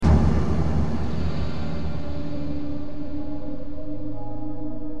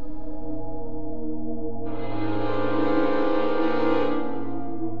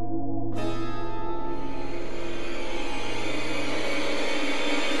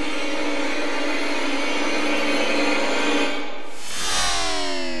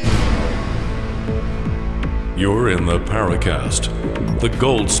You're in the Paracast, the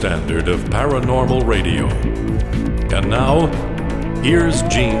gold standard of paranormal radio. And now, here's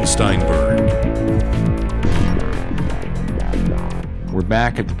Gene Steinberg. We're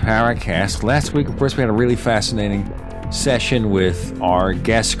back at the Paracast. Last week, of course, we had a really fascinating session with our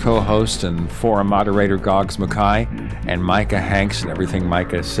guest co-host and forum moderator, Goggs Mackay, and Micah Hanks, and everything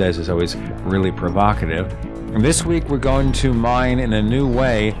Micah says is always really provocative. And this week, we're going to mine in a new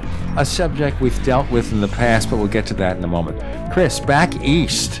way a subject we've dealt with in the past, but we'll get to that in a moment. Chris, back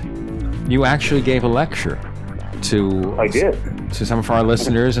east, you actually gave a lecture to some of our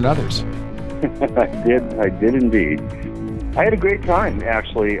listeners and others. I did indeed. I had a great time,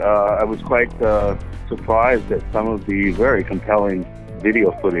 actually. I was quite surprised at some of the very compelling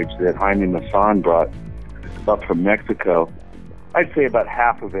video footage that Jaime Maussan brought up from Mexico. I'd say about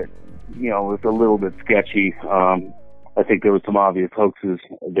half of it, was a little bit sketchy. I think there was some obvious hoaxes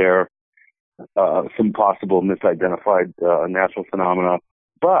there, some possible misidentified natural phenomena.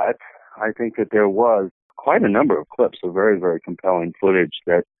 But I think that there was quite a number of clips of very, very compelling footage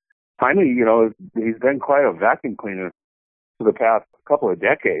that Jaime, he's been quite a vacuum cleaner for the past couple of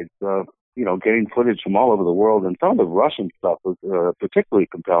decades, getting footage from all over the world. And some of the Russian stuff was particularly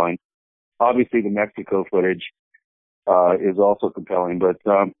compelling. Obviously, the Mexico footage is also compelling, but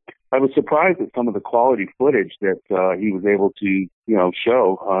I was surprised at some of the quality footage that he was able to,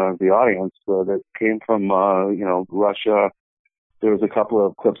 show the audience that came from, Russia. There was a couple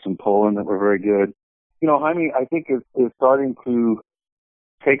of clips from Poland that were very good. Jaime, I think, is starting to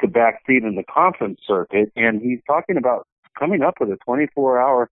take a back seat in the conference circuit, and he's talking about coming up with a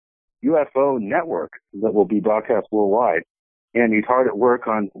 24-hour UFO network that will be broadcast worldwide. And he's hard at work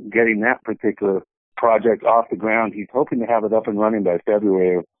on getting that particular project off the ground. He's hoping to have it up and running by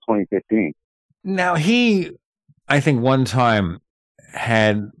February of 2015. Now, he, I think, one time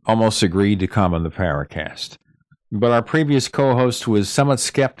had almost agreed to come on the Paracast. But our previous co-host was somewhat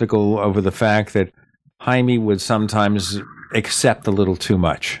skeptical over the fact that Jaime would sometimes accept a little too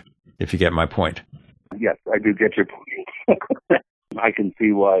much, if you get my point. Yes, I do get your point. I can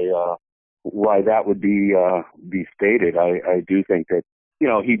see why that would be stated. I do think that,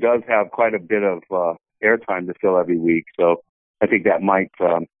 he does have quite a bit of airtime to fill every week. So I think that might,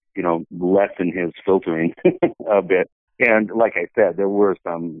 lessen his filtering a bit. And like I said, there were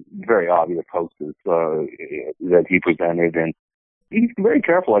some very obvious hoaxes that he presented. And he's very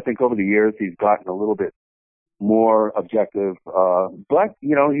careful. I think over the years he's gotten a little bit more objective. But,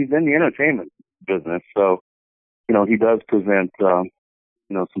 he's in the entertainment business. So, he does present, some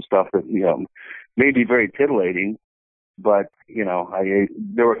stuff that, may be very titillating. But,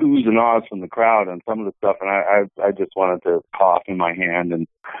 there were oohs and ahs from the crowd on some of the stuff, and I just wanted to cough in my hand and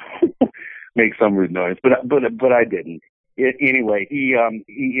make some rude noise. But I didn't. Anyway, he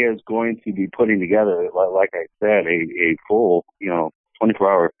is going to be putting together, like I said, a full,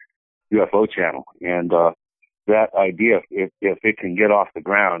 24-hour UFO channel. And that idea, if it can get off the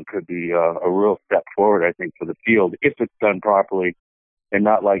ground, could be a real step forward, I think, for the field, if it's done properly and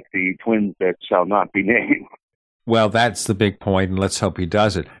not like the twins that shall not be named. Well, that's the big point, and let's hope he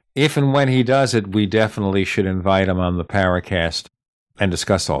does it. If and when he does it, we definitely should invite him on the Paracast and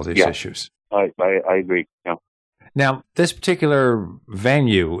discuss all these issues. I agree. Yeah. Now, this particular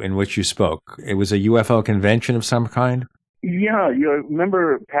venue in which you spoke, it was a UFO convention of some kind? Yeah, you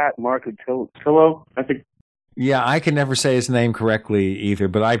remember Pat Marcatillo, I think? Yeah, I can never say his name correctly either,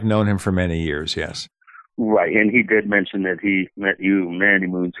 but I've known him for many years, yes. Right, and he did mention that he met you many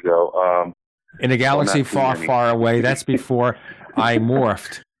moons ago. In a galaxy far, far away. That's before I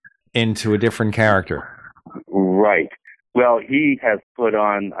morphed into a different character. Right. Well, he has put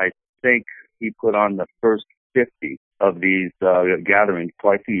on, I think he put on the first 50 of these gatherings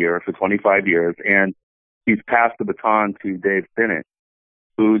twice a year for 25 years, and he's passed the baton to Dave Sinnott,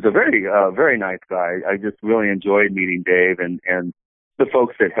 who's a very nice guy. I just really enjoyed meeting Dave and the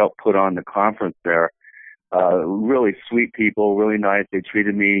folks that helped put on the conference there. Really sweet people, really nice. They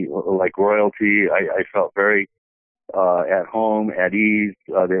treated me like royalty. I felt very at home, at ease.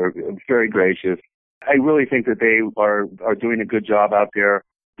 They were very gracious. I really think that they are doing a good job out there.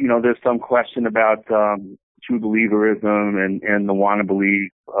 There's some question about true believerism and the wanna believe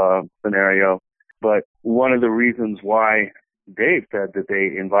scenario. But one of the reasons why Dave said that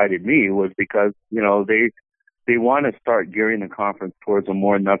they invited me was because, they want to start gearing the conference towards a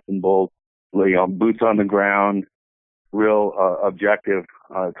more nuts and bolts, boots on the ground, real objective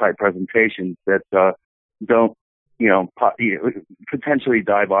type presentations that don't, potentially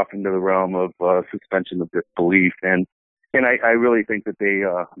dive off into the realm of suspension of disbelief. And I really think that they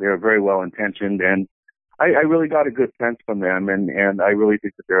are very well intentioned, and I really got a good sense from them, and I really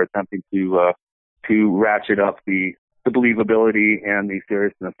think that they're attempting to to ratchet up the believability and the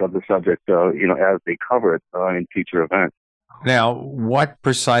seriousness of the subject, as they cover it in future events. Now, what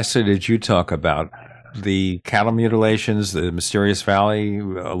precisely did you talk about? The cattle mutilations, the mysterious valley,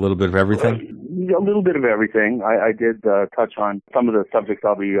 a little bit of everything? A little bit of everything. I did touch on some of the subjects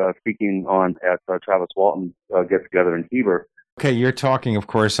I'll be speaking on at Travis Walton's get-together in Heber. Okay, you're talking, of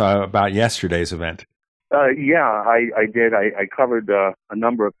course, about yesterday's event. Yeah, I did. I covered a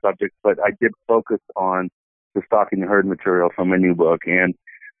number of subjects, but I did focus on the Stalking the Herd material from my new book, and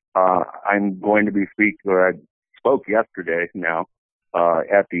I'm going to be I spoke yesterday now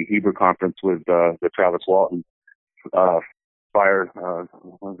at the Heber conference with the Travis Walton Fire,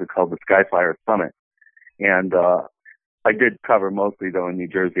 what is it called, the Skyfire Summit. And I did cover mostly, though, in New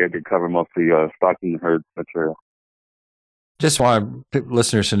Jersey, I did cover mostly Stalking the Herd material. Just want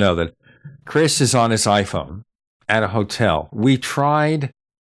listeners to know that Chris is on his iPhone at a hotel. We tried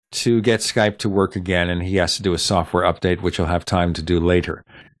to get Skype to work again, and he has to do a software update, which he'll have time to do later.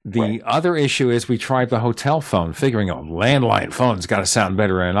 The other issue is we tried the hotel phone, figuring, landline phone's got to sound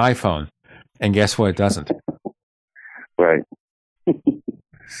better than an iPhone. And guess what? It doesn't. Right.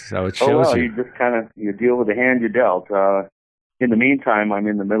 So it shows you just you deal with the hand you're dealt. In the meantime, I'm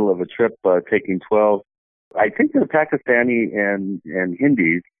in the middle of a trip taking 12, I think they're Pakistani and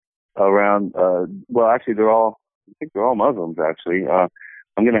Hindis around, actually they're all Muslims, actually. I'm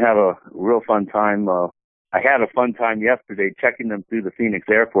going to have a real fun time. I had a fun time yesterday checking them through the Phoenix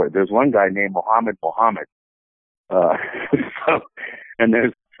airport. There's one guy named Mohammed. And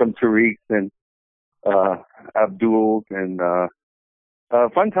there's some Tariqs and Abduls, and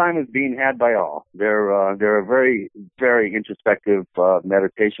fun time is being had by all. They're a very, very introspective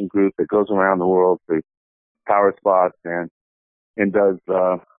meditation group that goes around the world to power spots and does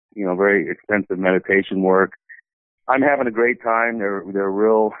very extensive meditation work. I'm having a great time. They're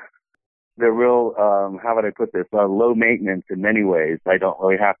real, how would I put this, low maintenance in many ways. I don't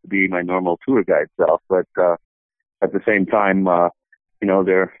really have to be my normal tour guide self, but at the same time,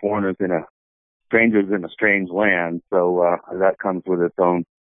 they're strangers in a strange land, so that comes with its own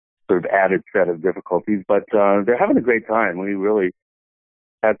sort of added set of difficulties. But they're having a great time. We really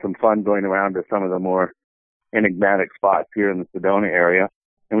had some fun going around to some of the more enigmatic spots here in the Sedona area.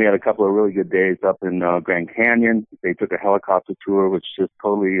 And we had a couple of really good days up in Grand Canyon. They took a helicopter tour, which just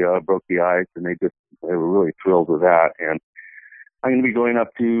totally broke the ice, and they were really thrilled with that. And I'm going to be going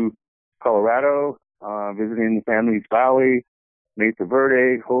up to Colorado, visiting the San Luis Valley, Mesa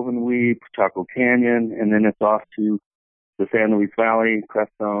Verde, Hovenweep, Chaco Canyon, and then it's off to the San Luis Valley,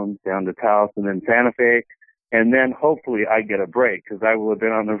 Crestone, down to Taos, and then Santa Fe. And then hopefully I get a break, because I will have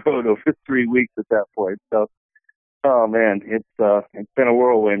been on the road over 3 weeks at that point. So, oh man, it's been a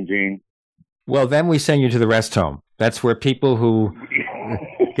whirlwind, Gene. Well, then we send you to the rest home. That's where people who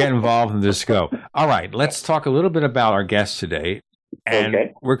get involved in this go. All right, let's talk a little bit about our guest today.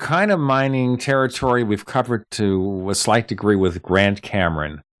 And we're kind of mining territory we've covered to a slight degree with Grant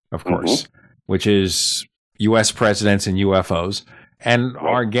Cameron, of course, which is U.S. presidents and UFOs. And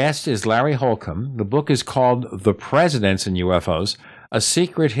our guest is Larry Holcombe. The book is called The Presidents and UFOs, A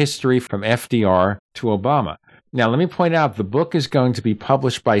Secret History from FDR to Obama. Now, let me point out, the book is going to be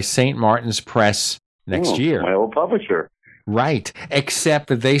published by St. Martin's Press next year. My old publisher. Right, except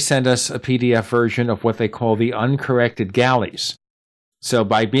that they send us a PDF version of what they call the uncorrected galleys. So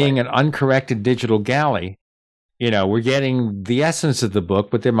by being an uncorrected digital galley, we're getting the essence of the book,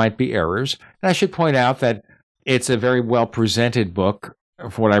 but there might be errors. And I should point out that it's a very well-presented book.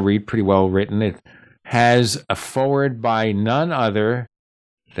 From what I read, pretty well written. It has a foreword by none other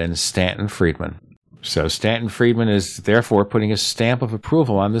than Stanton Friedman. So Stanton Friedman is therefore putting a stamp of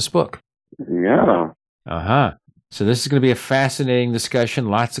approval on this book. Yeah. Uh-huh. So this is going to be a fascinating discussion.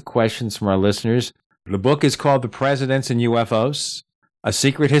 Lots of questions from our listeners. The book is called The Presidents and UFOs, A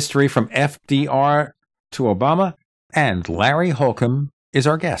Secret History from FDR to Obama, and Larry Holcombe is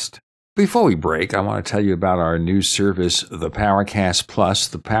our guest. Before we break, I want to tell you about our new service, the Paracast Plus.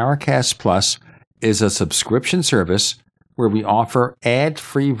 The Paracast Plus is a subscription service where we offer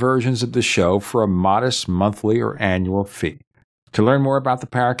ad-free versions of the show for a modest monthly or annual fee. To learn more about the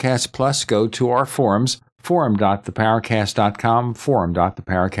Paracast Plus, go to our forums, forum.theparacast.com,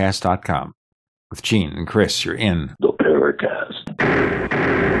 forum.theparacast.com. With Gene and Chris, you're in the Paracast.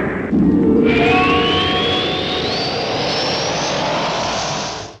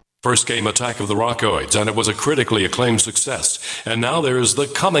 First came Attack of the Rockoids, and it was a critically acclaimed success. And now there is The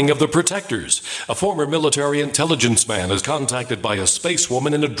Coming of the Protectors. A former military intelligence man is contacted by a space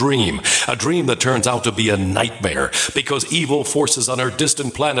woman in a dream that turns out to be a nightmare, because evil forces on her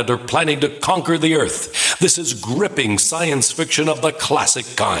distant planet are planning to conquer the Earth. This is gripping science fiction of the classic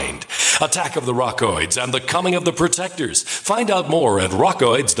kind. Attack of the Rockoids and the Coming of the Protectors. Find out more at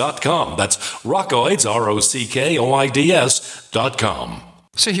rockoids.com. That's Rockoids, ROCKOIDS.com.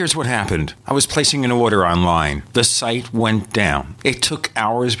 So here's what happened. I was placing an order online. The site went down. It took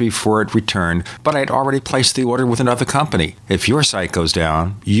hours before it returned, but I'd already placed the order with another company. If your site goes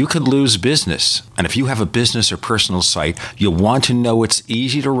down, you could lose business. And if you have a business or personal site, you'll want to know it's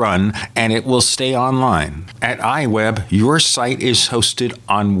easy to run and it will stay online. At iWeb, your site is hosted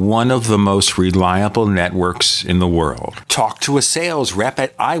on one of the most reliable networks in the world. Talk to a sales rep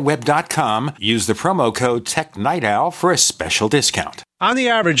at iWeb.com. Use the promo code TechNightOwl for a special discount. On the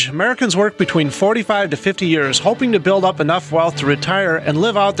average, Americans work between 45 to 50 years, hoping to build up enough wealth to retire and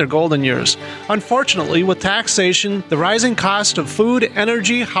live out their golden years. Unfortunately, with taxation, the rising cost of food,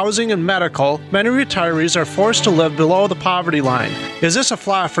 energy, housing, and medical, many retirees are forced to live below the poverty line. Is this a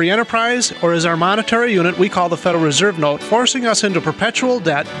flaw-free enterprise, or is our monetary unit we call the Federal Reserve Note forcing us into perpetual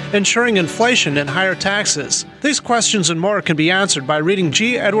debt, ensuring inflation and higher taxes? These questions and more can be answered by reading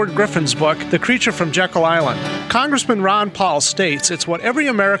G. Edward Griffin's book, The Creature from Jekyll Island. Congressman Ron Paul states it's what every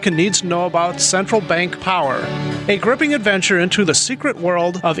American needs to know about central bank power. A gripping adventure into the secret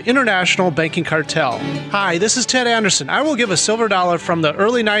world of international banking cartel. Hi, this is Ted Anderson. I will give a silver dollar from the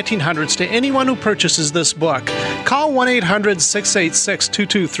early 1900s to anyone who purchases this book. Call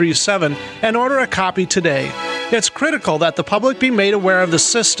 1-800-686-2237 and order a copy today. It's critical that the public be made aware of the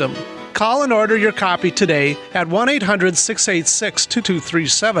system. Call and order your copy today at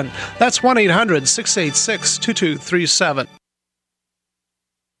 1-800-686-2237. That's 1-800-686-2237.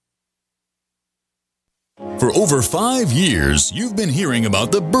 For over 5 years, you've been hearing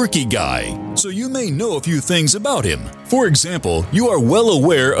about the Berkey guy, so you may know a few things about him. For example, you are well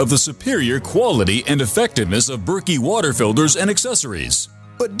aware of the superior quality and effectiveness of Berkey water filters and accessories.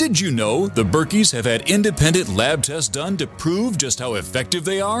 But did you know the Berkeys have had independent lab tests done to prove just how effective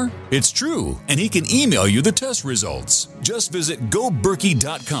they are? It's true, and he can email you the test results. Just visit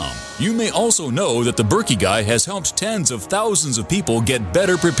GoBerkey.com. You may also know that the Berkey guy has helped tens of thousands of people get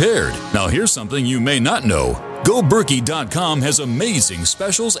better prepared. Now here's something you may not know. GoBerkey.com has amazing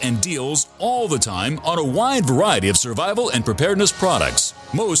specials and deals all the time on a wide variety of survival and preparedness products.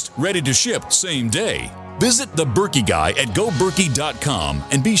 Most ready to ship same day. Visit the Berkey guy at GoBerkey.com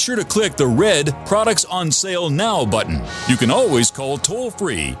and be sure to click the red Products on Sale Now button. You can always call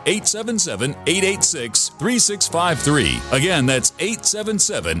toll-free 877-886-3653. Again, that's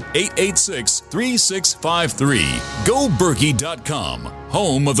 877-886-3653. GoBerkey.com,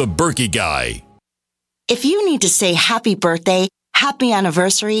 home of the Berkey guy. If you need to say happy birthday, happy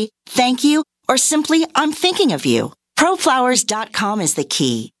anniversary, thank you, or simply I'm thinking of you, ProFlowers.com is the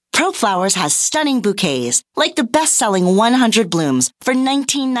key. ProFlowers has stunning bouquets, like the best-selling 100 blooms for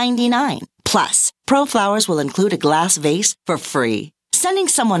 $19.99. Plus, ProFlowers will include a glass vase for free. Sending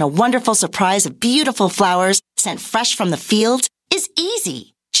someone a wonderful surprise of beautiful flowers sent fresh from the fields is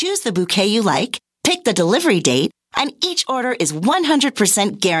easy. Choose the bouquet you like, pick the delivery date, and each order is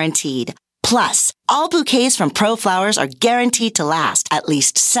 100% guaranteed. Plus, all bouquets from ProFlowers are guaranteed to last at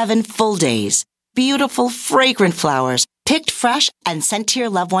least 7 full days. Beautiful, fragrant flowers, picked fresh and sent to your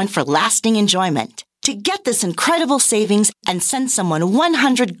loved one for lasting enjoyment. To get this incredible savings and send someone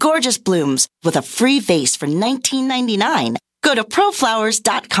 100 gorgeous blooms with a free vase for $19.99, go to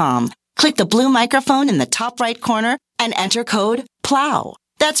proflowers.com, click the blue microphone in the top right corner, and enter code PLOW.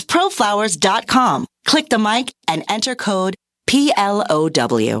 That's proflowers.com. Click the mic and enter code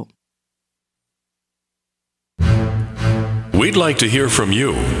PLOW. We'd like to hear from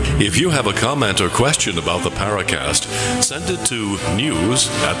you. If you have a comment or question about the Paracast, send it to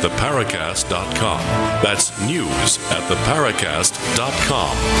news@theparacast.com. That's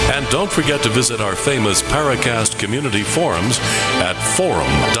news@theparacast.com. And don't forget to visit our famous Paracast community forums at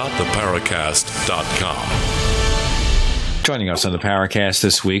forum.theparacast.com. Joining us on the Paracast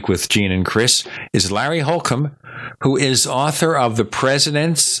this week with Gene and Chris is Larry Holcombe, who is author of The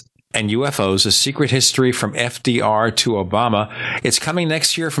Presidents and UFOs, A Secret History from FDR to Obama. It's coming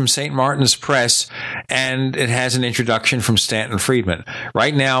next year from St. Martin's Press, and it has an introduction from Stanton Friedman.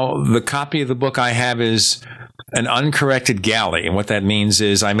 Right now, the copy of the book I have is an uncorrected galley, and what that means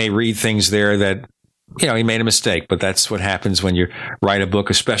is I may read things there that, he made a mistake, but that's what happens when you write a book,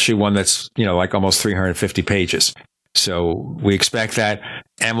 especially one that's, like almost 350 pages. So we expect that,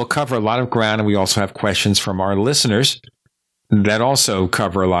 and we'll cover a lot of ground, and we also have questions from our listeners that also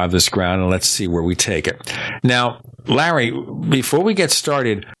cover a lot of this ground, and let's see where we take it. Now, Larry, before we get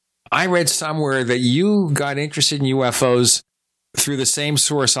started, I read somewhere that you got interested in UFOs through the same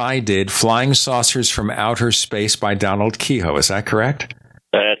source I did, Flying Saucers from Outer Space by Donald Kehoe. Is that correct?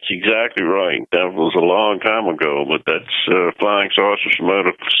 That's exactly right. That was a long time ago, but that's flying saucers from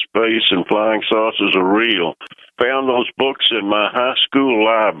outer space, and flying saucers are real. Found those books in my high school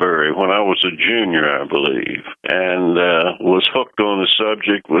library when I was a junior, I believe, and was hooked on the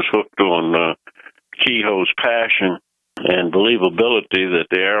subject, was hooked on Kehoe's passion and believability that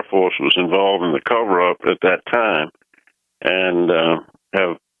the Air Force was involved in the cover-up at that time, and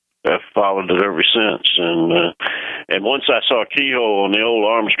have followed it ever since. And once I saw Kehoe on the old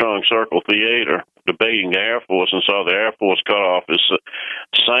Armstrong Circle Theater debating the Air Force, and saw the Air Force cut off his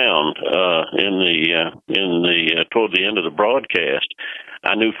sound toward the end of the broadcast,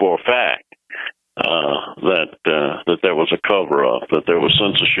 I knew for a fact that there was a cover-up, that there was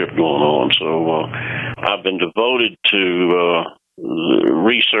censorship going on. So I've been devoted to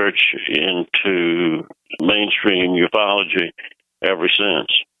research into mainstream ufology ever since.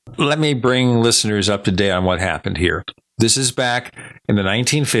 Let me bring listeners up to date on what happened here. This is back in the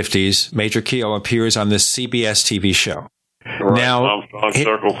 1950s. Major Kehoe appears on this CBS TV show. Right, now, on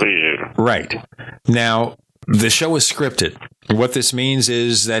Circle Theater. Right. Now, the show was scripted. What this means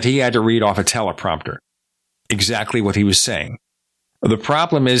is that he had to read off a teleprompter exactly what he was saying. The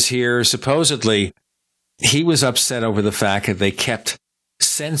problem is here, supposedly, he was upset over the fact that they kept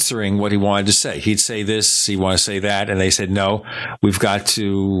censoring what he wanted to say. He'd say this, he wanted to say that, and they said, no, we've got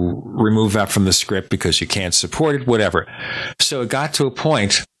to remove that from the script because you can't support it, whatever. So it got to a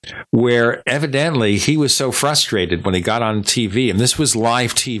point where evidently he was so frustrated when he got on TV, and this was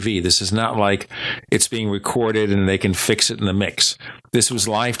live TV. This is not like it's being recorded and they can fix it in the mix. This was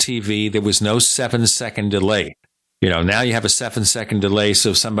live TV. There was no 7-second delay. You know, now you have a 7-second delay,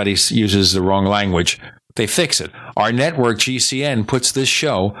 so if somebody uses the wrong language, they fix it. Our network, GCN, puts this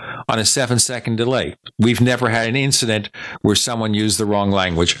show on a 7-second delay. We've never had an incident where someone used the wrong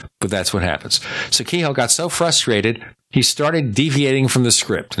language, but that's what happens. So Kehoe got so frustrated, he started deviating from the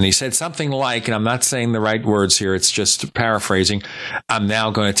script. And he said something like, and I'm not saying the right words here, it's just paraphrasing, I'm now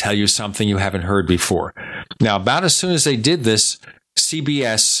going to tell you something you haven't heard before. Now, about as soon as they did this,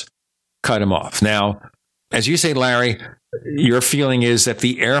 CBS cut him off. Now, as you say, Larry, your feeling is that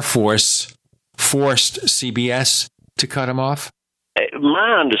the Air Force forced CBS to cut him off?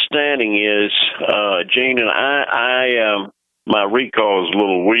 My understanding is, Gene, and I my recall is a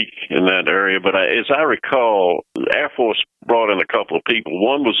little weak in that area, but as I recall, the Air Force brought in a couple of people.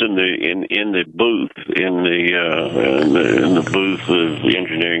 One was in the booth, in the booth, the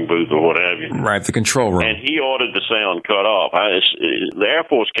engineering booth or what have you. Right, the control room. And he ordered the sound cut off. The Air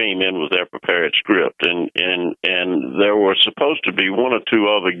Force came in with their prepared script, and there were supposed to be one or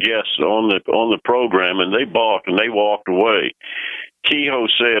two other guests on the program, and they balked and they walked away. Kehoe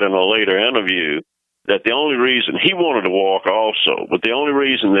said in a later interview that the only reason he wanted to walk also, but the only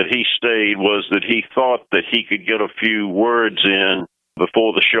reason that he stayed was that he thought that he could get a few words in before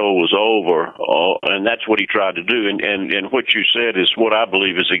the show was over, and that's what he tried to do. And what you said is what I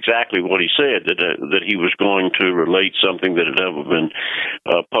believe is exactly what he said, that he was going to relate something that had never been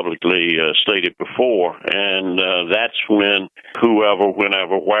publicly stated before, and that's when whoever,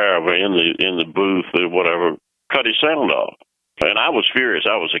 whenever, wherever in the booth or whatever cut his sound off. And I was furious.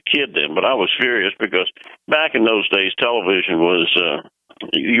 I was a kid then, but I was furious because back in those days, television was,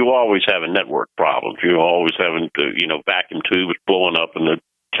 you always having network problems. You always having, vacuum tubes blowing up in the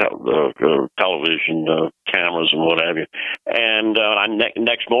television cameras and what have you. And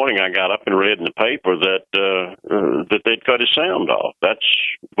next morning I got up and read in the paper that they'd cut his sound off. That's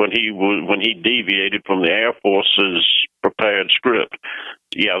when he deviated from the Air Force's prepared script.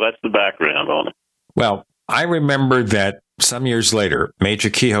 Yeah, that's the background on it. Well, I remember that some years later, Major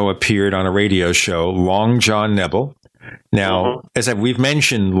Kehoe appeared on a radio show, Long John Nebel. Now, as we've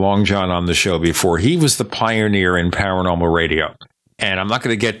mentioned Long John on the show before, he was the pioneer in paranormal radio. And I'm not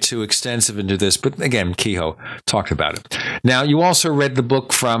going to get too extensive into this, but again, Kehoe talked about it. Now, you also read the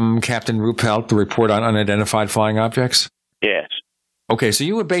book from Captain Ruppelt, The Report on Unidentified Flying Objects? Yes. Okay, so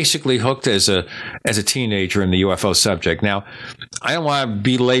you were basically hooked as a teenager in the UFO subject. Now, I don't want to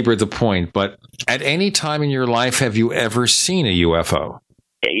belabor the point, but at any time in your life, have you ever seen a UFO?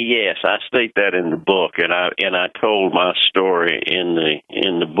 Yes, I state that in the book, and I told my story in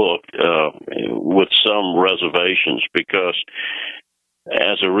the book with some reservations, because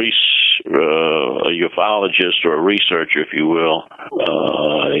as a ufologist or a researcher, if you will,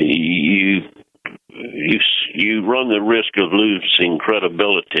 you run the risk of losing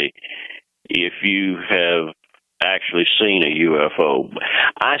credibility if you have actually seen a UFO.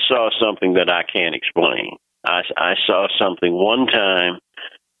 I saw something that I can't explain. I saw something one time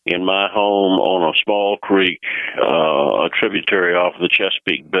in my home on a small creek, a tributary off of the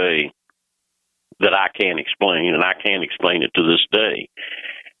Chesapeake Bay, that I can't explain, and I can't explain it to this day.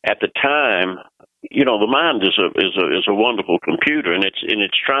 the time, you know, the mind is a wonderful computer, and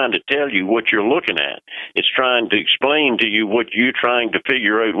it's trying to tell you what you're looking at. It's trying to explain to you what you're trying to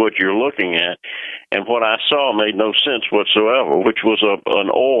figure out what you're looking at. And what I saw made no sense whatsoever, which was an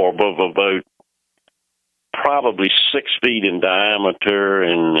orb of about probably 6 feet in diameter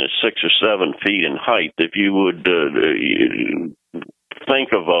and 6 or 7 feet in height. If you would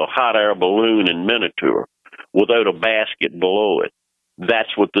think of a hot air balloon in miniature without a basket below it,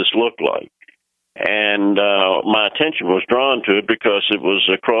 that's what this looked like. And my attention was drawn to it because it was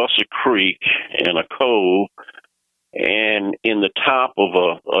across a creek in a cove and in the top of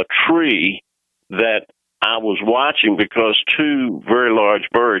a tree that I was watching, because 2 very large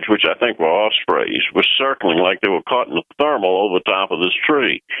birds, which I think were ospreys, were circling like they were caught in a thermal over the top of this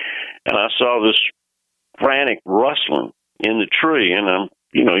tree. And I saw this frantic rustling in the tree, and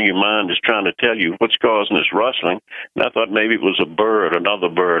you know, your mind is trying to tell you what's causing this rustling. And I thought maybe it was a bird, another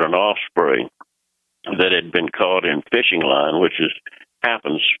bird, an osprey that had been caught in fishing line, which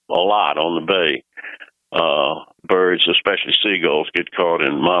happens a lot on the bay. Birds, especially seagulls, get caught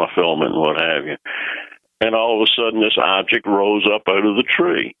in monofilament and what have you. And all of a sudden, this object rose up out of the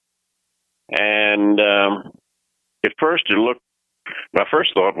tree. And at first, my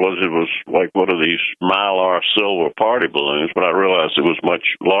first thought was it was like one of these Mylar silver party balloons, but I realized it was much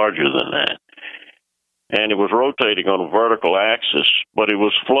larger than that. And it was rotating on a vertical axis, but it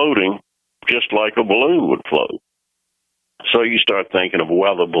was floating just like a balloon would float. So you start thinking of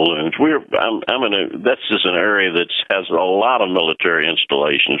weather balloons. That's just an area that has a lot of military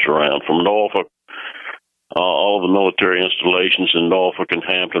installations around, from Norfolk, all the military installations in Norfolk and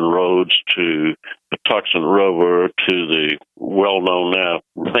Hampton Roads, to the Tucson River, to the well-known now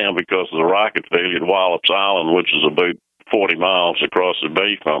because of the rocket failure at Wallops Island, which is about 40 miles across the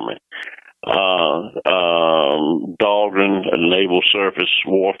bay from me. Dahlgren, a Naval Surface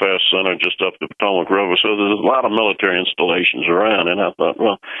Warfare Center just up the Potomac River. So there's a lot of military installations around, and I thought,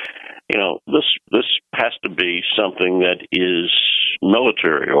 well, you know, this has to be something that is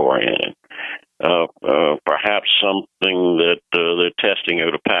military-oriented. Perhaps something that they're testing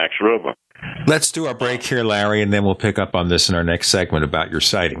out of Pax River. Let's do our break here, Larry, and then we'll pick up on this in our next segment about your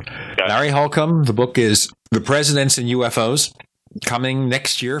sighting. Okay. Larry Holcombe, the book is The Presidents and UFOs, coming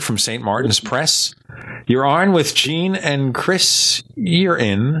next year from St. Martin's Press. You're on with Gene and Chris. You're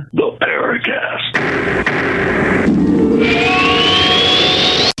in the Paracast.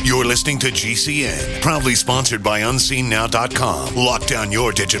 You're listening to GCN, proudly sponsored by UnseenNow.com. Lock down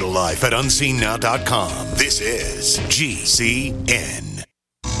your digital life at UnseenNow.com. This is GCN.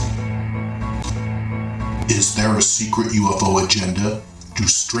 Is there a secret UFO agenda? Do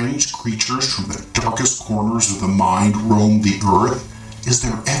strange creatures from the darkest corners of the mind roam the earth? Is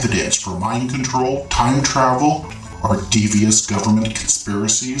there evidence for mind control, time travel, or devious government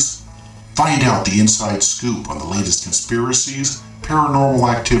conspiracies? Find out the inside scoop on the latest conspiracies,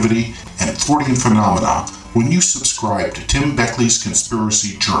 paranormal activity, and Fortean phenomena when you subscribe to Tim Beckley's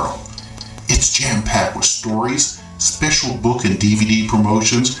Conspiracy Journal. It's jam-packed with stories, special book and DVD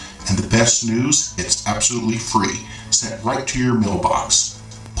promotions, and the best news, it's absolutely free, sent right to your mailbox.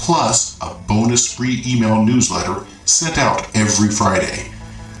 Plus, a bonus free email newsletter sent out every Friday.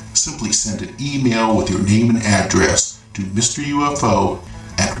 Simply send an email with your name and address to Mr. UFO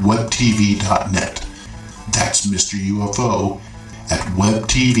at webtv.net. That's Mr. UFO at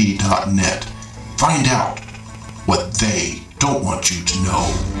webtv.net. Find out what they don't want you to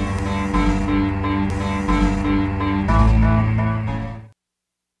know.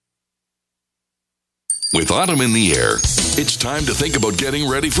 With autumn in the air, it's time to think about getting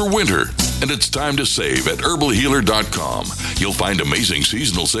ready for winter. And it's time to save at herbalhealer.com. You'll find amazing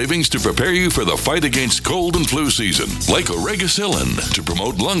seasonal savings to prepare you for the fight against cold and flu season. Like Oregacillin to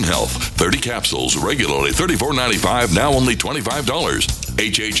promote lung health. 30 capsules, regularly $34.95, now only $25.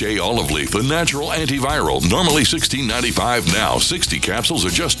 HHA olive leaf, the natural antiviral, normally $16.95, now 60 capsules are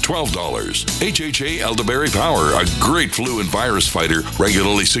just $12. HHA elderberry power, a great flu and virus fighter,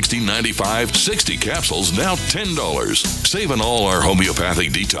 regularly $16.95, 60 capsules, now $10. Save on all our homeopathic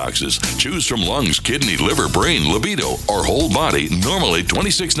detoxes. Choose from lungs, kidney, liver, brain, libido, or whole body, normally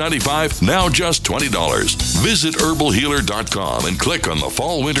 $26.95, now just $20. Visit herbalhealer.com and click on the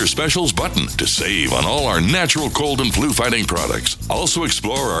Fall Winter Specials button to save on all our natural cold and flu fighting products. Also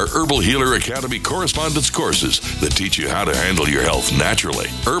explore our Herbal Healer Academy correspondence courses that teach you how to handle your health naturally.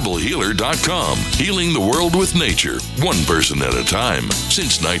 herbalhealer.com, healing the world with nature, one person at a time,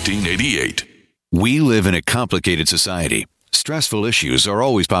 since 1988. We live in a complicated society. Stressful issues are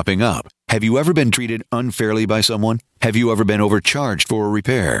always popping up. Have you ever been treated unfairly by someone? Have you ever been overcharged for a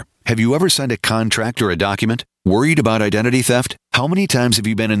repair? Have you ever signed a contract or a document? Worried about identity theft? How many times have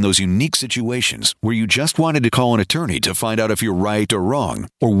you been in those unique situations where you just wanted to call an attorney to find out if you're right or wrong,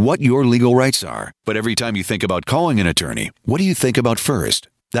 or what your legal rights are? But every time you think about calling an attorney, what do you think about first?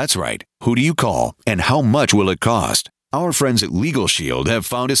 That's right. Who do you call, and how much will it cost? Our friends at Legal Shield have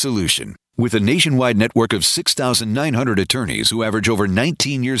found a solution. With a nationwide network of 6,900 attorneys who average over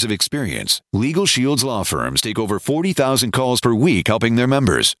 19 years of experience, Legal Shield's law firms take over 40,000 calls per week helping their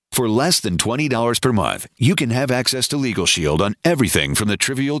members. For less than $20 per month, you can have access to Legal Shield on everything from the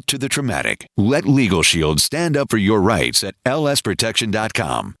trivial to the traumatic. Let Legal Shield stand up for your rights at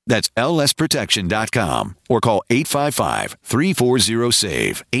lsprotection.com. That's lsprotection.com. Or call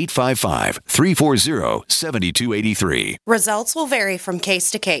 855-340-SAVE, 855-340-7283. Results will vary from case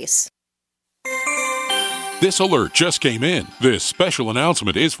to case. This alert just came in. This special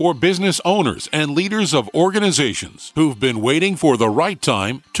announcement is for business owners and leaders of organizations who've been waiting for the right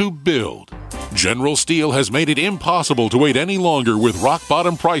time to build. General Steel has made it impossible to wait any longer with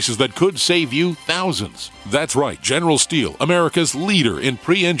rock-bottom prices that could save you thousands. That's right, General Steel, America's leader in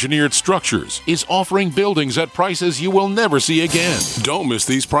pre-engineered structures, is offering buildings at prices you will never see again. Don't miss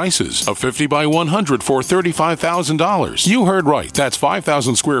these prices. A 50 by 100 for $35,000. You heard right. That's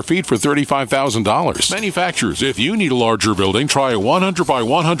 5,000 square feet for $35,000. Manufacturers, if you need a larger building, try a 100 by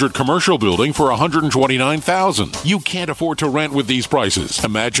 100 commercial building for $129,000. You can't afford to rent with these prices.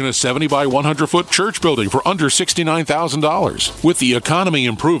 Imagine a 70 by 100-foot church building for under $69,000. With the economy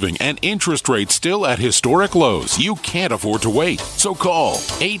improving and interest rates still at historic lows, you can't afford to wait. So call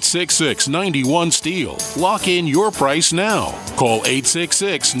 866-91-STEEL. Lock in your price now. Call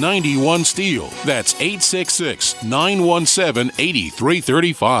 866-91-STEEL. That's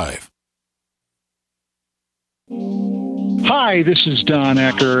 866-917-8335. Hi, this is Don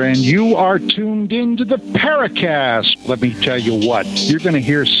Ecker, and you are tuned into the Paracast. Let me tell you what, you're going to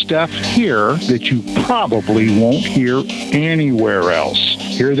hear stuff here that you probably won't hear anywhere else.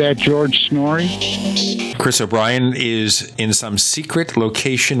 Hear that, George Snorri? Chris O'Brien is in some secret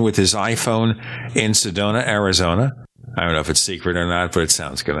location with his iPhone in Sedona, Arizona. I don't know if it's secret or not, but it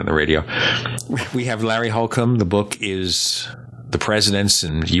sounds good on the radio. We have Larry Holcombe. The book is The Presidents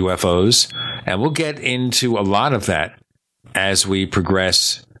and UFOs, and we'll get into a lot of that as we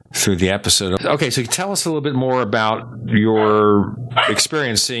progress through the episode. Okay, so tell us a little bit more about your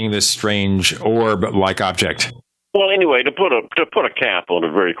experience seeing this strange orb-like object. Well, anyway, to put a cap on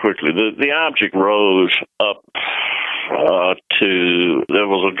it very quickly, the object rose up there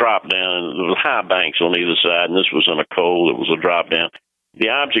was a drop down. There was high banks on either side, and this was in a cove. There was a drop down. The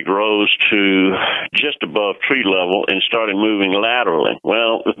object rose to just above tree level and started moving laterally.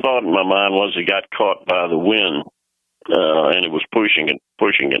 Well, the thought in my mind was it got caught by the wind, and it was pushing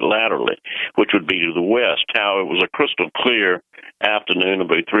it laterally, which would be to the west. How it was a crystal clear afternoon,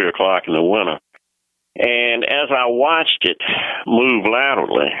 about 3 o'clock in the winter. And as I watched it move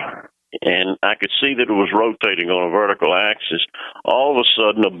laterally, and I could see that it was rotating on a vertical axis, all of a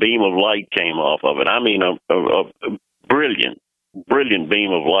sudden a beam of light came off of it. I mean, a brilliant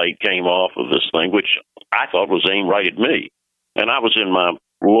beam of light came off of this thing, which I thought was aimed right at me. And I was in my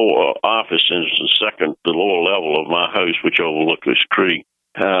lower office in the lower level of my house, which overlooked this creek,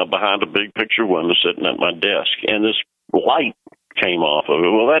 behind a big picture window sitting at my desk. And this light came off of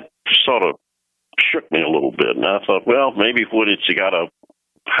it. Well, that sort of shook me a little bit, and I thought, well, maybe it's got a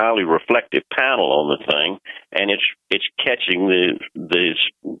highly reflective panel on the thing, and it's catching the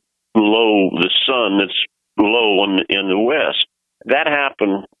sun that's low in the west. That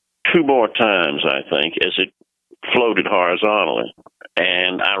happened 2 more times, I think, as it floated horizontally,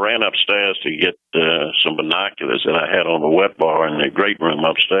 and I ran upstairs to get some binoculars that I had on the wet bar in the great room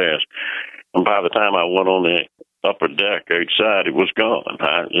upstairs, and by the time I went on the upper deck outside, it was gone.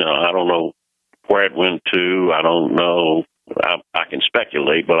 I don't know where it went to. I don't know. I can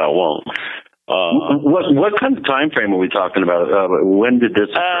speculate, but I won't. What kind of time frame are we talking about? When did this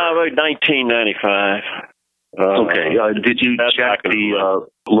occur? About 1995. Okay. Did you check the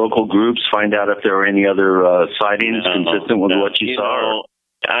local groups, find out if there were any other sightings consistent with what you saw?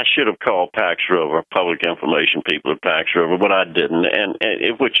 I should have called Pax River, public information people at Pax River, but I didn't, and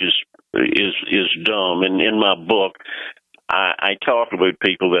which is dumb. And in my book, I talk about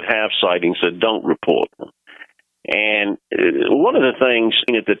people that have sightings that don't report them. And one of the things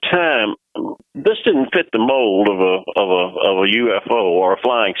at the time, this didn't fit the mold of a UFO or a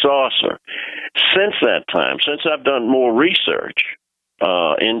flying saucer. Since that time, since I've done more research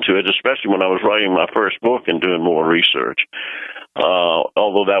into it, especially when I was writing my first book and doing more research,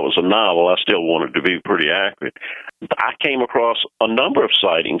 although that was a novel, I still wanted to be pretty accurate. I came across a number of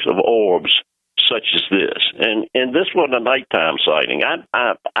sightings of orbs such as this, and this wasn't a nighttime sighting.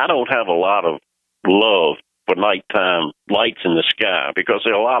 I don't have a lot of love for nighttime lights in the sky, because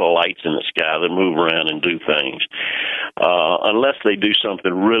there are a lot of lights in the sky that move around and do things, unless they do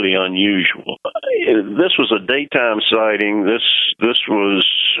something really unusual. This was a daytime sighting. This was,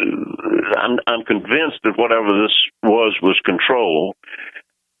 I'm convinced that whatever this was controlled.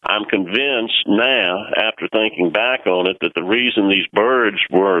 I'm convinced now, after thinking back on it, that the reason these birds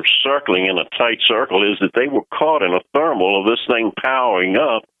were circling in a tight circle is that they were caught in a thermal of this thing powering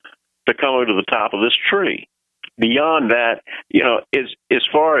up to come over to the top of this tree. Beyond that, as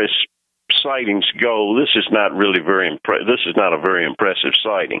far as sightings go, this is not really this is not a very impressive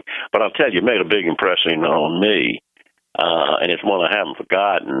sighting. But I'll tell you, it made a big impression on me. And it's one I haven't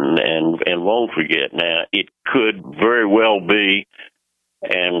forgotten and won't forget. Now, it could very well be,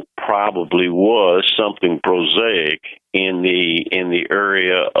 and probably was, something prosaic in the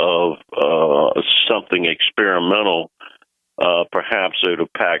area of something experimental, perhaps out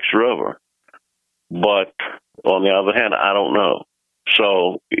of Pax River. But on the other hand, I don't know.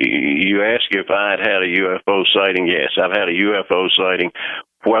 So you ask if I had a UFO sighting. Yes, I've had a UFO sighting.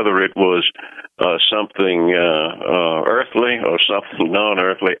 Whether it was something earthly or something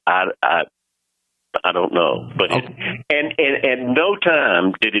non-earthly, I don't know, but and no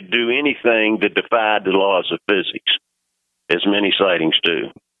time did it do anything that defied the laws of physics, as many sightings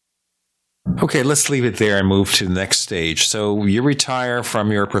do. Okay, let's leave it there and move to the next stage. So you retire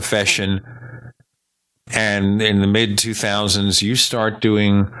from your profession, and in the mid-2000s, you start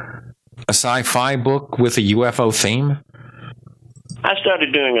doing a sci-fi book with a UFO theme? I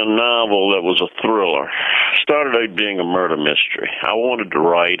started doing a novel that was a thriller. Started out being a murder mystery. I wanted to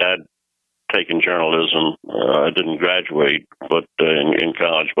write. I'd taken journalism. I didn't graduate, but in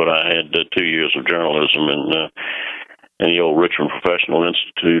college, but I had 2 years of journalism in the old Richmond Professional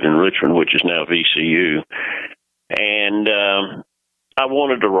Institute in Richmond, which is now VCU. And I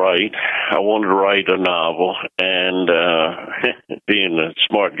wanted to write. I wanted to write a novel, and being the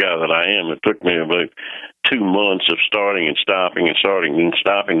smart guy that I am, it took me about 2 months of starting and stopping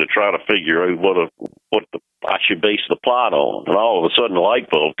to try to figure out what I should base the plot on. And all of a sudden, the light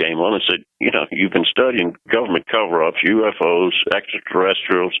bulb came on and said, you've been studying government cover-ups, UFOs,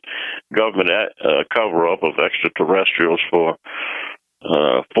 extraterrestrials, government cover-up of extraterrestrials for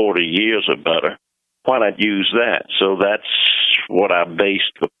 40 years or better. Why not use that? So that's what I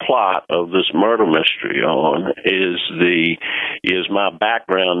based the plot of this murder mystery on, is my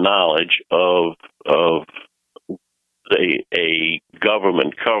background knowledge of a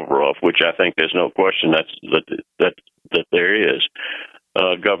government cover-up, which I think there's no question that there is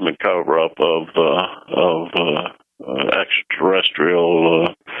a government cover-up of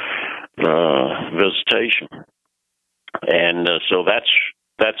extraterrestrial visitation, and so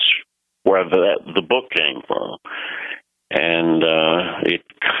that's where the book came from, and it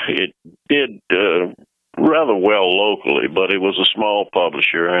did rather well locally, but it was a small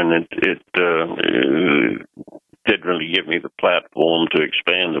publisher, and it didn't really give me the platform to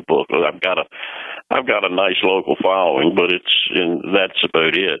expand the book. I've got a nice local following, but that's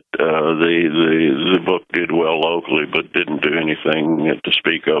about it. The book did well locally, but didn't do anything to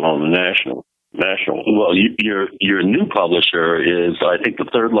speak of on the national. Well, your new publisher is, I think, the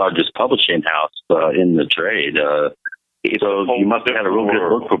third largest publishing house in the trade. So you must have had a real good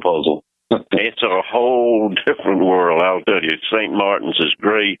book proposal. It's a whole different world, I'll tell you. St. Martin's is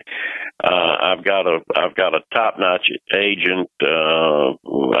great. I've got a top-notch agent.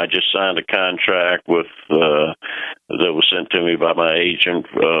 I just signed a contract with that was sent to me by my agent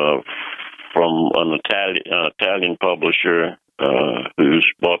from an Italian publisher who's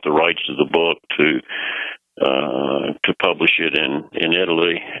bought the rights to the book to publish it in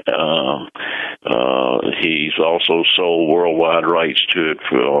Italy. He's also sold worldwide rights to it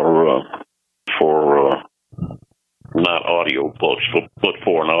for not audio books, but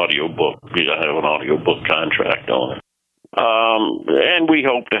for an audio book, because I have an audio book contract on it. And we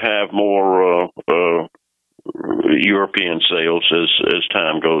hope to have more European sales as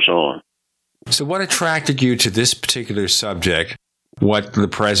time goes on. So what attracted you to this particular subject? What the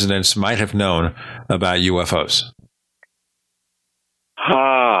presidents might have known about UFOs?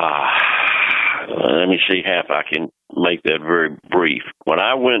 Let me see if I can make that very brief. When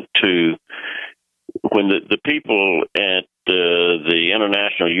the people at the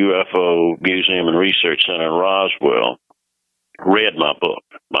International UFO Museum and Research Center in Roswell read my book,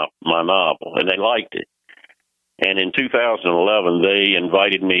 my novel, and they liked it. And in 2011, they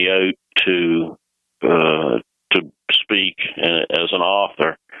invited me out to speak as an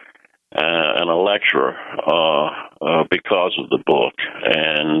author and a lecturer because of the book.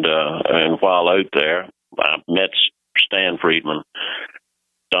 And while out there, I met Stan Friedman,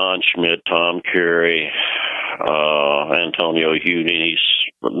 Don Schmidt, Tom Carey, Antonio Houdini's,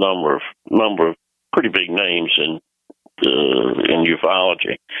 a number of pretty big names in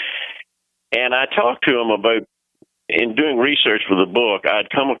ufology. And I talked to him about, in doing research for the book, I'd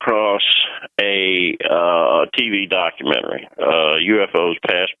come across a TV documentary, UFOs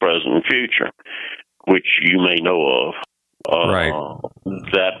Past, Present, and Future, which you may know of. Right.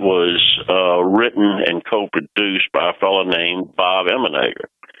 That was written and co-produced by a fellow named Bob Emenager.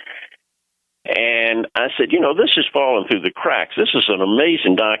 And I said, this has fallen through the cracks. This is an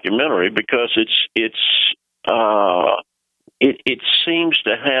amazing documentary because it seems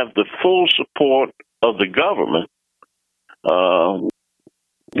to have the full support of the government.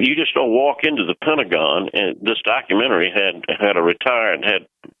 You just don't walk into the Pentagon, and this documentary had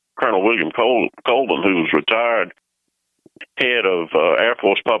Colonel William Colvin, who was retired head of Air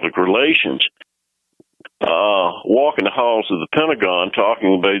Force Public Relations, walking the halls of the Pentagon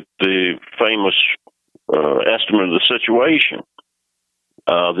talking about the famous estimate of the situation.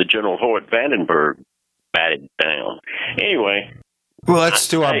 The General Hort Vandenberg batted down. Anyway. Well, let's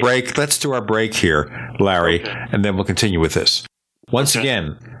do our break. Let's do our break here, Larry, and then we'll continue with this. Once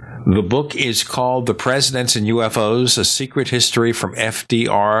again, the book is called The Presidents and UFOs, A Secret History from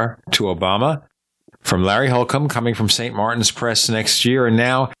FDR to Obama, from Larry Holcombe, coming from St. Martin's Press next year. And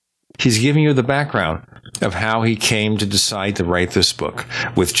now he's giving you the background of how he came to decide to write this book.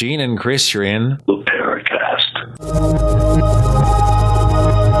 With Gene and Chris, you're in The Paracast.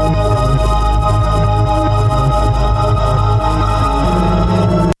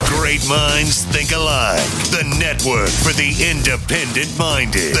 Great minds think alike. The network for the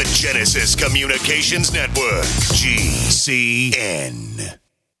independent-minded. The Genesis Communications Network. GCN.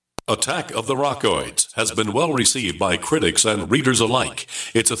 Attack of the Rockoids has been well received by critics and readers alike.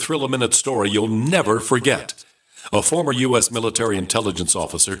 It's a thrill-a-minute story you'll never forget. A former U.S. military intelligence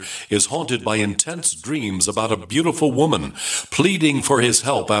officer is haunted by intense dreams about a beautiful woman pleading for his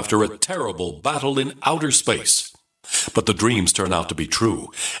help after a terrible battle in outer space. But the dreams turn out to be true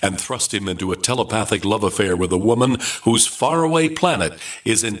and thrust him into a telepathic love affair with a woman whose faraway planet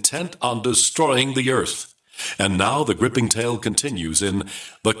is intent on destroying the Earth. And now the gripping tale continues in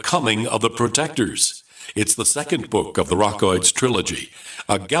The Coming of the Protectors. It's the second book of the Rockoids trilogy,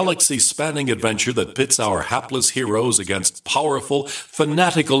 a galaxy-spanning adventure that pits our hapless heroes against powerful,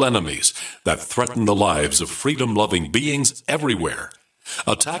 fanatical enemies that threaten the lives of freedom-loving beings everywhere.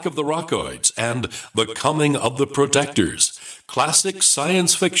 Attack of the Rockoids and The Coming of the Protectors. Classic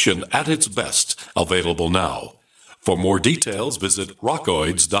science fiction at its best, available now. For more details, visit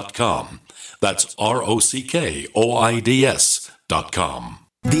rockoids.com. That's ROCKOIDS.com.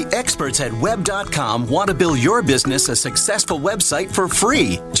 The experts at Web.com want to build your business a successful website for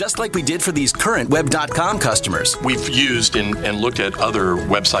free, just like we did for these current Web.com customers. We've used and looked at other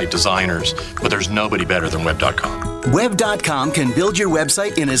website designers, but there's nobody better than Web.com. Web.com can build your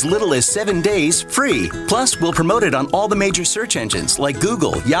website in as little as 7 days free. Plus, we'll promote it on all the major search engines like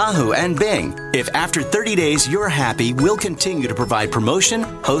Google, Yahoo, and Bing. If after 30 days you're happy, we'll continue to provide promotion,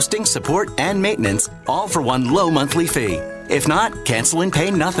 hosting, support, and maintenance, all for one low monthly fee. If not, cancel and pay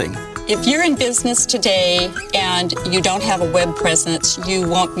nothing. If you're in business today and you don't have a web presence, you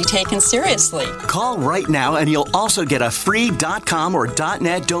won't be taken seriously. Call right now and you'll also get a free .com or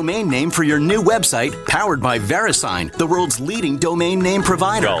 .net domain name for your new website, powered by VeriSign, the world's leading domain name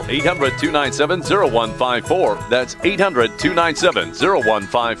provider. Call 800-297-0154. That's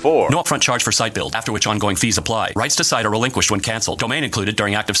 800-297-0154. No upfront charge for site build, after which ongoing fees apply. Rights to site are relinquished when canceled. Domain included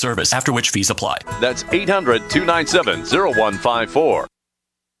during active service, after which fees apply. That's 800-297-0154.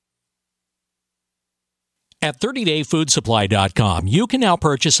 At 30dayfoodsupply.com, you can now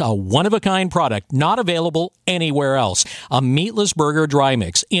purchase a one-of-a-kind product not available anywhere else. A meatless burger dry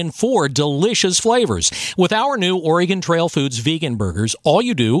mix in 4 delicious flavors. With our new Oregon Trail Foods vegan burgers, all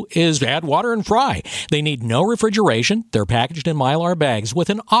you do is add water and fry. They need no refrigeration. They're packaged in Mylar bags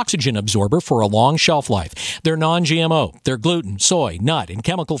with an oxygen absorber for a long shelf life. They're non-GMO. They're gluten, soy, nut, and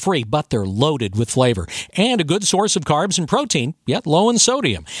chemical-free, but they're loaded with flavor. And a good source of carbs and protein, yet low in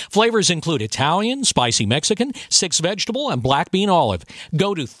sodium. Flavors include Italian, spicy Mexican, 6-vegetable, and black bean olive.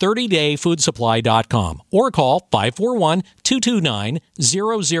 Go to 30dayfoodsupply.com or call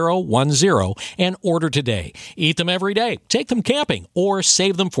 541-229-0010 and order today. Eat them every day, take them camping, or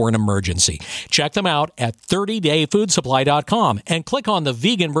save them for an emergency. Check them out at 30dayfoodsupply.com and click on the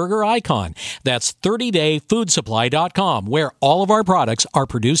vegan burger icon. That's 30dayfoodsupply.com, where all of our products are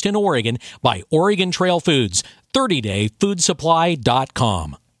produced in Oregon by Oregon Trail Foods.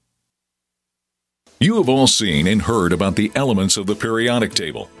 30dayfoodsupply.com. You have all seen and heard about the elements of the periodic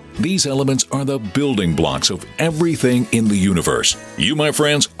table. These elements are the building blocks of everything in the universe. You, my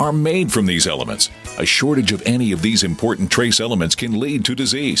friends, are made from these elements. A shortage of any of these important trace elements can lead to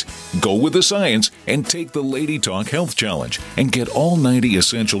disease. Go with the science and take the Lady Talk Health Challenge and get all 90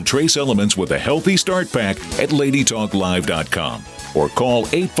 essential trace elements with a healthy start pack at LadyTalkLive.com. Or call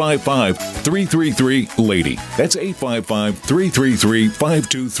 855-333-LADY. That's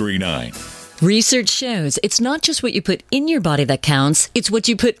 855-333-5239. Research shows it's not just what you put in your body that counts, it's what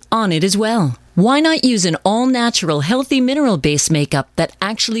you put on it as well. Why not use an all-natural, healthy mineral-based makeup that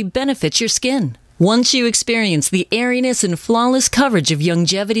actually benefits your skin? Once you experience the airiness and flawless coverage of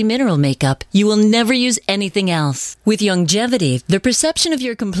Longevity mineral makeup, you will never use anything else. With Longevity, the perception of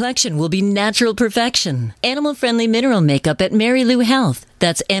your complexion will be natural perfection. Animal-friendly mineral makeup at Mary Lou Health.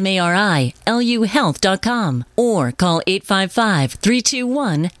 That's MARILU Health.com. Or call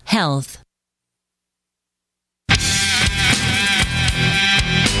 855-321-HEALTH.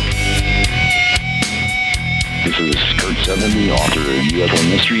 This is Kurt Sutherland, the author of UFO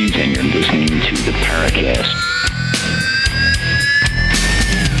Mysteries, and you're listening to the Paracast.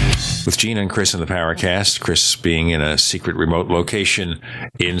 With Gina and Chris in the Paracast, Chris being in a secret remote location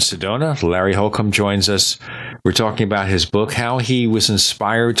in Sedona, Larry Holcombe joins us. We're talking about his book, how he was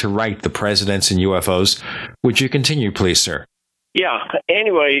inspired to write The Presidents and UFOs. Would you continue, please, sir? Yeah.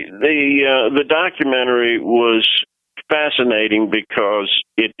 Anyway, the documentary was fascinating because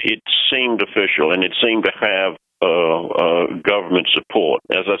it seemed official and it seemed to have government support.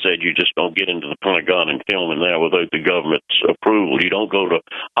 As I said, you just don't get into the Pentagon and film in there without the government's approval. You don't go to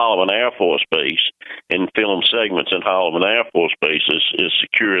Holloman Air Force Base and film segments in Holloman Air Force Base as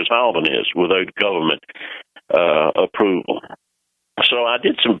secure as Holloman is without government approval. So I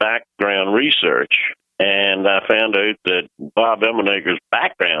did some background research, and I found out that Bob Emenager's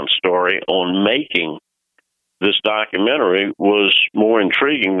background story on making this documentary was more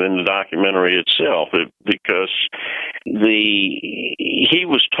intriguing than the documentary itself, because he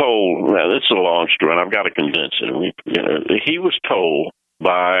was told, now this is a long story, and I've got to condense it. He was told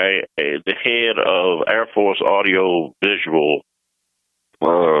by the head of Air Force Audio Visual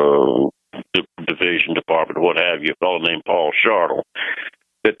Division, Department, what have you, a fellow named Paul Shartle,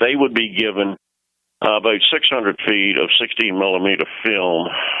 that they would be given about 600 feet of 16-millimeter film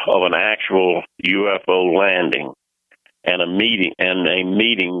of an actual UFO landing and a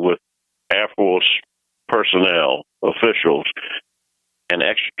meeting with Air Force personnel, officials, and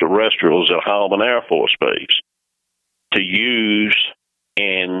extraterrestrials at Holloman Air Force Base to use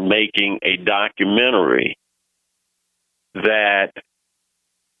in making a documentary that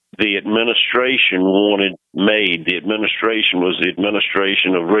the administration wanted made. The administration was the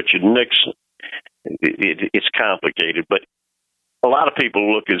administration of Richard Nixon. It's complicated, but a lot of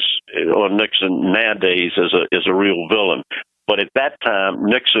people look on Nixon nowadays as a real villain. But at that time,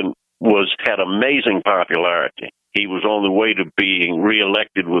 Nixon had amazing popularity. He was on the way to being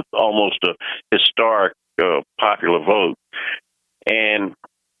reelected with almost a historic popular vote, and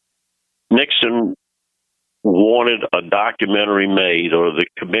Nixon wanted a documentary made, or the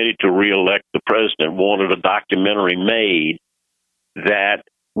committee to reelect the president wanted a documentary made that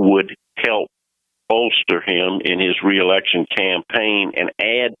would help bolster him in his reelection campaign and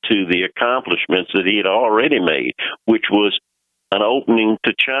add to the accomplishments that he had already made, which was an opening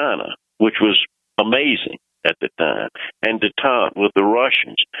to China, which was amazing at the time, and detente with the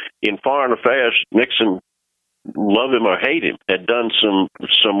Russians. In foreign affairs, Nixon, love him or hate him, had done some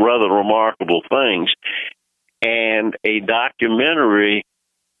rather remarkable things, and a documentary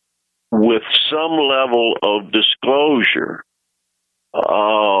with some level of disclosure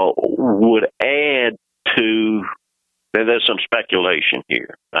would add to. There's some speculation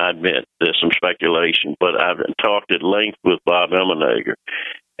here. I admit there's some speculation, but I've talked at length with Bob Emenager,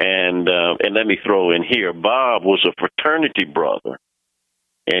 and let me throw in here, Bob was a fraternity brother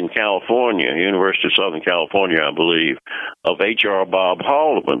in California, University of Southern California, I believe, of H.R. Bob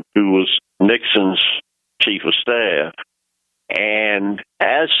Haldeman, who was Nixon's chief of staff. And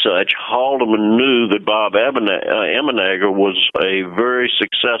as such, Haldeman knew that Bob Emenager was a very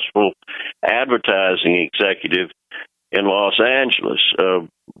successful advertising executive in Los Angeles.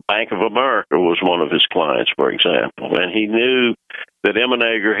 Bank of America was one of his clients, for example. And he knew that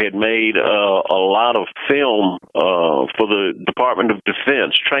Emenager had made a lot of film for the Department of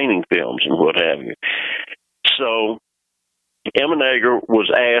Defense, training films and what have you. So Emenager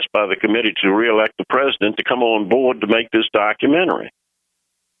was asked by the committee to reelect the president to come on board to make this documentary.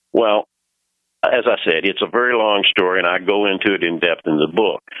 Well, as I said, it's a very long story, and I go into it in depth in the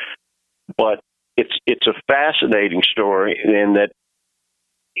book. But it's a fascinating story in that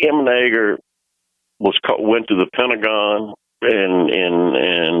Emenager went to the Pentagon, and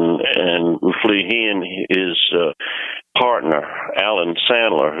he and his partner, Alan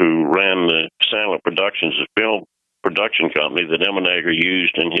Sandler, who ran the Sandler Productions, a film production company that Emmenegger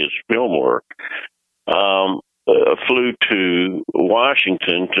used in his film work, flew to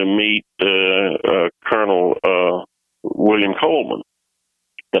Washington to meet Colonel William Coleman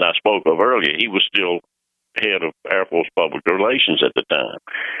that I spoke of earlier. He was still head of Air Force Public Relations at the time.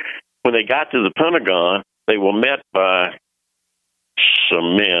 When they got to the Pentagon, they were met by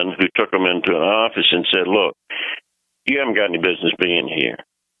some men who took them into an office and said, "Look, you haven't got any business being here.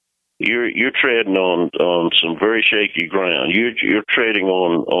 You're treading on some very shaky ground. You're treading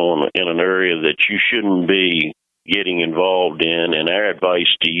on in an area that you shouldn't be getting involved in, and our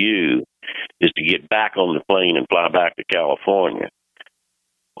advice to you is to get back on the plane and fly back to California."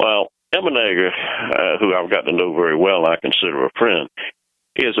 Well, Emmenegger, who I've gotten to know very well, I consider a friend,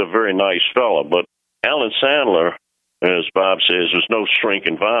 is a very nice fellow, but Alan Sandler, as Bob says, was no strength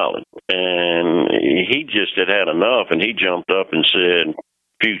in violence, and he just had enough, and he jumped up and said a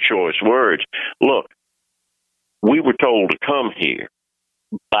few choice words. "Look, we were told to come here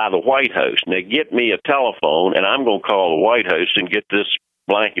by the White House. Now get me a telephone, and I'm going to call the White House and get this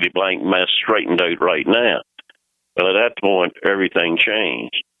blankety-blank mess straightened out right now." Well, at that point, everything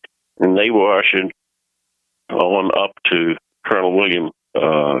changed, and they were ushered on up to Colonel William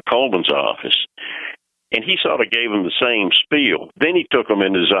Coleman's office. And he sort of gave him the same spiel. Then he took him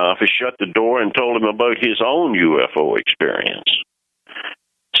in his office, shut the door, and told him about his own UFO experience.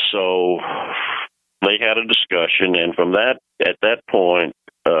 So they had a discussion, and from that, at that point,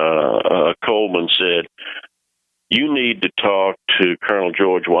 Coleman said, "You need to talk to Colonel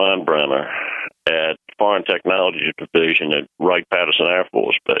George Weinbrenner at Foreign Technology Division at Wright-Patterson Air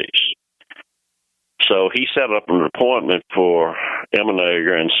Force Base." So he set up an appointment for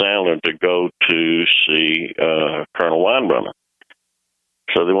Emmenegger and Sandler to go to see Colonel Weinbrenner.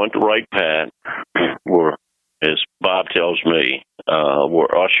 So they went to Wright-Pat, were, as Bob tells me,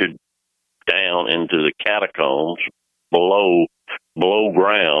 were ushered down into the catacombs below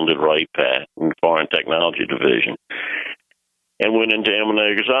ground at Wright-Pat in the Foreign Technology Division, and went into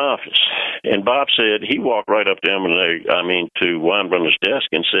Emmenegger's office. And Bob said he walked right up to Weinbrenner's desk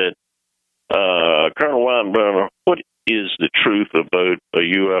and said, "Colonel Weinbrenner, what is the truth about a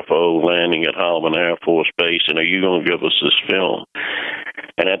UFO landing at Holloman Air Force Base, and are you going to give us this film?"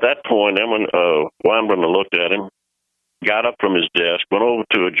 And at that point, Weinbrenner looked at him, got up from his desk, went over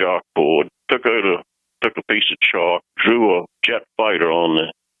to a chalkboard, took a piece of chalk, drew a jet fighter on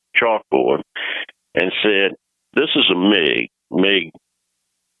the chalkboard, and said, "This is a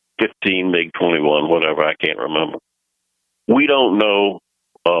MiG-15, MiG-21, whatever, I can't remember. We don't know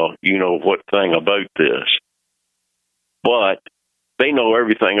what thing about this, but they know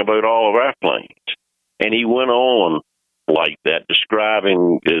everything about all of our planes." And he went on like that,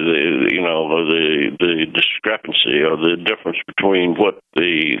 describing the discrepancy or the difference between what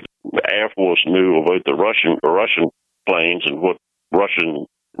the Air Force knew about the Russian planes and what Russia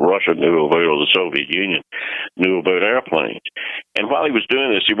knew about, or the Soviet Union knew about airplanes. And while he was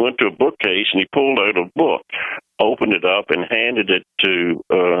doing this, he went to a bookcase and he pulled out a book, opened it up, and handed it to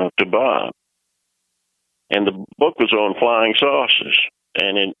Bob. And the book was on flying saucers,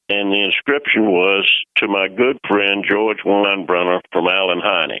 and the inscription was, "To my good friend George Weinbrenner from Alan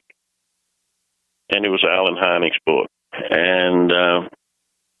Hynek." And it was Alan Hynek's book. And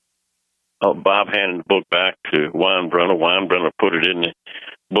Bob handed the book back to Weinbrenner. Weinbrenner put it in the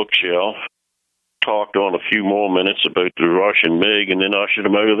bookshelf, talked on a few more minutes about the Russian MiG, and then ushered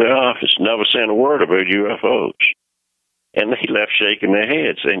him out of the office. Never said a word about UFOs. And they left shaking their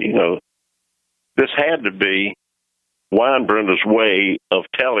heads, saying, this had to be Weinbrenner's way of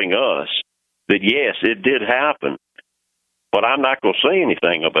telling us that, yes, it did happen, but I'm not going to say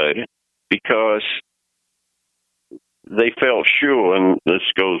anything about it because they felt sure, and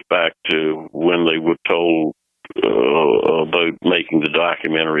this goes back to when they were told about making the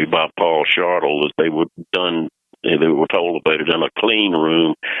documentary by Paul Shartle, that they were told about it in a clean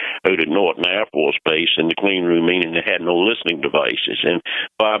room out at Norton Air Force Base, and the clean room meaning they had no listening devices. And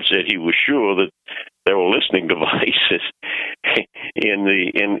Bob said he was sure that there were listening devices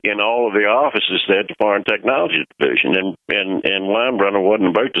in all of the offices there at the Foreign Technology Division, and Weinbrenner wasn't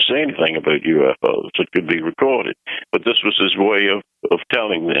about to say anything about UFOs that could be recorded. But this was his way of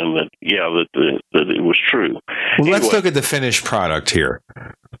telling them that it was true. Well, let's look at the finished product here,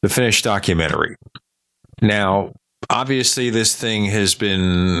 the finished documentary. Now, obviously, this thing has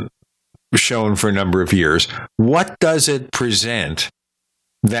been shown for a number of years. What does it present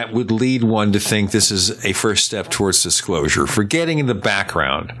that would lead one to think this is a first step towards disclosure? Forgetting the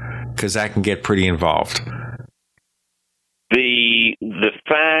background, Because that can get pretty involved. The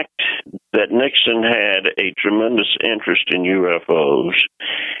fact that Nixon had a tremendous interest in UFOs,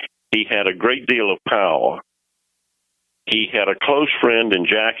 he had a great deal of power. He had a close friend in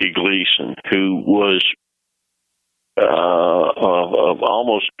Jackie Gleason who was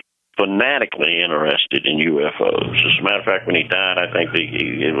almost fanatically interested in UFOs. As a matter of fact, when he died, I think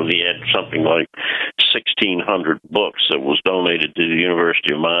he had something like 1,600 books that was donated to the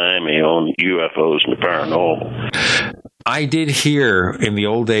University of Miami on UFOs and the paranormal. I did hear in the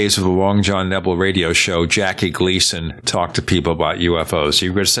old days of the Long John Nebel radio show, Jackie Gleason talk to people about UFOs. You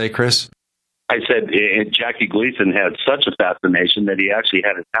were going to say, Chris? I said Jackie Gleason had such a fascination that he actually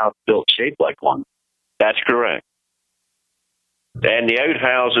had his house built shaped like one. That's correct. And the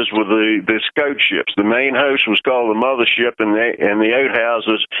outhouses were the scout ships. The main house was called the mothership, and the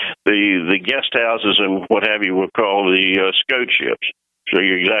outhouses, the guest houses and what have you, were called the scout ships. So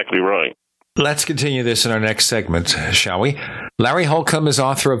you're exactly right. Let's continue this in our next segment, shall we? Larry Holcombe is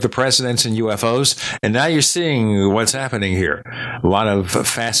author of The Presidents and UFOs, and now you're seeing what's happening here. A lot of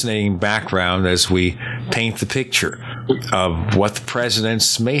fascinating background as we paint the picture of what the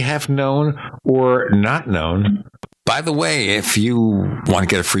presidents may have known or not known. By the way, if you want to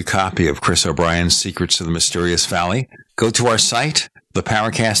get a free copy of Chris O'Brien's Secrets of the Mysterious Valley, go to our site,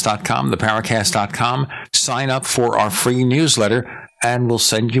 theparacast.com, sign up for our free newsletter, and we'll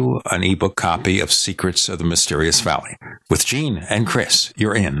send you an ebook copy of Secrets of the Mysterious Valley. With Gene and Chris,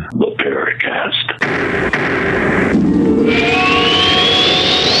 you're in The Paracast.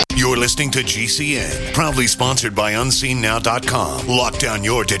 You're listening to GCN, proudly sponsored by UnseenNow.com. Lock down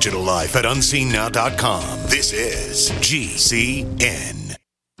your digital life at UnseenNow.com. This is GCN.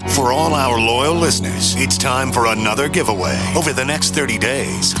 For all our loyal listeners, it's time for another giveaway. Over the next 30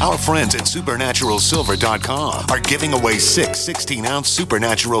 days, our friends at SupernaturalSilver.com are giving away 6 16-ounce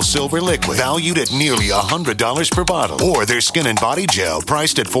Supernatural Silver liquid valued at nearly $100 per bottle, or their skin and body gel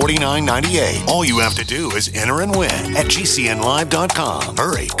priced at $49.98. All you have to do is enter and win at GCNLive.com.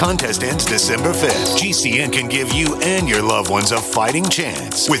 Hurry, contest ends December 5th. GCN can give you and your loved ones a fighting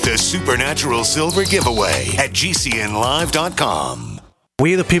chance with the Supernatural Silver giveaway at GCNLive.com.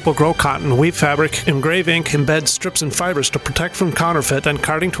 We the people grow cotton, weave fabric, engrave ink, embed strips and fibers to protect from counterfeit, then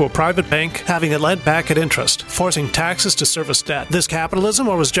carting to a private bank, having it lent back at interest, forcing taxes to service debt. This capitalism,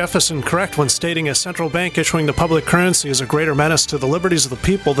 or was Jefferson correct when stating a central bank issuing the public currency is a greater menace to the liberties of the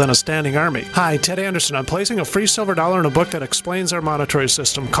people than a standing army? Hi, Ted Anderson. I'm placing a free silver dollar in a book that explains our monetary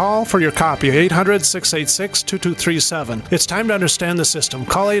system. Call for your copy, 800-686-2237. It's time to understand the system.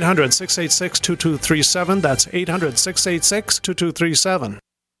 Call 800-686-2237. That's 800-686-2237.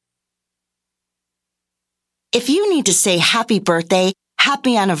 If you need to say happy birthday,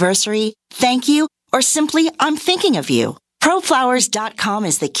 happy anniversary, thank you, or simply I'm thinking of you, ProFlowers.com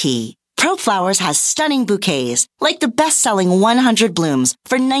is the key. ProFlowers has stunning bouquets, like the best-selling 100 blooms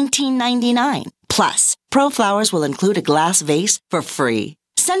for $19.99. Plus, ProFlowers will include a glass vase for free.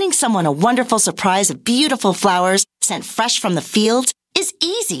 Sending someone a wonderful surprise of beautiful flowers sent fresh from the fields is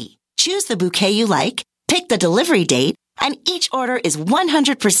easy. Choose the bouquet you like, pick the delivery date, and each order is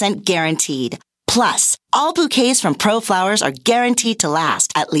 100% guaranteed. Plus, all bouquets from ProFlowers are guaranteed to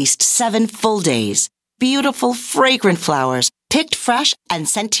last at least 7 full days. Beautiful, fragrant flowers, picked fresh and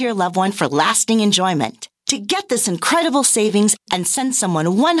sent to your loved one for lasting enjoyment. To get this incredible savings and send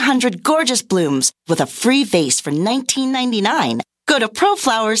someone 100 gorgeous blooms with a free vase for $19.99, go to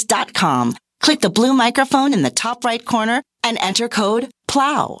ProFlowers.com, click the blue microphone in the top right corner, and enter code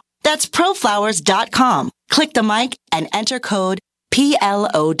PLOW. That's ProFlowers.com. Click the mic and enter code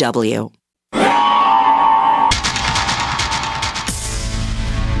PLOW.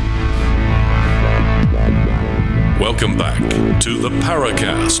 Welcome back to the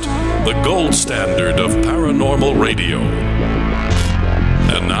Paracast, the gold standard of paranormal radio.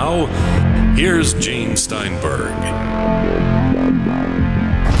 And now, here's Gene Steinberg.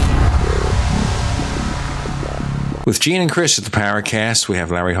 With Gene and Chris at the Paracast, we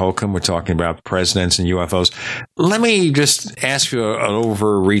have Larry Holcombe. We're talking about presidents and UFOs. Let me just ask you an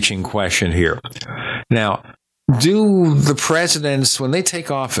overreaching question here. Now, do the presidents, when they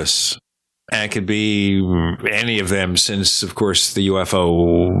take office, and it could be any of them since, of course, the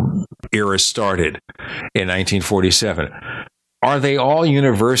UFO era started in 1947, are they all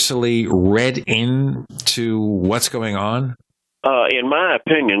universally read into what's going on? In my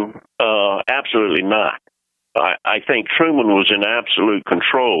opinion, absolutely not. I think Truman was in absolute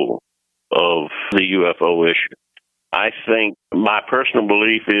control of the UFO issue. I think my personal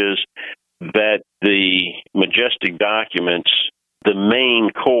belief is that the Majestic documents, the main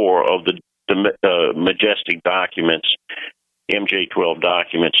core of the Majestic documents, MJ-12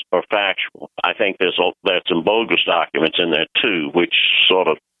 documents are factual. I think there's some bogus documents in there, too, which sort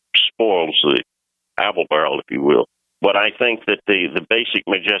of spoils the apple barrel, if you will. But I think that the basic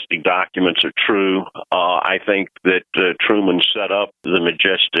Majestic documents are true. I think that Truman set up the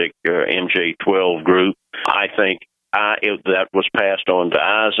Majestic MJ-12 group. I think that was passed on to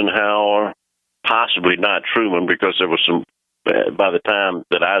Eisenhower, possibly not Truman, because there was some, by the time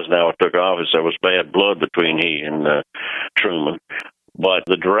that Eisenhower took office, there was bad blood between he and Truman. But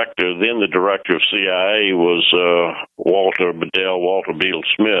the director of CIA was Walter Beadle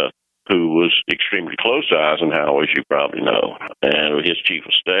Smith, who was extremely close to Eisenhower, as you probably know, and his chief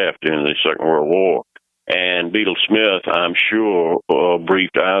of staff during the Second World War. And Beadle Smith, I'm sure,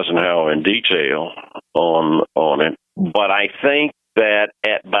 briefed Eisenhower in detail on it. But I think that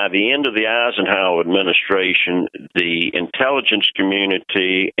by the end of the Eisenhower administration, the intelligence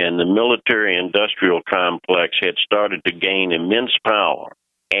community and the military-industrial complex had started to gain immense power.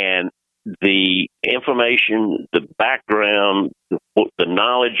 And the information, the background, the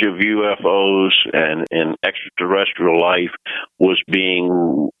knowledge of UFOs and extraterrestrial life was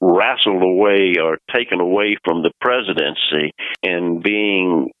being wrestled away or taken away from the presidency and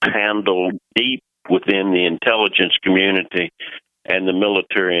being handled deep within the intelligence community and the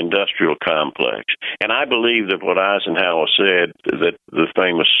military-industrial complex. And I believe that what Eisenhower said, that the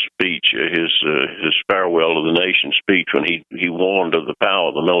famous speech, his farewell to the nation speech, when he warned of the power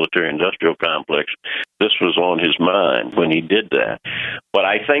of the military-industrial complex, this was on his mind when he did that. But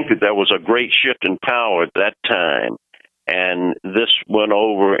I think that there was a great shift in power at that time, and this went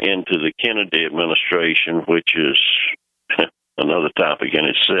over into the Kennedy administration, which is another topic in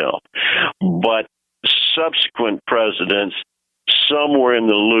itself. But subsequent presidents, some were in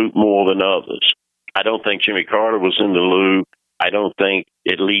the loop more than others. I don't think Jimmy Carter was in the loop. I don't think,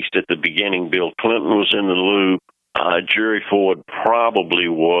 at least at the beginning, Bill Clinton was in the loop. Jerry Ford probably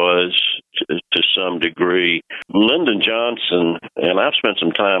was to some degree. Lyndon Johnson, and I've spent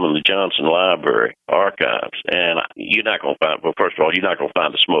some time in the Johnson Library archives, and you're not going to find, well, first of all, you're not going to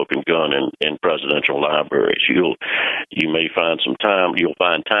find a smoking gun in presidential libraries. You may find you'll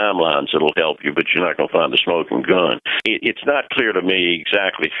find timelines that'll help you, but you're not going to find a smoking gun. It's not clear to me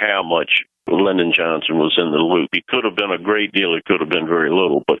exactly how much Lyndon Johnson was in the loop. He could have been a great deal. It could have been very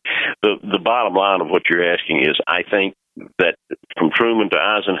little. But the bottom line of what you're asking is, I think that from Truman to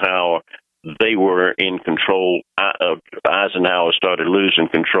Eisenhower, they were in control. Eisenhower started losing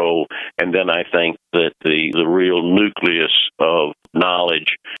control, and then I think that the real nucleus of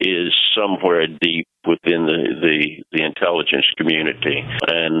knowledge is somewhere deep within the intelligence community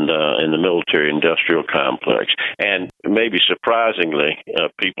and in the military-industrial complex. And maybe surprisingly,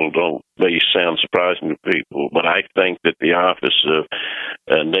 may sound surprising to people, but I think that the Office of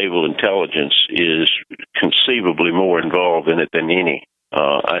Naval Intelligence is conceivably more involved in it than any.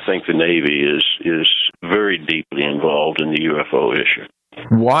 I think the Navy is very deeply involved in the UFO issue.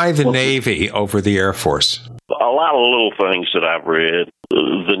 Why the Navy over the Air Force? A lot of little things that I've read.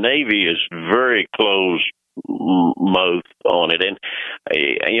 The Navy is very close-mouthed on it. And,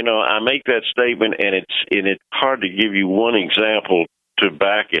 I make that statement, and it's hard to give you one example to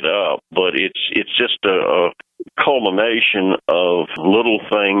back it up, but it's just a culmination of little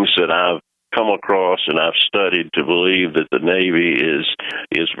things that I've come across and I've studied to believe that the Navy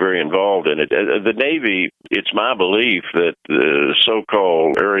is very involved in it. The Navy, it's my belief that the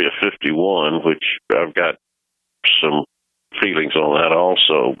so-called Area 51, which I've got some feelings on that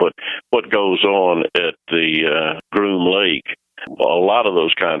also, but what goes on at the Groom Lake, a lot of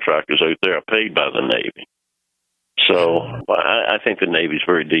those contractors out there are paid by the Navy. So I think the Navy is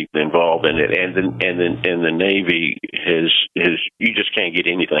very deeply involved in it, and the Navy has you just can't get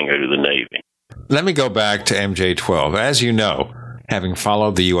anything out of the Navy. Let me go back to MJ-12. As you know, having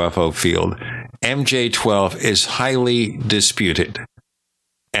followed the UFO field, MJ-12 is highly disputed.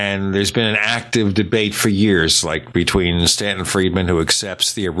 And there's been an active debate for years, like between Stanton Friedman, who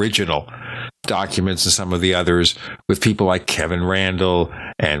accepts the original documents, and some of the others, with people like Kevin Randall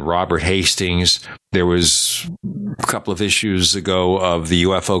and Robert Hastings. There was a couple of issues ago of the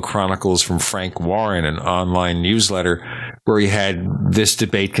UFO Chronicles from Frank Warren, an online newsletter, where he had this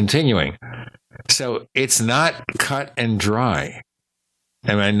debate continuing. So it's not cut and dry.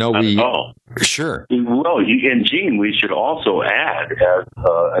 And I know Sure. Well, and Gene, we should also add as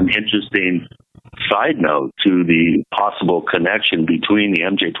an interesting side note to the possible connection between the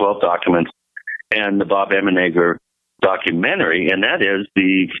MJ-12 documents and the Bob Emenegger documentary, and that is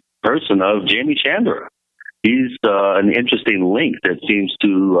the person of Jamie Chandra. He's an interesting link that seems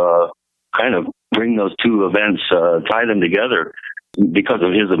to kind of bring those two events, tie them together because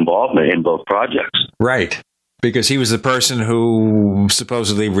of his involvement in both projects. Right. Because he was the person who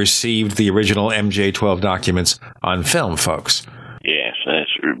supposedly received the original MJ-12 documents on film, folks. Yes, that's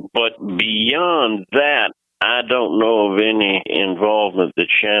true. But beyond that, I don't know of any involvement that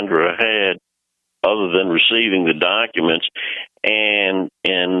Chandra had other than receiving the documents, and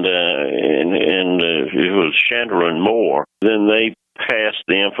it was Chandra and Moore. Then they passed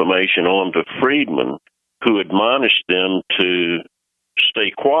the information on to Friedman, who admonished them to stay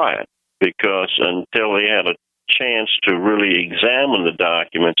quiet, because until they had a chance to really examine the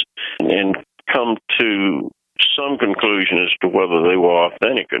documents and come to some conclusion as to whether they were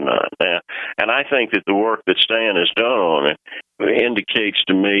authentic or not. Now, and I think that the work that Stan has done on it indicates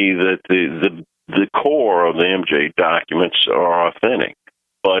to me that the core of the MJ documents are authentic.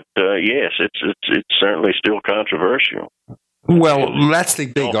 But yes, it's certainly still controversial. Well, that's the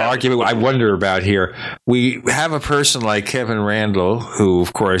big argument I wonder about here. We have a person like Kevin Randle, who,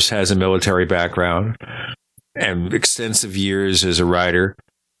 of course, has a military background and extensive years as a writer.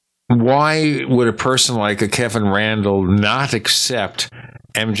 Why would a person like a Kevin Randle not accept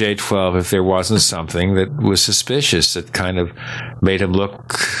MJ-12 if there wasn't something that was suspicious that kind of made him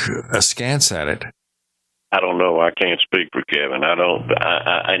look askance at it? I don't know. I can't speak for Kevin. I know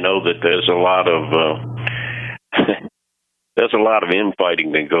that there's a lot of there's a lot of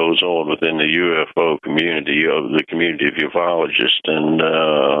infighting that goes on within the UFO community, the community of ufologists, and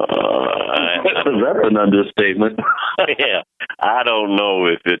that's an understatement. Yeah, I don't know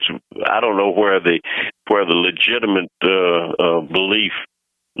where the legitimate belief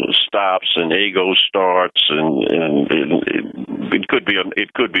stops and ego starts, and it could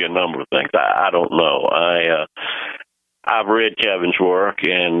be a number of things. I don't know. I've read Kevin's work,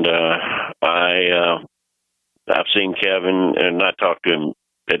 and I've seen Kevin and not talked to him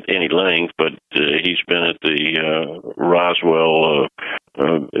at any length, but he's been at the Roswell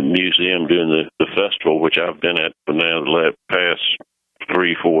museum doing the festival, which I've been at for now the past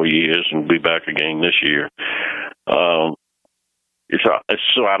 3-4 years, and be back again this year. So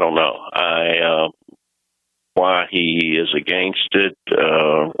I don't know. Why he is against it.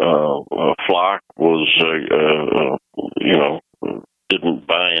 Flock was, didn't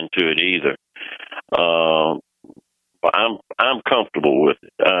buy into it either. I'm comfortable with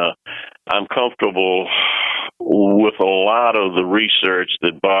it. I'm comfortable with a lot of the research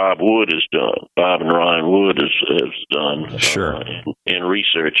that Bob Wood has done. Bob and Ryan Wood has done. Sure. In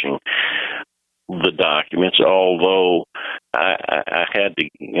researching the documents, although I had to,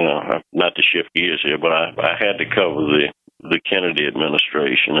 not to shift gears here, but I had to cover the Kennedy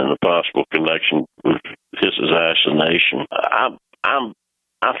administration and the possible connection with his assassination.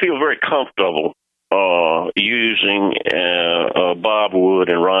 I feel very comfortable using Bob Wood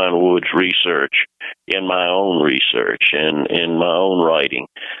and Ryan Wood's research in my own research and in my own writing.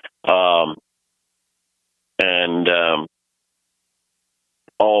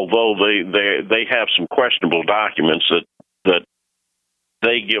 Although they have some questionable documents that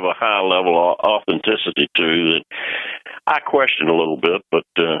they give a high level of authenticity to, that I question a little bit, but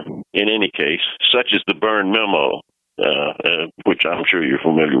in any case, such as the Byrne memo, which I'm sure you're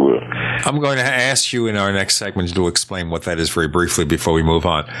familiar with. I'm going to ask you in our next segment to explain what that is very briefly before we move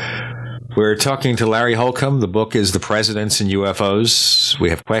on. We're talking to Larry Holcombe. The book is The Presidents and UFOs. We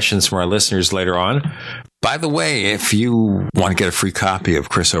have questions from our listeners later on. By the way, if you want to get a free copy of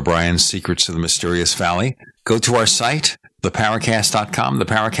Chris O'Brien's Secrets of the Mysterious Valley, go to our site,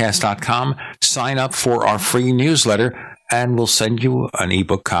 theparacast.com, sign up for our free newsletter, and we'll send you an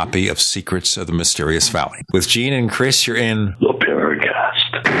ebook copy of Secrets of the Mysterious Valley. With Gene and Chris, you're in The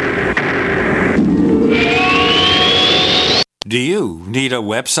Paracast. Do you need a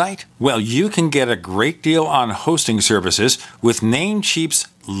website? Well, you can get a great deal on hosting services with Namecheap's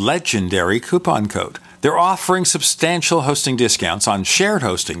legendary coupon code. They're offering substantial hosting discounts on shared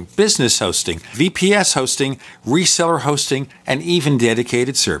hosting, business hosting, VPS hosting, reseller hosting, and even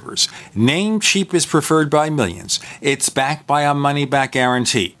dedicated servers. Namecheap is preferred by millions. It's backed by a money-back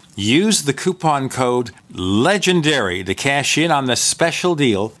guarantee. Use the coupon code LEGENDARY to cash in on the special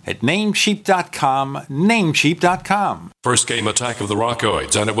deal at Namecheap.com, Namecheap.com. First came Attack of the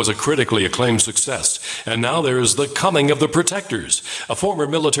Rockoids, and it was a critically acclaimed success. And now there is The Coming of the Protectors. A former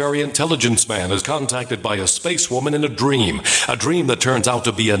military intelligence man is contacted by a space woman in a dream that turns out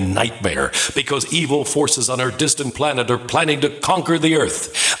to be a nightmare because evil forces on her distant planet are planning to conquer the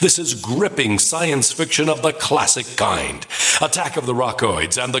Earth. This is gripping science fiction of the classic kind. Attack of the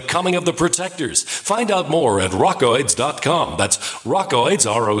Rockoids and The Coming of the Protectors. Find out more at rockoids.com. That's Rockoids,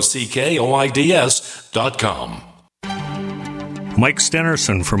 ROCKOIDS.com. Mike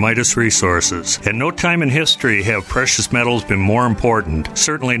Stenerson for Midas Resources. At no time in history have precious metals been more important,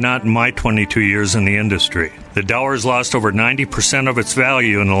 certainly not in my 22 years in the industry. The dollar has lost over 90% of its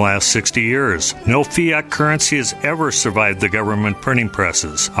value in the last 60 years. No fiat currency has ever survived the government printing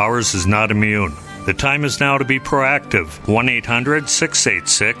presses. Ours is not immune. The time is now to be proactive.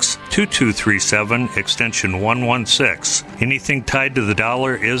 1-800-686-2237, extension 116. Anything tied to the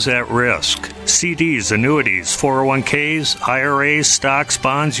dollar is at risk. CDs, annuities, 401ks, IRAs, stocks,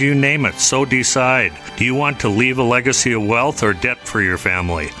 bonds, you name it, so decide. Do you want to leave a legacy of wealth or debt for your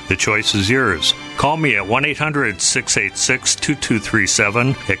family? The choice is yours. Call me at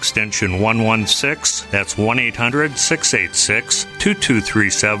 1-800-686-2237, extension 116. That's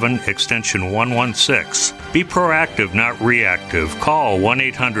 1-800-686-2237, extension 116. Be proactive, not reactive. Call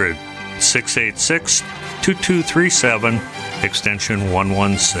 1-800-686-2237, extension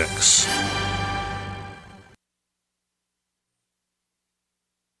 116.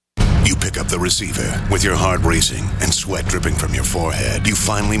 You pick up the receiver with your heart racing and sweat dripping from your forehead. You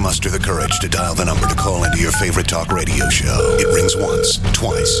finally muster the courage to dial the number to call into your favorite talk radio show. It rings once,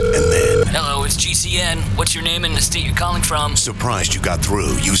 twice, and then... Hello, it's GCN. What's your name and the state you're calling from? Surprised you got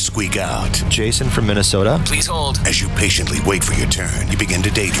through, you squeak out. Jason from Minnesota. Please hold. As you patiently wait for your turn, you begin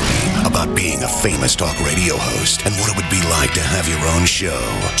to daydream about being a famous talk radio host and what it would be like to have your own show.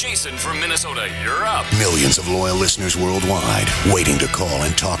 Jason from Minnesota, you're up. Millions of loyal listeners worldwide waiting to call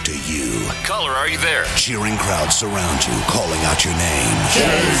and talk to you. Caller, are you there? Cheering crowds surround you, calling out your name.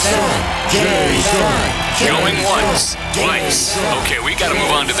 Jason! Jason! Going once, twice. Okay, we gotta move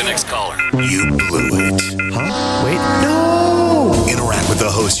on to the next caller. You blew it. Huh? Wait, no! Interact with the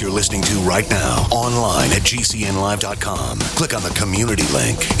host you're listening to right now, online at gcnlive.com. Click on the community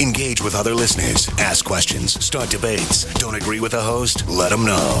link. Engage with other listeners. Ask questions. Start debates. Don't agree with the host? Let them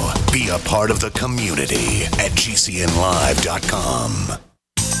know. Be a part of the community at gcnlive.com.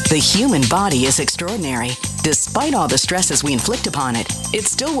 The human body is extraordinary. Despite all the stresses we inflict upon it, it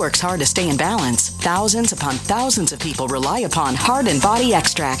still works hard to stay in balance. Thousands upon thousands of people rely upon Heart and Body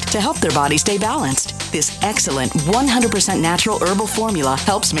Extract to help their body stay balanced. This excellent 100% natural herbal formula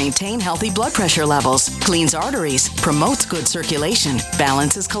helps maintain healthy blood pressure levels, cleans arteries, promotes good circulation,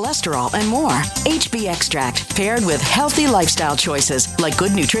 balances cholesterol, and more. HB Extract, paired with healthy lifestyle choices like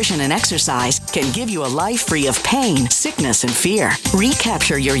good nutrition and exercise, can give you a life free of pain, sickness, and fear.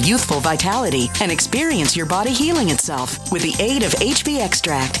 Recapture your youthful vitality and experience your body healing itself with the aid of HB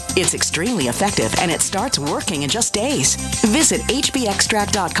Extract. It's extremely effective and it starts working in just days. Visit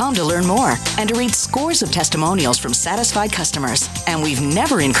hbextract.com to learn more and to read scores of testimonials from satisfied customers. And we've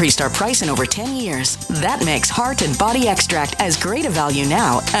never increased our price in over 10 years. That makes Heart and Body Extract as great a value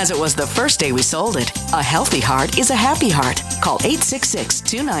now as it was the first day we sold it. A healthy heart is a happy heart. Call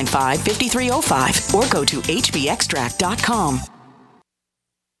 866-295-5305 or go to hbextract.com.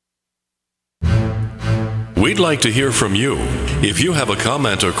 We'd like to hear from you. If you have a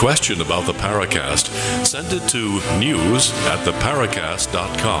comment or question about the Paracast, send it to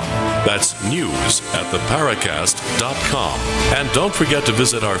news@theparacast.com. That's news@theparacast.com. And don't forget to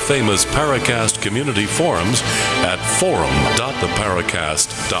visit our famous Paracast community forums at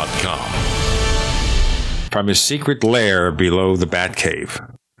forum.theparacast.com. From his secret lair below the Batcave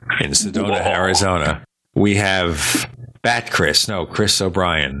in Sedona, Arizona, we have Chris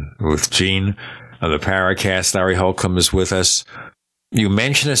O'Brien with Gene of the Paracast. Larry Holcombe is with us. You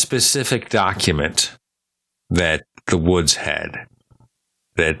mentioned a specific document that the Woods had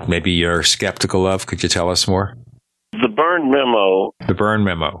that maybe you're skeptical of. Could you tell us more? The Byrne Memo. The Byrne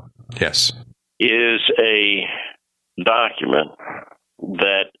Memo, yes. Is a document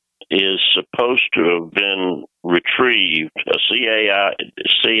that is supposed to have been retrieved, a CIA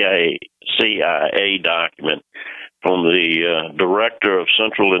document from the Director of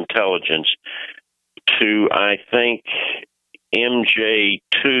Central Intelligence to, I think, MJ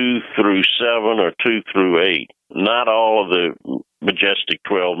 2 through 7 or 2 through 8, not all of the Majestic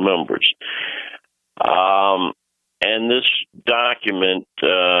 12 members. And this document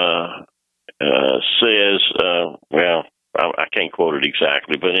says, well, I can't quote it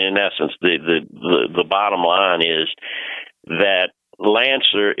exactly, but in essence, the bottom line is that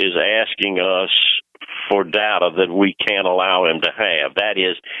Lancer is asking us for data that we can't allow him to have. That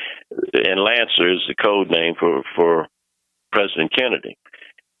is, and Lancer is the code name for President Kennedy.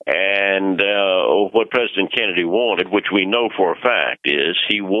 And what President Kennedy wanted, which we know for a fact, is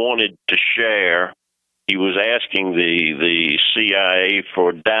he wanted to share. He was asking the CIA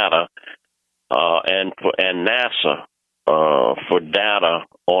for data and NASA for data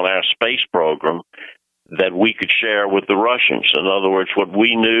on our space program that we could share with the Russians. In other words, what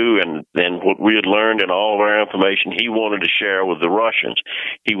we knew and what we had learned and all of our information, he wanted to share with the Russians.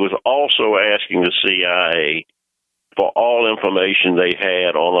 He was also asking the CIA for all information they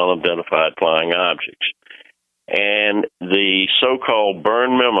had on unidentified flying objects. And the so-called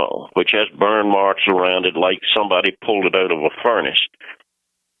burn memo, which has burn marks around it like somebody pulled it out of a furnace,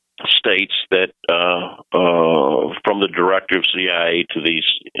 states that from the director of CIA to these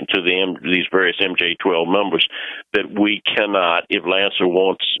various MJ-12 members that we cannot, if Lancer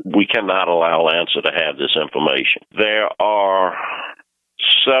wants, we cannot allow Lancer to have this information. There are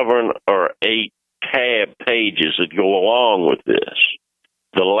 7 or 8 tab pages that go along with this.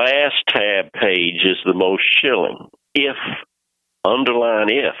 The last tab page is the most chilling. If, underline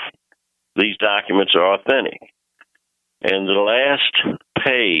if, these documents are authentic. And the last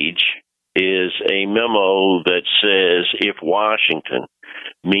page is a memo that says, if Washington,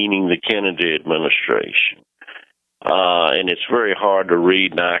 meaning the Kennedy administration, and it's very hard to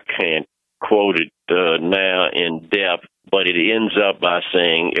read, and I can't quote it now in depth, but it ends up by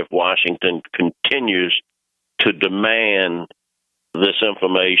saying, if Washington continues to demand this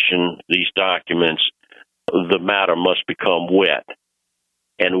information, these documents, the matter must become wet.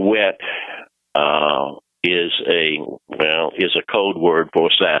 And wet is a code word for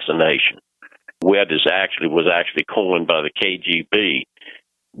assassination. Wet was actually coined by the KGB,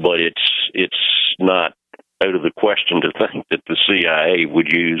 but it's not out of the question to think that the CIA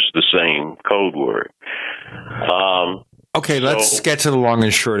would use the same code word. Okay, let's get to the long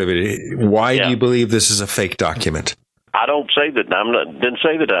and short of it. Why do you believe this is a fake document? I don't say that. Didn't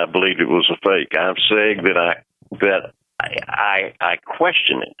say that I believed it was a fake. I'm saying that I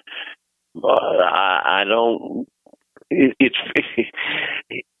question it. I don't. It's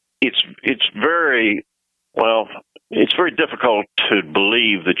very difficult to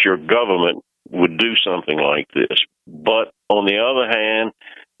believe that your government would do something like this. But on the other hand,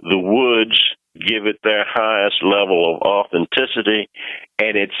 the Woods give it their highest level of authenticity,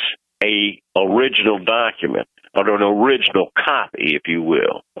 and it's a original document, or an original copy, if you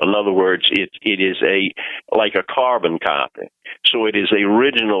will. In other words, it is like a carbon copy. So it is an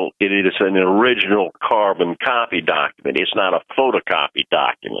original carbon copy document. It's not a photocopy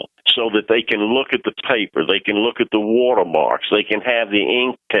document. So that they can look at the paper, they can look at the watermarks, they can have the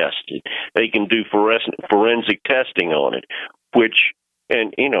ink tested, they can do forensic testing on it,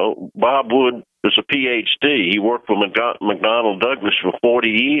 Bob Wood was a PhD. He worked for McDonnell Douglas for 40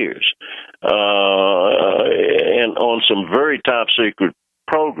 years, and on some very top secret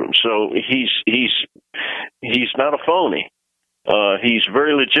programs. So he's not a phony. He's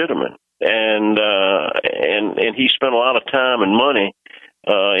very legitimate, and he spent a lot of time and money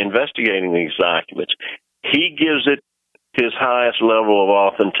investigating these documents. He gives it his highest level of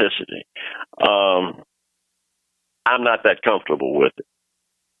authenticity. I'm not that comfortable with it.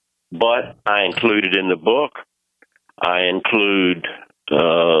 But I include it in the book. I include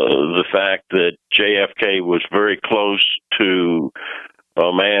the fact that JFK was very close to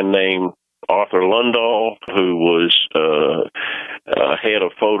a man named Arthur Lundahl, who was head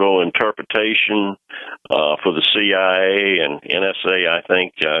of photo interpretation for the CIA and NSA, I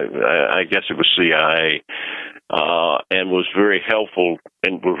think. I guess it was CIA. And was very helpful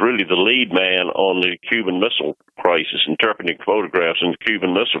and was really the lead man on the Cuban Missile Crisis, interpreting photographs in the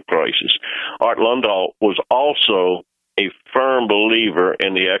Cuban Missile Crisis. Art Lundahl was also a firm believer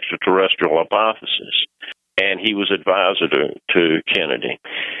in the extraterrestrial hypothesis, and he was advisor to Kennedy.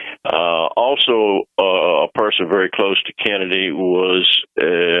 Also, a person very close to Kennedy was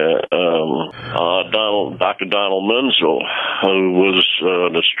Dr. Donald Menzel, who was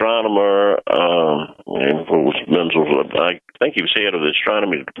an astronomer. What was Menzel? I think he was head of the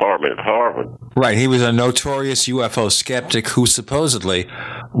astronomy department at Harvard. Right. He was a notorious UFO skeptic who supposedly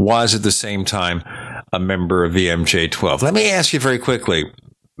was at the same time a member of the MJ-12. Let me ask you very quickly,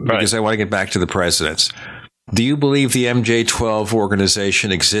 because I want to get back to the presidents. Do you believe the MJ-12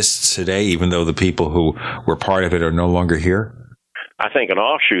 organization exists today, even though the people who were part of it are no longer here? I think an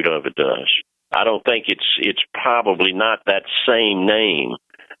offshoot of it does. I don't think it's probably not that same name.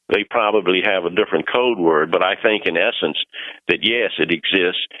 They probably have a different code word, but I think in essence that yes, it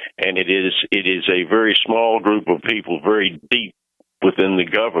exists, and it is a very small group of people, very deep within the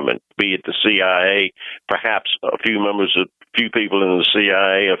government, be it the CIA, perhaps a few people in the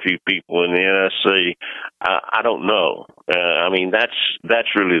CIA, a few people in the NSC. I don't know. I mean,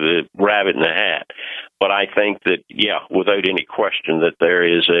 that's really the rabbit in the hat. But I think that, without any question, that there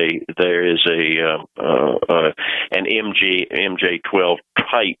is an MJ-12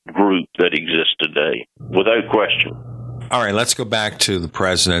 type group that exists today, without question. All right, let's go back to the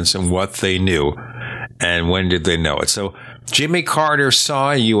presidents and what they knew and when did they know it. So Jimmy Carter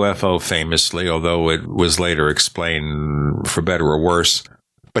saw a UFO famously, although it was later explained for better or worse.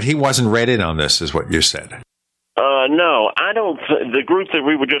 But he wasn't read in on this, is what you said. No, I don't. The group that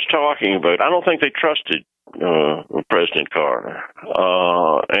we were just talking about, I don't think they trusted President Carter,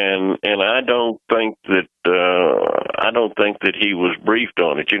 and I don't think that he was briefed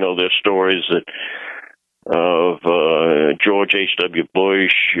on it. You know, there's stories that of George H.W.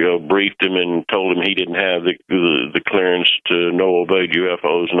 Bush briefed him and told him he didn't have the clearance to know about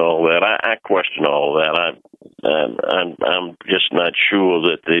UFOs and all that. I question all that. I'm just not sure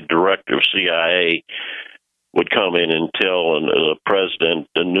that the director of CIA would come in and tell a president,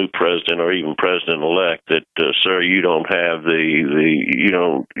 a new president, or even president-elect that, sir, you don't have you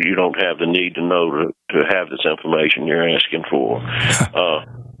don't have the need to know to have this information you're asking for.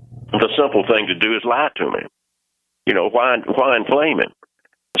 The simple thing to do is lie to him. You know, why inflame him?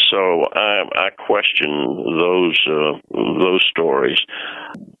 So I question those stories,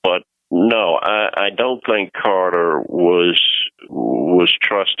 but no, I don't think Carter was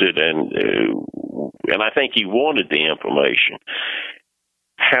trusted, and I think he wanted the information.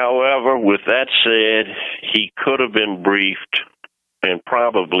 However, with that said, he could have been briefed, and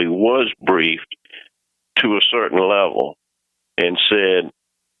probably was briefed to a certain level, and said,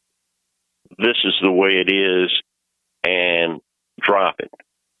 "This is the way it is," and drop it.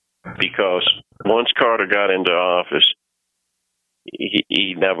 Because once Carter got into office,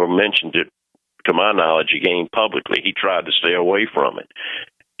 he never mentioned it, to my knowledge, again publicly. He tried to stay away from it.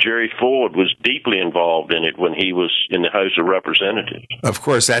 Jerry Ford was deeply involved in it when he was in the House of Representatives. Of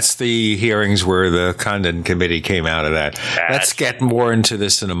course, that's the hearings where the Condon Committee came out of that. Let's get more into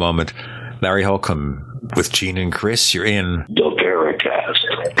this in a moment. Larry Holcombe with Gene and Chris. You're in The Paracast.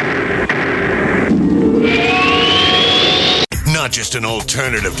 Not just an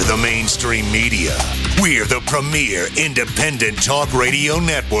alternative to the mainstream media. We're the premier independent talk radio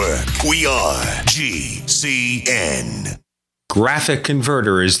network. We are GCN. Graphic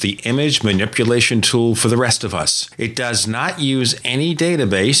Converter is the image manipulation tool for the rest of us. It does not use any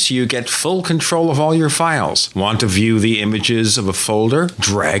database. You get full control of all your files. Want to view the images of a folder?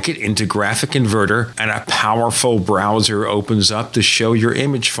 Drag it into Graphic Converter and a powerful browser opens up to show your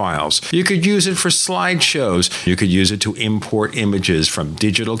image files. You could use it for slideshows. You could use it to import images from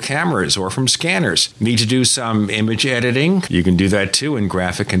digital cameras or from scanners. Need to do some image editing? You can do that too in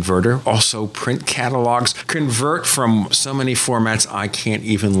Graphic Converter. Also print catalogs. Convert from so many formats I can't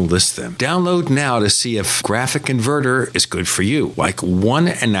even list them. Download now to see if Graphic Converter is good for you, like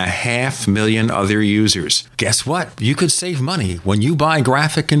 1.5 million other users. Guess what? You could save money when you buy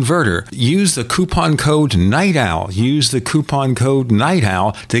Graphic Converter. Use the coupon code Night Owl. Use the coupon code Night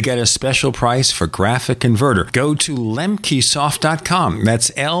Owl to get a special price for Graphic Converter. Go to lemkesoft.com.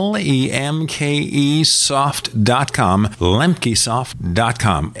 That's LEMKE soft.com.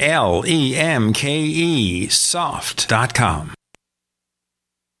 lemkesoft.com. LEMKE soft.com.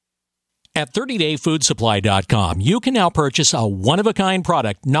 At 30dayfoodsupply.com, you can now purchase a one-of-a-kind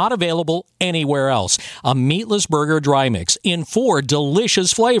product not available anywhere else. A meatless burger dry mix in 4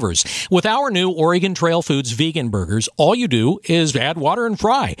 delicious flavors. With our new Oregon Trail Foods vegan burgers, all you do is add water and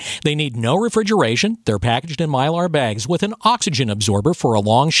fry. They need no refrigeration. They're packaged in Mylar bags with an oxygen absorber for a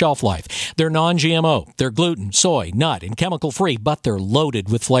long shelf life. They're non-GMO. They're gluten, soy, nut, and chemical-free, but they're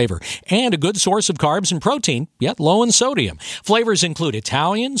loaded with flavor. And a good source of carbs and protein, yet low in sodium. Flavors include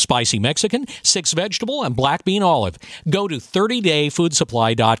Italian, spicy Mexican, 6 vegetable, and black bean olive. Go to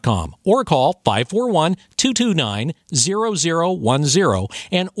 30dayfoodsupply.com or call 541-229-0010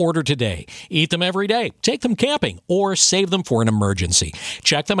 and order today. Eat them every day, take them camping, or save them for an emergency.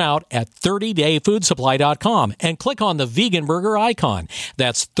 Check them out at 30dayfoodsupply.com and click on the vegan burger icon.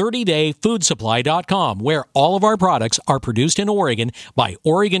 That's 30dayfoodsupply.com, where all of our products are produced in Oregon by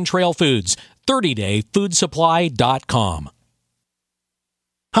Oregon Trail Foods. 30dayfoodsupply.com.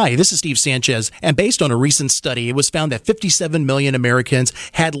 Hi, this is Steve Sanchez, and based on a recent study, it was found that 57 million Americans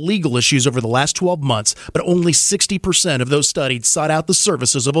had legal issues over the last 12 months, but only 60% of those studied sought out the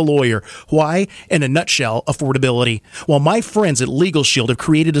services of a lawyer. Why? In a nutshell, affordability. Well, my friends at Legal Shield have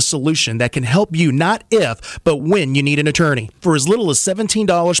created a solution that can help you not if, but when you need an attorney. For as little as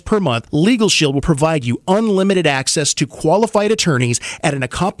 $17 per month, Legal Shield will provide you unlimited access to qualified attorneys at an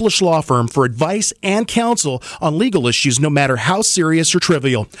accomplished law firm for advice and counsel on legal issues, no matter how serious or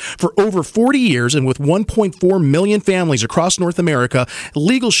trivial. Shield. For over 40 years and with 1.4 million families across North America,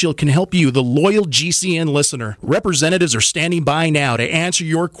 Legal Shield can help you, the loyal GCN listener. Representatives are standing by now to answer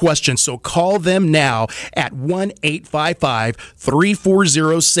your questions, so call them now at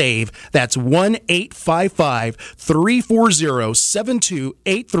 1-855-340-SAVE. That's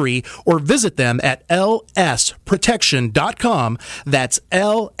 1-855-340-7283, or visit them at lsprotection.com. That's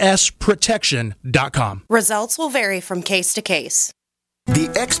lsprotection.com. Results will vary from case to case.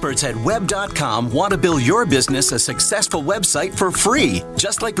 The experts at Web.com want to build your business a successful website for free,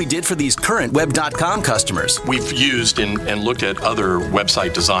 just like we did for these current Web.com customers. We've used and looked at other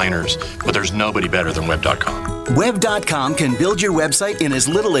website designers, but there's nobody better than Web.com. Web.com can build your website in as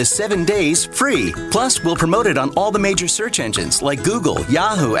little as 7 days free. Plus, we'll promote it on all the major search engines like Google,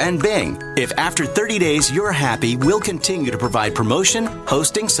 Yahoo, and Bing. If after 30 days you're happy, we'll continue to provide promotion,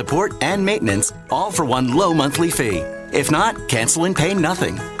 hosting, support, and maintenance, all for one low monthly fee. If not, cancel and pay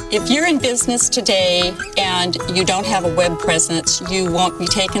nothing. If you're in business today and you don't have a web presence, you won't be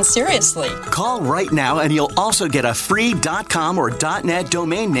taken seriously. Call right now and you'll also get a free .com or .net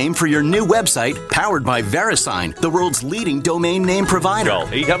domain name for your new website, powered by VeriSign, the world's leading domain name provider. Call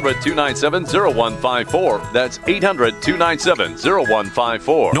 800-297-0154. That's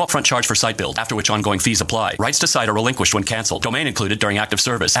 800-297-0154. No upfront charge for site build, after which ongoing fees apply. Rights to site are relinquished when canceled. Domain included during active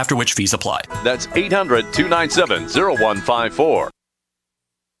service, after which fees apply. That's 800-297-0154.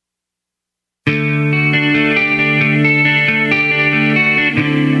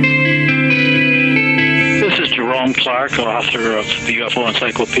 This is Jerome Clark, author of the UFO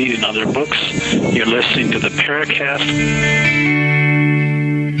Encyclopedia and other books. You're listening to the Paracast.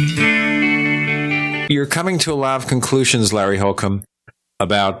 You're coming to a lot of conclusions, Larry Holcombe,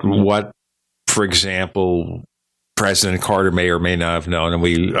 about what, for example, President Carter may or may not have known. And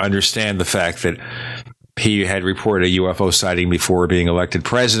we understand the fact that he had reported a UFO sighting before being elected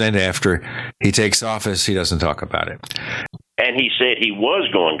president. After he takes office, he doesn't talk about it. And he said he was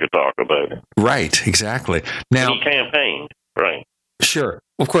going to talk about it. Right, exactly. Now, he campaigned, right? Sure.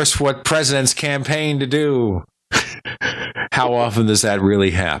 Of course, what presidents campaign to do, how often does that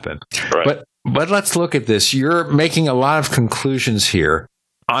really happen? Right. But let's look at this. You're making a lot of conclusions here.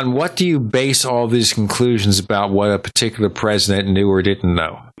 On what do you base all these conclusions about what a particular president knew or didn't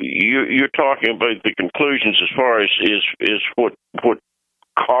know? You're talking about the conclusions as far as is what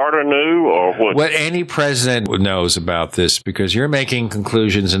Carter knew, or what any president knows about this, because you're making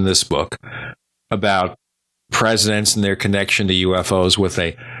conclusions in this book about presidents and their connection to UFOs, what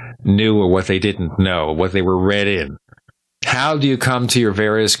they knew or what they didn't know, what they were read in. How do you come to your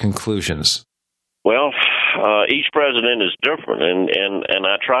various conclusions? Well, each president is different, and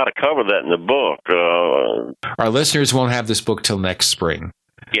I try to cover that in the book. Our listeners won't have this book till next spring.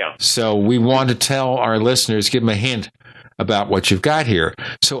 Yeah. So we want to tell our listeners, give them a hint about what you've got here.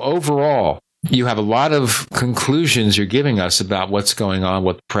 So overall, you have a lot of conclusions you're giving us about what's going on,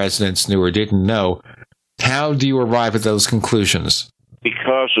 what the presidents knew or didn't know. How do you arrive at those conclusions?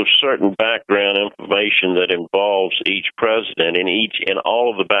 Because of certain background information that involves each president, and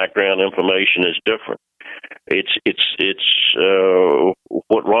all of the background information is different. It's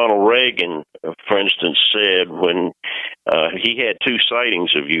what Ronald Reagan, for instance, said when he had 2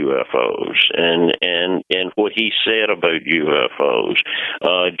 sightings of UFOs, and what he said about UFOs.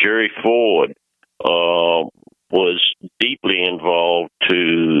 Jerry Ford was deeply involved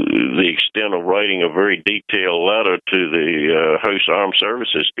to the extent of writing a very detailed letter to the House Armed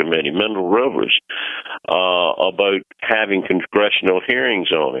Services Committee, Mendel Rivers, about having congressional hearings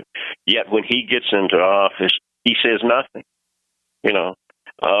on it. Yet when he gets into office, he says nothing.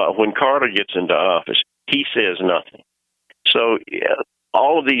 When Carter gets into office, he says nothing. So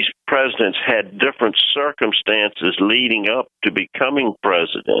all of these presidents had different circumstances leading up to becoming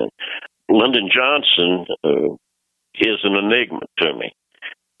president. Lyndon Johnson is an enigma to me.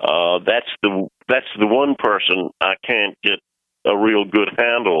 That's the one person I can't get a real good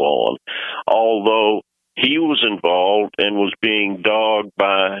handle on, although he was involved and was being dogged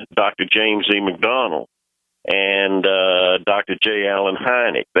by Dr. James E. McDonald and Dr. J. Allen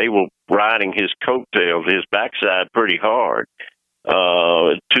Hynek. They were riding his coattails, his backside pretty hard,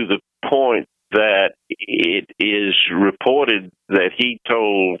 to the point that it is reported that he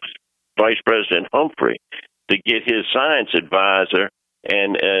told Vice President Humphrey to get his science advisor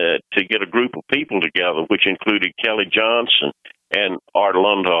and to get a group of people together, which included Kelly Johnson and Art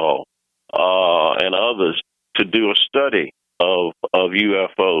Lundall and others, to do a study of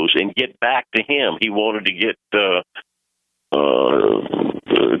UFOs and get back to him. He wanted to get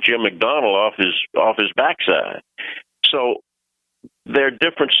Jim McDonnell off his backside. So there are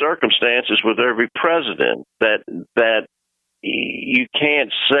different circumstances with every president that you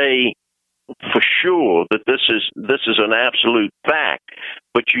can't say for sure that this is an absolute fact,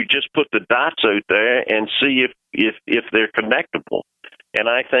 but you just put the dots out there and see if they're connectable. And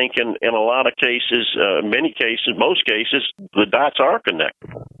I think in a lot of cases, many cases, most cases, the dots are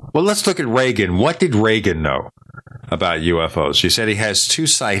connectable. Well, let's look at Reagan. What did Reagan know about UFOs? You said he has 2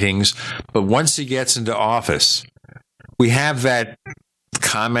 sightings, but once he gets into office, we have that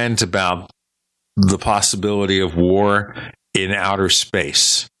comment about the possibility of war in outer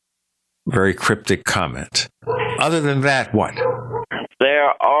space. Very cryptic comment. Other than that, what?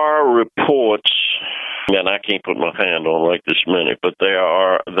 There are reports, and I can't put my hand on right this minute, but there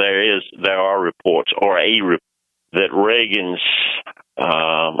are reports, or that Reagan's,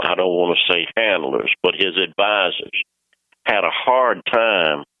 I don't want to say handlers, but his advisors had a hard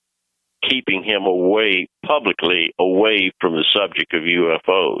time keeping him publicly away from the subject of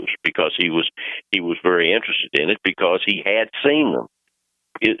UFOs, because he was very interested in it, because he had seen them.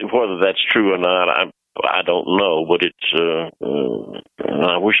 Whether that's true or not, I don't know, but it's.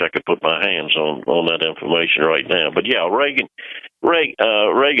 I wish I could put my hands on that information right now. But yeah, Reagan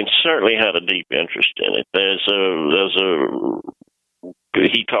certainly had a deep interest in it.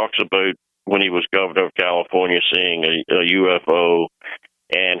 He talks about when he was governor of California seeing a UFO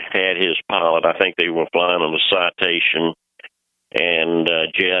and had his pilot. I think they were flying on a Citation and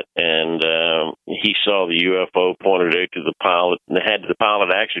jet, and he saw the UFO, pointed out to the pilot, and had the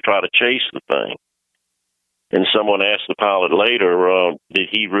pilot actually try to chase the thing. And someone asked the pilot later, did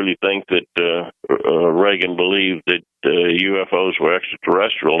he really think that Reagan believed that UFOs were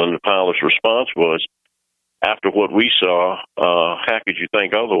extraterrestrial? And the pilot's response was, after what we saw, how could you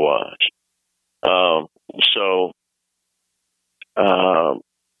think otherwise?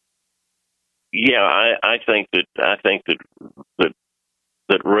 Yeah, I think that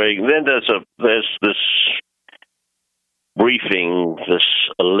Reagan. Then there's this briefing, this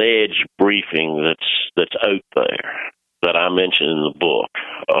alleged briefing that's out there that I mentioned in the book,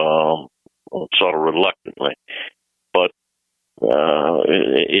 sort of reluctantly, but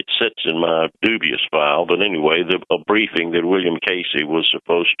it sits in my dubious file. But anyway, a briefing that William Casey is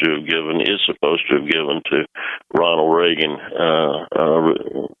supposed to have given to Ronald Reagan,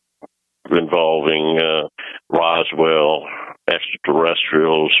 involving Roswell,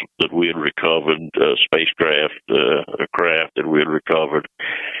 extraterrestrials that we had recovered, spacecraft, craft that we had recovered,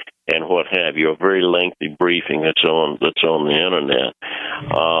 and what have you. A very lengthy briefing that's on the internet.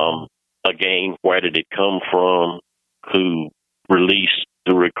 Again, where did it come from? Who released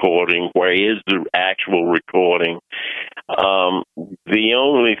the recording? Where is the actual recording? The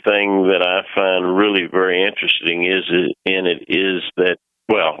only thing that I find really very interesting is that.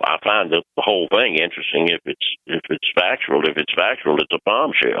 Well, I find the whole thing interesting if it's factual. If it's factual, it's a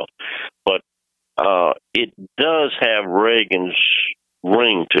bombshell. But it does have Reagan's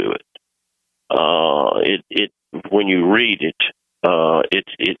ring to it. It when you read it,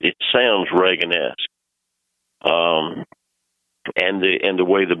 it sounds Reagan-esque. And the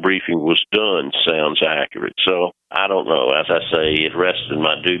way the briefing was done sounds accurate. So I don't know. As I say, it rests in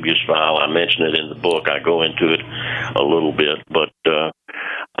my dubious file. I mention it in the book. I go into it a little bit, but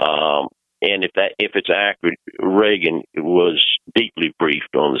and if it's accurate, Reagan was deeply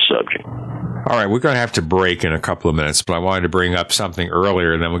briefed on the subject. All right, we're going to have to break in a couple of minutes, but I wanted to bring up something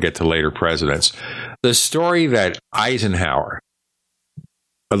earlier, and then we'll get to later presidents. The story that Eisenhower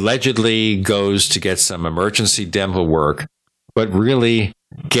allegedly goes to get some emergency dental work, but really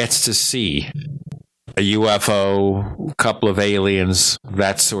gets to see a UFO, a couple of aliens,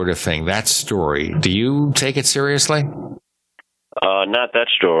 that sort of thing. That story. Do you take it seriously? Not that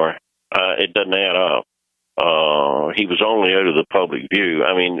story. It doesn't add up. He was only out of the public view.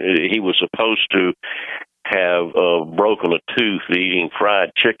 I mean, he was supposed to have broken a tooth eating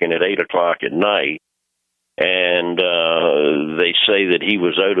fried chicken at 8 o'clock at night. And they say that he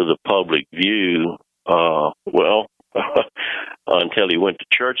was out of the public view, until he went to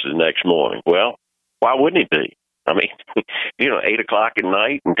church the next morning. Well, why wouldn't he be? I mean, 8 o'clock at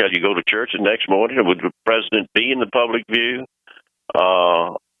night until you go to church the next morning. Would the president be in the public view?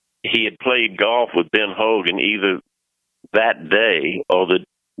 He had played golf with Ben Hogan either that day or the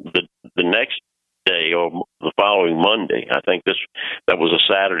next day or the following Monday. I think that was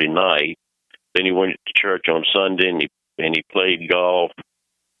a Saturday night. Then he went to church on Sunday and he played golf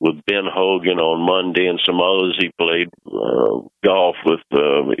with Ben Hogan on Monday and some others. He played golf with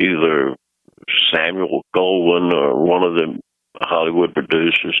either Samuel Goldwyn or one of the Hollywood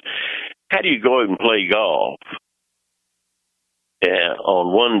producers. How do you go out and play golf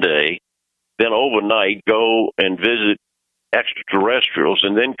on one day, then overnight go and visit extraterrestrials,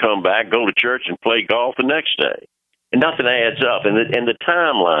 and then come back, go to church, and play golf the next day? nothing adds up, and the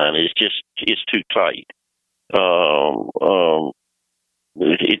timeline is too tight.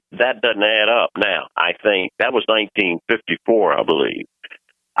 That doesn't add up. Now, I think that was 1954, I believe.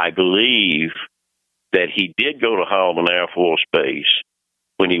 I believe that he did go to Holloman Air Force Base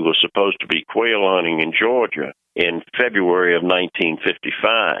when he was supposed to be quail hunting in Georgia in February of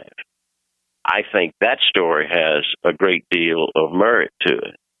 1955. I think that story has a great deal of merit to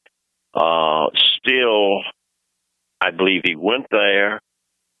it. Still, I believe he went there.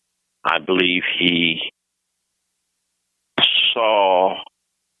 I believe he saw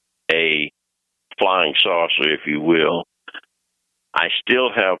a flying saucer, if you will. I still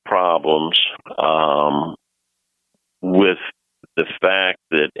have problems with the fact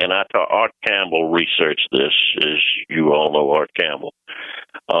that, and I thought Art Campbell researched this, as you all know, Art Campbell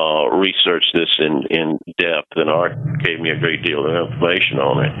researched this in depth, and Art gave me a great deal of information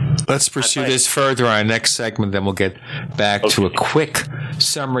on it. Let's pursue this further on our next segment, then we'll get back to a quick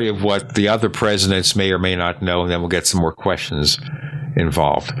summary of what the other presidents may or may not know, and then we'll get some more questions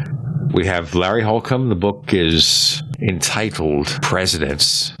involved. We have Larry Holcombe. The book is entitled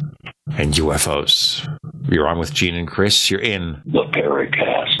Presidents and UFOs. You're on with Gene and Chris. You're in the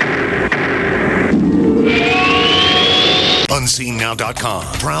Paracast. UnseenNow.com,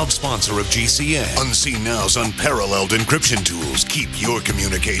 proud sponsor of GCN. Unseen Now's unparalleled encryption tools keep your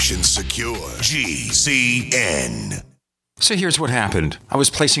communications secure. GCN. So here's what happened. I was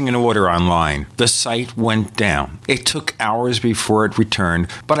placing an order online. The site went down. It took hours before it returned,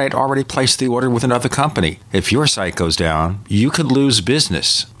 but I'd already placed the order with another company. If your site goes down, you could lose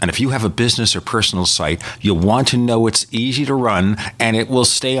business. And if you have a business or personal site, you'll want to know it's easy to run and it will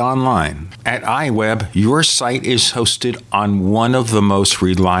stay online. At iWeb, your site is hosted on one of the most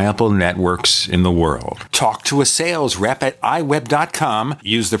reliable networks in the world. Talk to a sales rep at iWeb.com.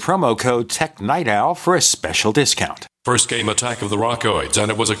 Use the promo code TechNightOwl for a special discount. First came Attack of the Rockoids,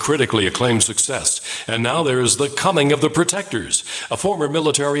 and it was a critically acclaimed success. And now there is The Coming of the Protectors. A former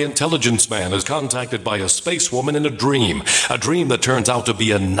military intelligence man is contacted by a space woman in a dream that turns out to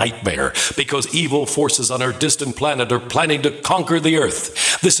be a nightmare because evil forces on our distant planet are planning to conquer the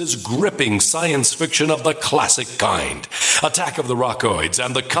Earth. This is gripping science fiction of the classic kind. Attack of the Rockoids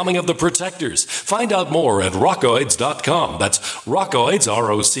and The Coming of the Protectors. Find out more at rockoids.com. That's Rockoids,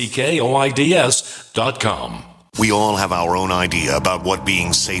 ROCKOIDS.com. We all have our own idea about what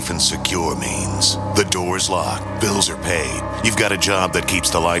being safe and secure means. The door's locked, bills are paid, you've got a job that keeps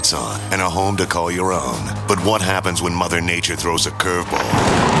the lights on, and a home to call your own. But what happens when Mother Nature throws a curveball?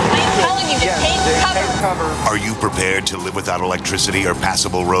 I'm telling you to take cover. Are you prepared to live without electricity or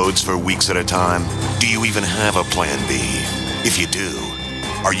passable roads for weeks at a time? Do you even have a plan B? If you do,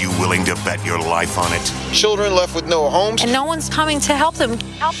 are you willing to bet your life on it? Children left with no homes. And no one's coming to help them.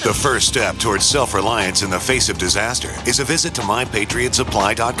 The first step towards self-reliance in the face of disaster is a visit to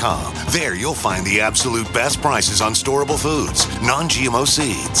MyPatriotSupply.com. There you'll find the absolute best prices on storable foods, non-GMO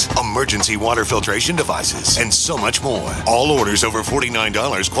seeds, emergency water filtration devices, and so much more. All orders over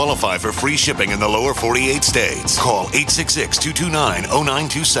 $49 qualify for free shipping in the lower 48 states. Call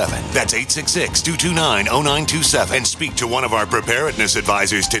 866-229-0927. That's 866-229-0927 and speak to one of our preparedness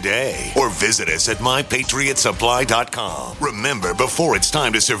advisors today, or visit us at MyPatriotSupply.com. Remember, before it's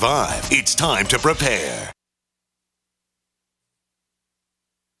time to survive, it's time to prepare.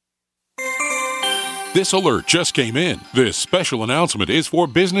 This alert just came in. This special announcement is for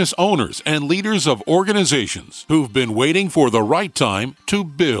business owners and leaders of organizations who've been waiting for the right time to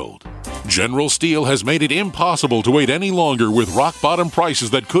build. General Steel has made it impossible to wait any longer with rock-bottom prices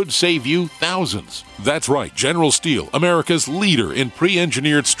that could save you thousands. That's right, General Steel, America's leader in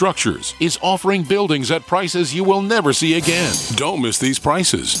pre-engineered structures, is offering buildings at prices you will never see again. Don't miss these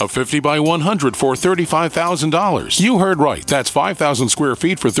prices. A 50 by 100 for $35,000. You heard right, that's 5,000 square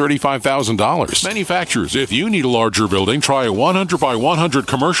feet for $35,000. Manufacturers, if you need a larger building, try a 100 by 100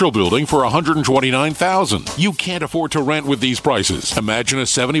 commercial building for $129,000. You can't afford to rent with these prices. Imagine a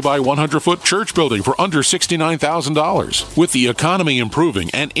 70 by 100-foot church building for under $69,000. With the economy improving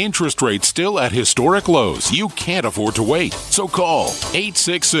and interest rates still at historic lows, you can't afford to wait. So call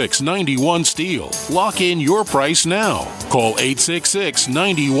 866-91-STEEL. Lock in your price now. Call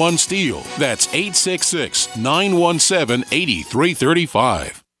 866-91-STEEL. That's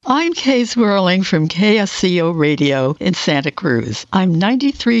 866-917-8335. I'm Kay Swirling from KSCO Radio in Santa Cruz. I'm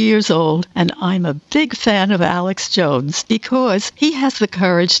 93 years old, and I'm a big fan of Alex Jones because he has the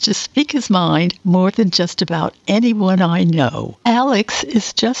courage to speak his mind more than just about anyone I know. Alex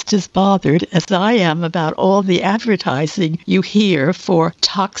is just as bothered as I am about all the advertising you hear for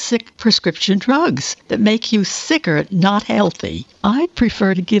toxic prescription drugs that make you sicker, not healthy. I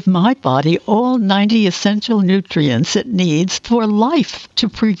prefer to give my body all 90 essential nutrients it needs for life to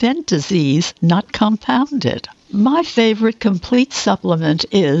prevent disease, not compound it. My favorite complete supplement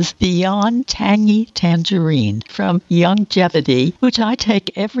is Beyond Tangy Tangerine from Youngevity, which I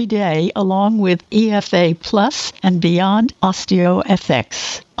take every day along with EFA Plus and Beyond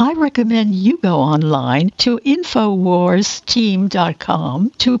OsteoFX. I recommend you go online to InfoWarsTeam.com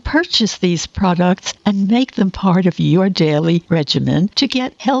to purchase these products and make them part of your daily regimen to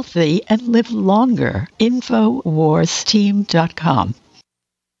get healthy and live longer. InfoWarsTeam.com.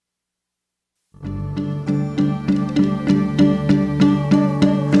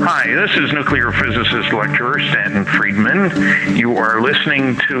 Hi, this is nuclear physicist lecturer Stanton Friedman. You are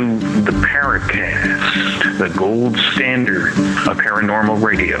listening to the Paracast, the gold standard of paranormal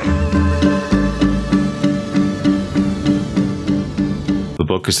radio. The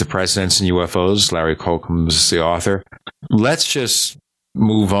book is The Presidents and UFOs. Larry Holcombe is the author. Let's just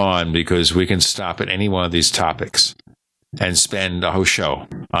move on because we can stop at any one of these topics and spend a whole show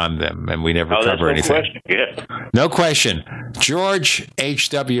on them, and we never cover anything. Question. Yeah. No question. George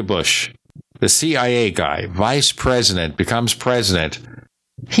H.W. Bush, the CIA guy, vice president, becomes president.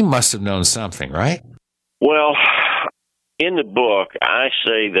 He must have known something, right? Well, in the book, I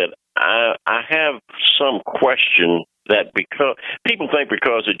say that I have some question that because people think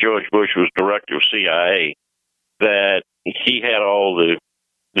because that George Bush was director of CIA that he had all the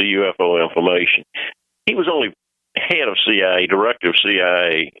UFO information. He was only head of CIA, director of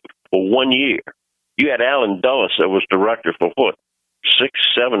CIA for 1 year. You had Allen Dulles that was director for 6,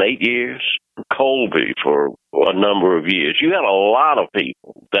 7, 8 years? Colby for a number of years. You had a lot of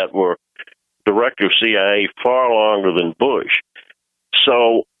people that were director of CIA far longer than Bush.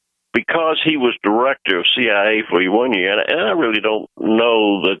 So because he was director of CIA for 1 year, and I really don't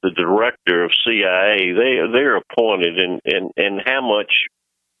know that the director of CIA, they're appointed and how much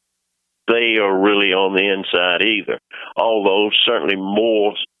they are really on the inside either, although certainly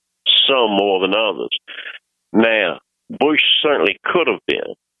some more than others. Now, Bush certainly could have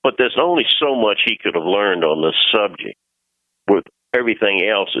been, but there's only so much he could have learned on this subject with everything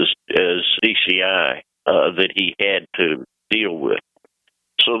else as DCI that he had to deal with.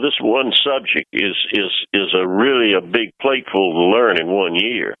 So this one subject is a really a big plateful to learn in 1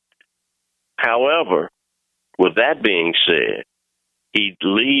 year. However, with that being said, he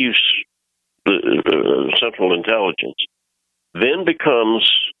leaves the Central Intelligence, then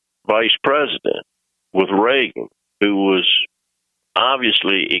becomes vice president with Reagan, who was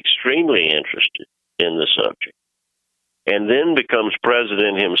obviously extremely interested in the subject, and then becomes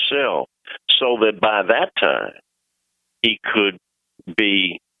president himself, so that by that time he could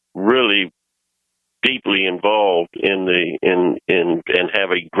be really deeply involved in and have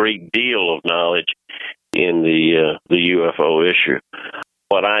a great deal of knowledge in the UFO issue.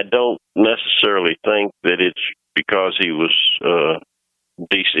 But I don't necessarily think that it's because he was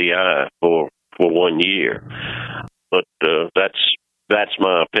DCI for 1 year. But that's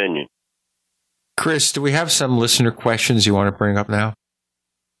my opinion. Chris, do we have some listener questions you want to bring up now?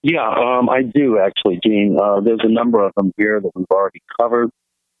 Yeah, I do actually, Gene. There's a number of them here that we've already covered.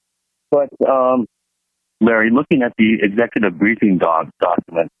 But, Larry, looking at the executive briefing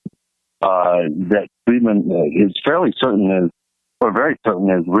document that Friedman is fairly certain is, or very certain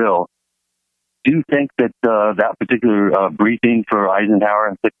is real, do you think that that particular briefing for Eisenhower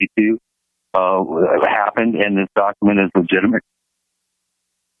in 1952 happened and this document is legitimate?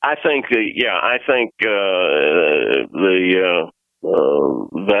 I think that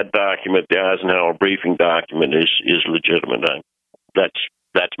document, the Eisenhower briefing document, is legitimate.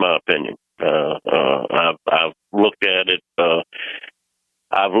 That's my opinion. I've looked at it.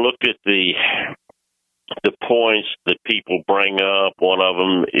 I've looked at the points that people bring up. One of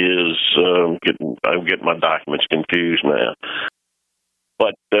them is I'm getting my documents confused now.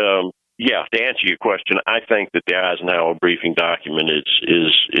 But yeah, to answer your question, I think that the Eisenhower briefing document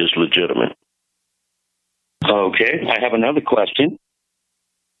is legitimate. Okay, I have another question,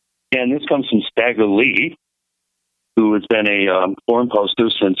 and this comes from Stagger Lee, who has been a foreign poster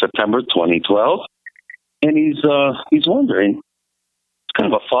since September 2012, and he's wondering, it's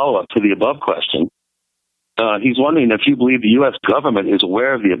kind of a follow-up to the above question. He's wondering if you believe the U.S. government is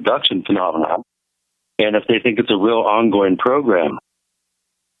aware of the abduction phenomenon, and if they think it's a real ongoing program.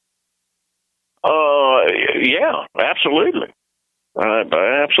 Yeah, absolutely. I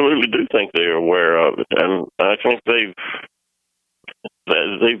absolutely do think they're aware of it, and I think they've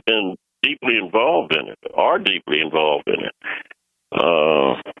been deeply involved in it, are deeply involved in it.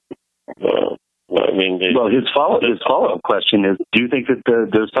 Well, his follow-up question is: do you think that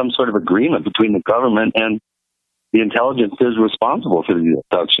there's some sort of agreement between the government and the intelligence is responsible for these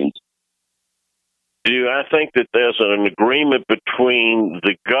abductions? Do I think that there's an agreement between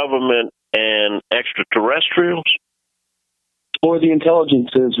the government and extraterrestrials? Or the intelligence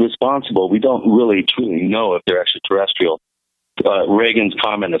is responsible? We don't really truly know if they're extraterrestrial. Reagan's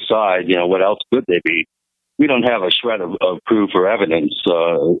comment aside, what else could they be? We don't have a shred of proof or evidence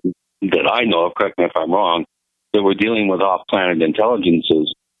that I know of, correct me if I'm wrong, that we're dealing with off-planet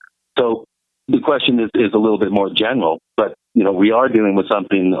intelligences. So the question is a little bit more general, but, we are dealing with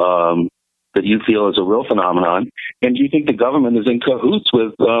something that you feel is a real phenomenon. And do you think the government is in cahoots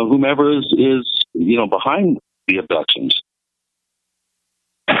with whomever is behind the abductions?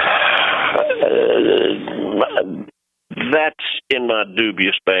 That's in my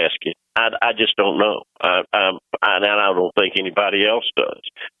dubious basket. I just don't know. And I don't think anybody else does.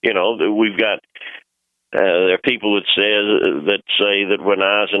 We've got there are people that say that when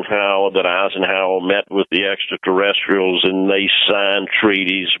Eisenhower met with the extraterrestrials and they signed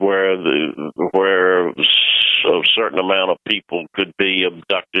treaties where a certain amount of people could be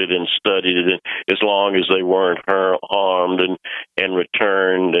abducted and studied as long as they weren't harmed and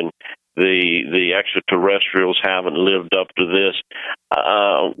returned, and the extraterrestrials haven't lived up to this.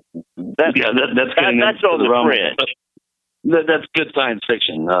 That's on the fringe. That's good science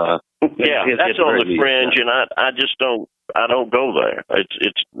fiction. That's on the fringe, and I just don't go there.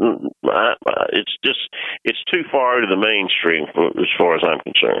 It's too far to the mainstream as far as I'm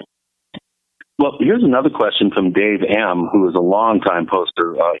concerned. Well, here's another question from Dave M., who is a longtime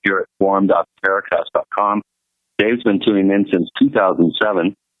poster here at forum.paracast.com. Dave's been tuning in since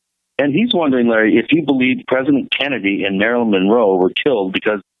 2007. And he's wondering, Larry, if you believe President Kennedy and Marilyn Monroe were killed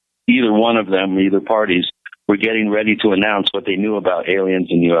because either one of them, either parties, were getting ready to announce what they knew about aliens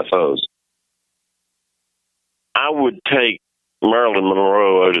and UFOs. I would take Marilyn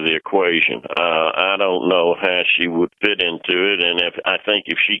Monroe out of the equation. I don't know how she would fit into it, and I think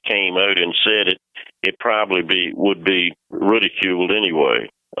if she came out and said it probably would be ridiculed anyway.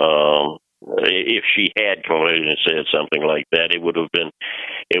 If she had come out and said something like that, it would have been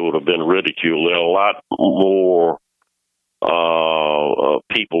ridiculed. There are a lot more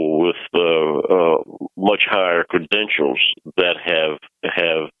people with much higher credentials that have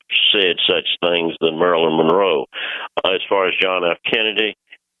said such things than Marilyn Monroe. As far as John F. Kennedy,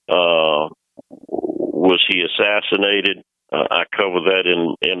 was he assassinated? I cover that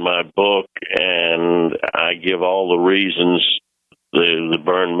in my book, and I give all the reasons. The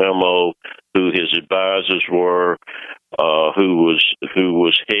Byrne memo, who his advisors were, who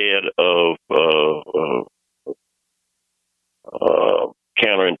was head of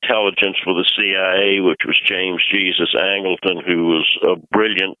counterintelligence for the CIA, which was James Jesus Angleton, who was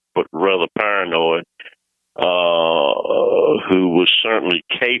brilliant but rather paranoid, who was certainly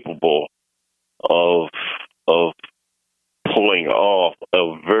capable of pulling off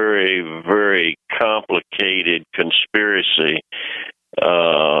a very, very complicated conspiracy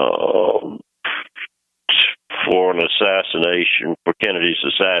for an assassination, for Kennedy's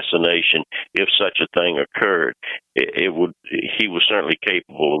assassination, if such a thing occurred. He was certainly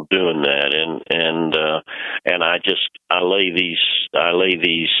capable of doing that, and I lay these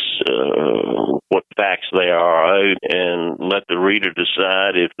what facts they are out, and let the reader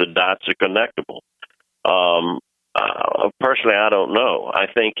decide if the dots are connectable. Personally, I don't know. I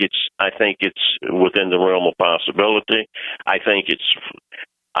think it's within the realm of possibility. I think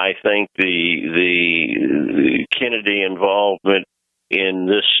the Kennedy involvement in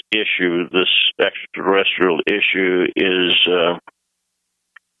this issue, this extraterrestrial issue, is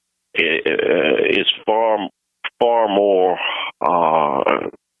far more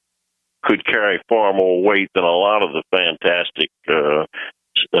could carry far more weight than a lot of the fantastic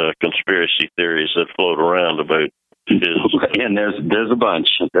conspiracy theories that float around about. And there's a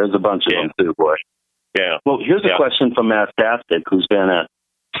bunch. There's a bunch of them too, boy. Yeah. Well, here's a question from Matt Dastic, who's been a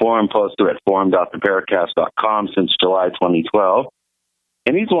forum poster at forum.theparacast.com since July 2012.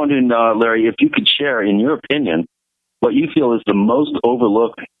 And he's wondering, Larry, if you could share, in your opinion, what you feel is the most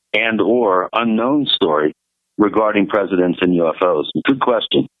overlooked and or unknown story regarding presidents and UFOs. Good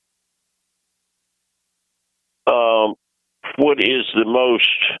question. What is the most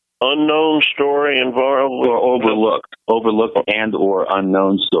unknown story involved? Or overlooked and or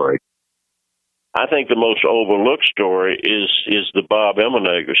unknown story. I think the most overlooked story is the Bob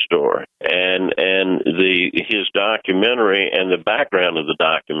Emenegger story, and his documentary and the background of the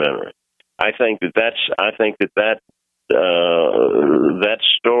documentary. I think that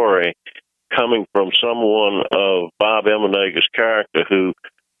story, coming from someone of Bob Emenegger's character, who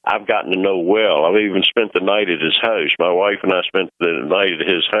I've gotten to know well. I've even spent the night at his house. My wife and I spent the night at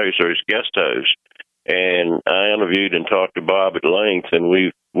his house, or his guest house, and I interviewed and talked to Bob at length, and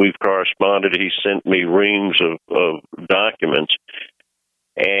we've corresponded. He sent me reams of documents,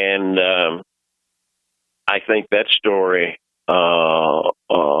 and I think that story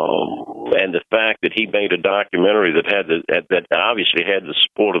and the fact that he made a documentary that obviously had the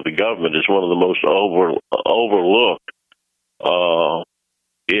support of the government is one of the most overlooked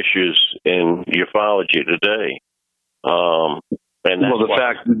issues in ufology today. And that's the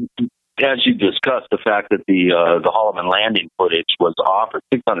fact, as you discussed, the fact that the Holloman landing footage was offered,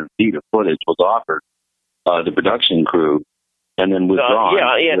 600 feet of footage was offered the production crew, and then withdrawn.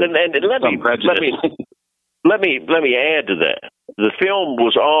 Let me add to that. The film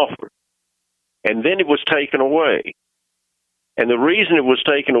was offered, and then it was taken away. And the reason it was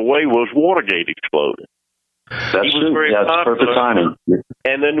taken away was Watergate exploded. That's true. That's perfect timing.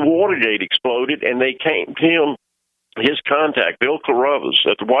 And then Watergate exploded, and they came to him. His contact, Bill Carruthers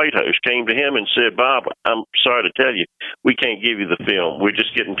at the White House, came to him and said, "Bob, I'm sorry to tell you, we can't give you the film. We're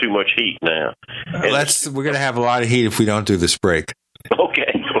just getting too much heat now." We're going to have a lot of heat if we don't do this break.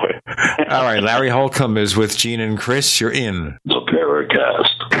 Okay. All right, Larry Holcombe is with Gene and Chris. You're in the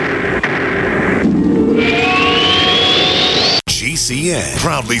Paracast. GCN,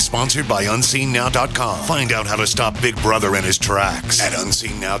 proudly sponsored by UnseenNow.com. Find out how to stop Big Brother in his tracks at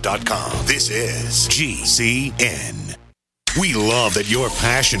UnseenNow.com. This is GCN. We love that you're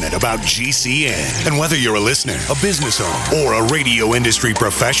passionate about GCN. And whether you're a listener, a business owner, or a radio industry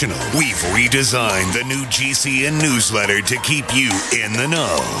professional, we've redesigned the new GCN newsletter to keep you in the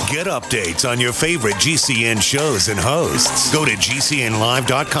know. Get updates on your favorite GCN shows and hosts. Go to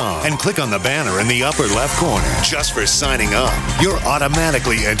GCNlive.com and click on the banner in the upper left corner. Just for signing up, you're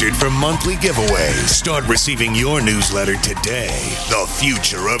automatically entered for monthly giveaways. Start receiving your newsletter today. The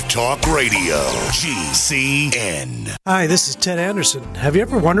future of talk radio. GCN. Hi, this is Ted Anderson. Have you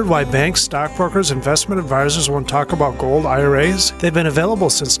ever wondered why banks, stockbrokers, investment advisors won't talk about gold IRAs? They've been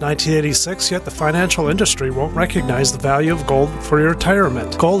available since 1986, yet the financial industry won't recognize the value of gold for your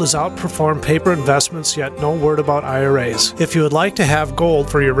retirement. Gold has outperformed paper investments, yet no word about IRAs. If you would like to have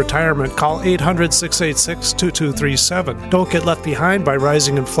gold for your retirement, call 800-686-2237. Don't get left behind by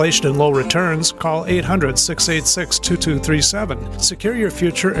rising inflation and low returns. Call 800-686-2237. Secure your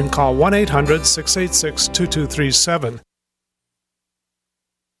future and call 1-800-686-2237.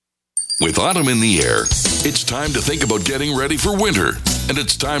 With autumn in the air, it's time to think about getting ready for winter. And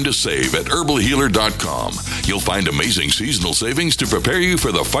it's time to save at herbalhealer.com. You'll find amazing seasonal savings to prepare you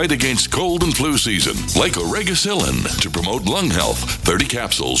for the fight against cold and flu season. Like Oregacillin to promote lung health. 30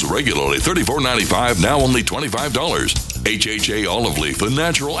 capsules, regularly $34.95, now only $25. HHA olive leaf, the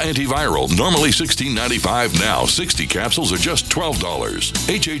natural antiviral, normally $16.95, now 60 capsules are just $12.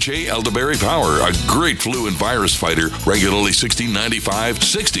 HHA elderberry power, a great flu and virus fighter, regularly $16.95,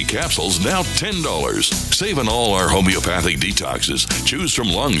 60 capsules, now $10. Save on all our homeopathic detoxes. Choose from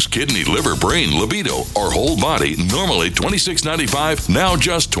lungs, kidney, liver, brain, libido, or whole body, normally $26.95, now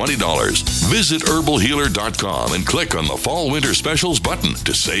just $20. Visit herbalhealer.com and click on the Fall Winter Specials button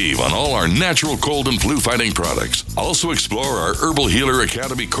to save on all our natural cold and flu fighting products. Also explore our Herbal Healer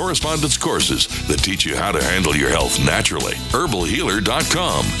Academy correspondence courses that teach you how to handle your health naturally.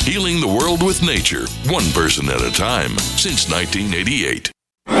 herbalhealer.com, healing the world with nature, one person at a time, since 1988.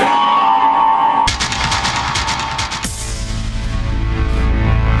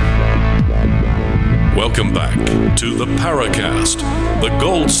 Welcome back to the Paracast, the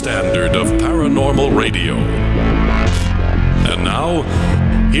gold standard of paranormal radio. And now,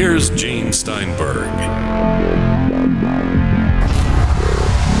 here's Gene Steinberg.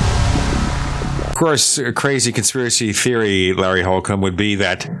 Of course, a crazy conspiracy theory, Larry Holcombe, would be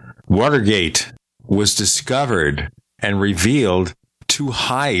that Watergate was discovered and revealed to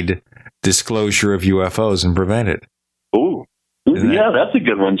hide disclosure of UFOs and prevent it. Ooh. Yeah, that's a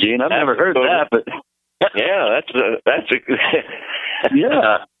good one, Gene. I've never heard that, but... Yeah, that's a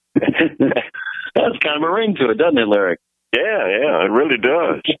yeah. That's kind of a ring to it, doesn't it, Larry? Yeah, it really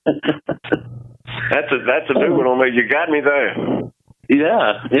does. That's a new one on me. You got me there.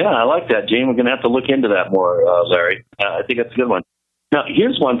 Yeah, I like that, Gene. We're going to have to look into that more, Larry. I think that's a good one. Now,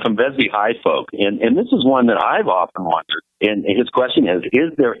 here's one from Vesby High Folk, and this is one that I've often wondered. And his question is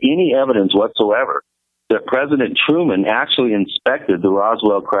there any evidence whatsoever that President Truman actually inspected the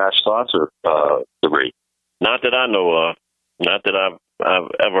Roswell crash saucer debris. Not that I know of. Not that I've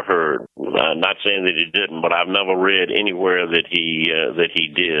ever heard. Not saying that he didn't, but I've never read anywhere that he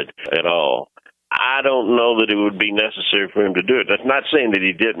did at all. I don't know that it would be necessary for him to do it. That's not saying that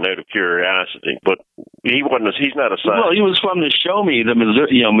he didn't out of curiosity, but he wasn't. He's not a scientist. Well, he was from the Show Me,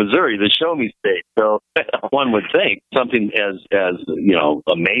 Missouri, the Show Me state. So one would think something as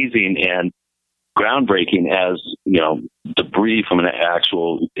amazing and groundbreaking as debris from an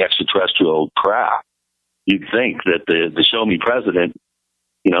actual extraterrestrial craft. You'd think that the Show Me president,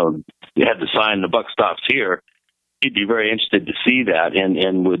 had the sign "The buck stops here." He'd be very interested to see that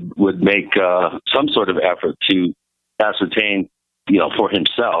and would make some sort of effort to ascertain, for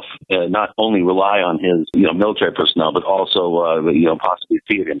himself, not only rely on his, military personnel, but also, possibly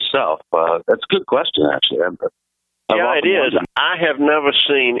see it himself. That's a good question, actually. Yeah, it is. I have never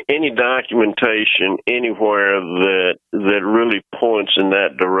seen any documentation anywhere that really points in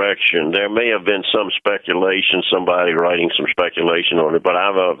that direction. There may have been some speculation, somebody writing some speculation on it, but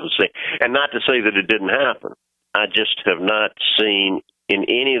I've seen, and not to say that it didn't happen. I just have not seen in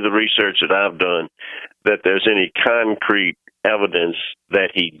any of the research that I've done that there's any concrete evidence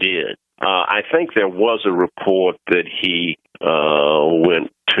that he did. I think there was a report that he went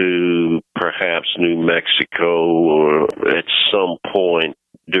to perhaps New Mexico or at some point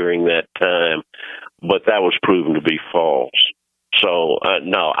during that time, but that was proven to be false. So,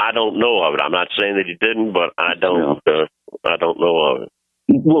 no, I don't know of it. I'm not saying that he didn't, but I don't know of it.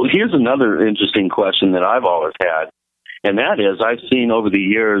 Well, here's another interesting question that I've always had, and that is I've seen over the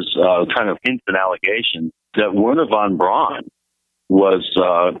years kind of hints and allegations that Werner von Braun was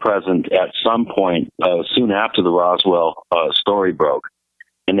present at some point soon after the Roswell story broke,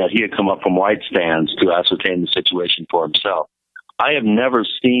 and that he had come up from White Sands to ascertain the situation for himself. I have never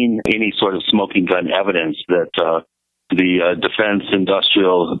seen any sort of smoking gun evidence that the Defense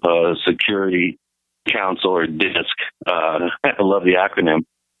Industrial Security Council, or DISC, I love the acronym,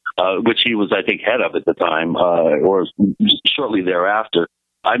 which he was, I think, head of at the time, or shortly thereafter.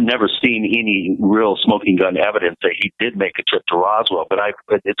 I've never seen any real smoking gun evidence that he did make a trip to Roswell, but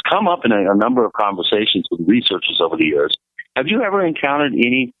it's come up in a number of conversations with researchers over the years. Have you ever encountered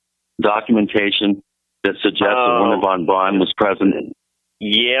any documentation that suggests that Werner von Braun was present?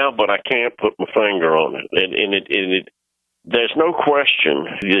 Yeah, but I can't put my finger on it. And there's no question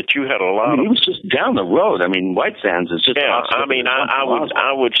that you had a lot of... He was just down the road. I mean, White Sands is just... Yeah,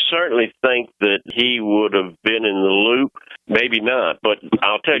 I would certainly think that he would have been in the loop. Maybe not, but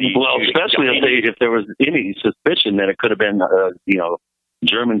I'll tell you... Well, especially if there was any suspicion that it could have been,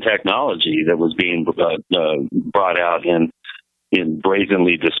 German technology that was being brought out and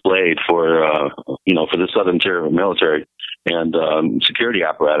brazenly displayed for the Southern Tier military and security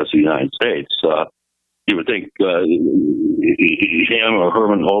apparatus of the United States. You would think him or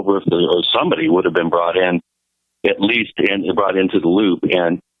Herman Holbrook or somebody would have been brought in, at least, and brought into the loop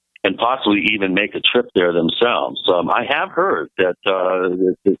and possibly even make a trip there themselves. I have heard that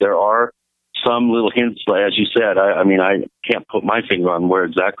there are some little hints, as you said. I mean, I can't put my finger on where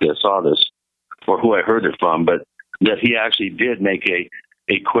exactly I saw this or who I heard it from, but that he actually did make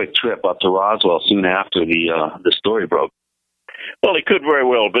a quick trip up to Roswell soon after the story broke. Well, it could very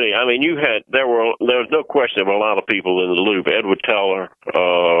well be. I mean, there was no question of a lot of people in the loop. Edward Teller,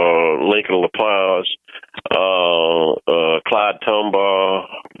 Lincoln LaPlause, Clyde Tombaugh,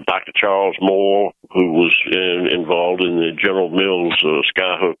 Dr. Charles Moore, who was involved in the General Mills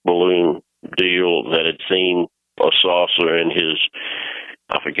skyhook balloon deal, that had seen a saucer in his,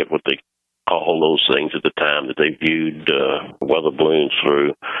 I forget what they call those things at the time that they viewed weather balloons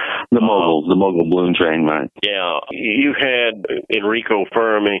through. The mogul balloon train, right? Yeah. You had Enrico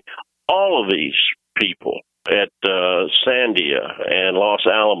Fermi, all of these people at Sandia and Los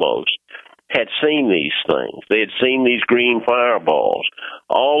Alamos had seen these things. They had seen these green fireballs.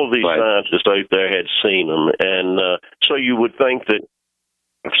 All of these scientists out there had seen them. And so you would think that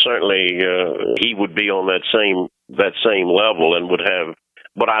certainly he would be on that same level and would have.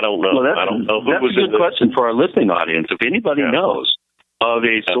 But I don't know. Well, I don't know. That's a good question for our listening audience. If anybody knows of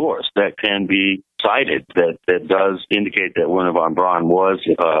a source that can be cited that does indicate that Werner von Braun was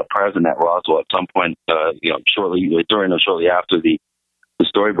present at Roswell at some point, shortly during or shortly after the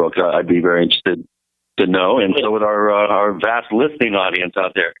story broke, I'd be very interested to know, and so would our vast listening audience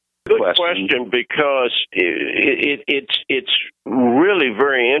out there. Good question, because it's really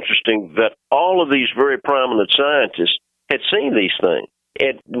very interesting that all of these very prominent scientists had seen these things.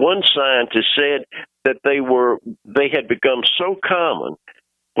 And one scientist said that they had become so common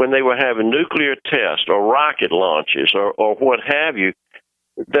when they were having nuclear tests or rocket launches or what have you,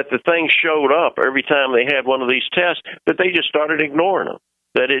 that the thing showed up every time they had one of these tests, that they just started ignoring them.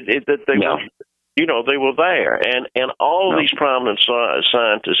 That they were there, and all these prominent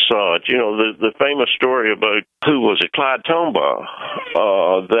scientists saw it. The famous story about who was it, Clyde Tombaugh,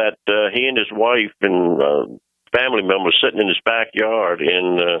 that he and his wife and family members sitting in his backyard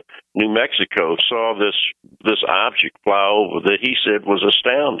in New Mexico saw this object fly over that he said was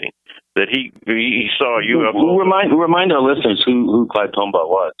astounding. That he saw a UFO. Remind our listeners who Clyde Tombaugh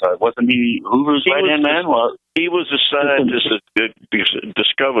was. Wasn't he Hoover's right-hand man? He was the scientist that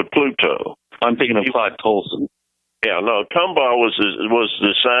discovered Pluto. I'm thinking of Clyde Tolson. Yeah, no, Tombaugh was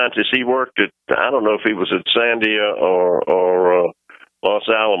the scientist. He worked at, I don't know if he was at Sandia or Los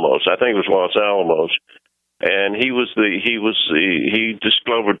Alamos. I think it was Los Alamos. And he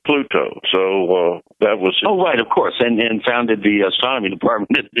discovered Pluto. So that was. Oh, right, of course, and founded the astronomy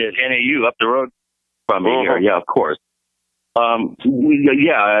department at NAU up the road from me here. Yeah, of course. I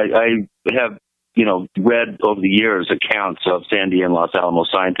have read over the years accounts of Sandia and Los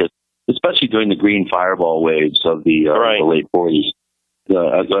Alamos scientists, especially during the green fireball waves of the late 40s.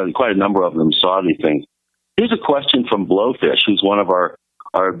 Quite a number of them saw these things. Here's a question from Blowfish, who's one of our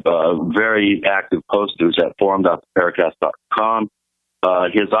very active posters at forum.theparacast.com.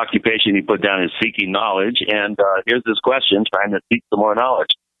 His occupation he put down is seeking knowledge, and here's this question, trying to seek some more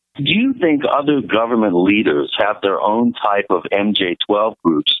knowledge. Do you think other government leaders have their own type of MJ-12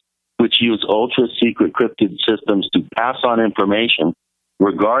 groups which use ultra-secret cryptid systems to pass on information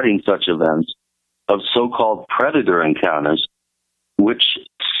regarding such events of so-called predator encounters, which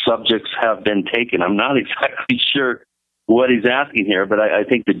subjects have been taken? I'm not exactly sure what he's asking here, but I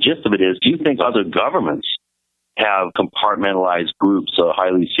think the gist of it is, do you think other governments have compartmentalized groups,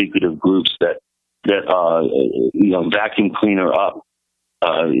 highly secretive groups that vacuum cleaner up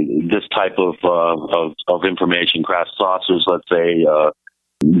this type of information, craft saucers, let's say,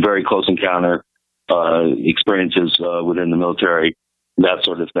 very close encounter experiences within the military, that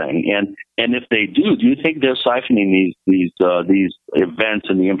sort of thing? And if they do you think they're siphoning these events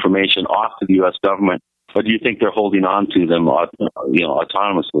and the information off to the U.S. government, or do you think they're holding on to them,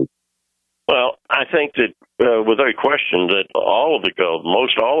 autonomously? Well, I think that without question that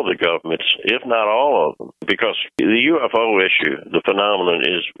most all of the governments, if not all of them, because the UFO issue, the phenomenon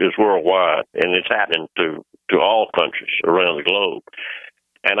is worldwide, and it's happening to all countries around the globe.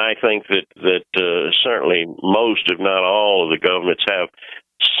 And I think that certainly most, if not all, of the governments have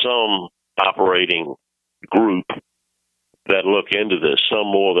some operating group that look into this, some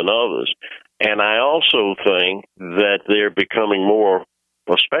more than others. And I also think that they're becoming more,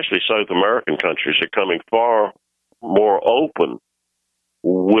 especially South American countries, are coming far more open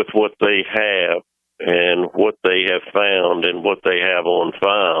with what they have and what they have found and what they have on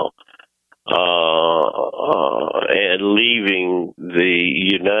file, and leaving the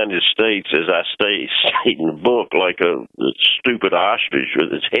United States, as I state in the book, like a stupid ostrich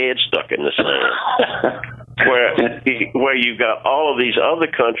with its head stuck in the sand. Where you've got all of these other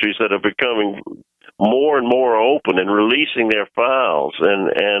countries that are becoming more and more open and releasing their files,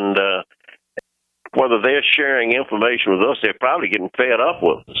 and whether they're sharing information with us, they're probably getting fed up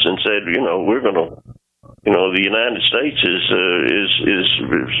with us and said, we're going to, the United States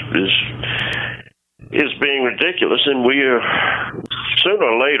is being ridiculous, and we are, sooner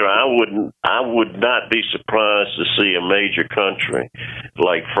or later, I would not be surprised to see a major country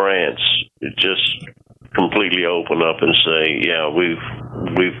like France just completely open up and say, yeah,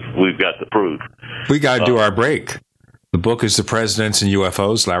 we've got the proof. We got to do our break. The book is The Presidents and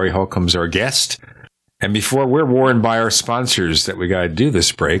UFOs. Larry Holcombe's our guest. And before we're warned by our sponsors that we got to do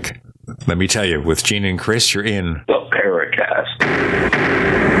this break, let me tell you, with Gene and Chris, you're in the Paracast.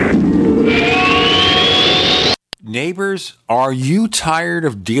 Neighbors, are you tired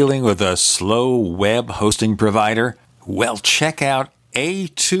of dealing with a slow web hosting provider? Well, check out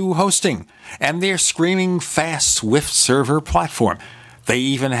A2 Hosting and their screaming fast Swift server platform. They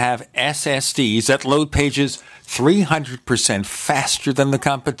even have SSDs that load pages 300% faster than the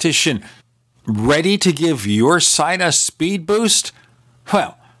competition. Ready to give your site a speed boost?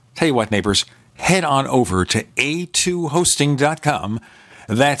 Well, tell you what, neighbors, head on over to a2hosting.com.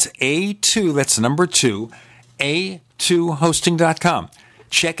 That's A2, that's number 2, a2hosting.com.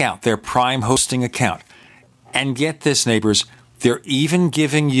 Check out their Prime hosting account. And get this, neighbors, they're even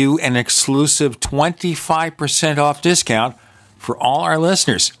giving you an exclusive 25% off discount for all our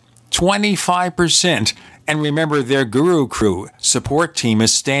listeners. 25%. And remember, their Guru Crew support team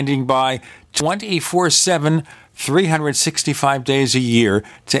is standing by 24/7, 365 days a year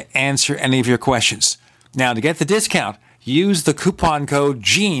to answer any of your questions. Now, to get the discount, use the coupon code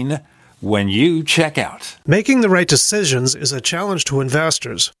GENE. when you check out. Making the right decisions is a challenge to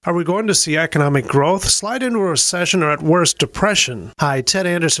investors. Are we going to see economic growth, slide into a recession, or at worst, depression? Hi, Ted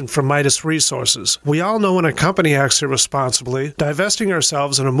Anderson from Midas Resources. We all know when a company acts irresponsibly, divesting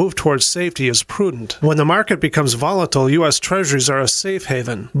ourselves in a move towards safety is prudent. When the market becomes volatile, U.S. Treasuries are a safe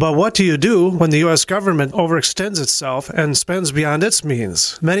haven. But what do you do when the U.S. government overextends itself and spends beyond its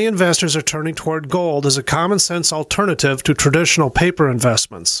means? Many investors are turning toward gold as a common-sense alternative to traditional paper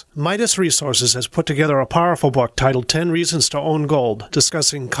investments. Midas Resources has put together a powerful book titled 10 Reasons to Own Gold,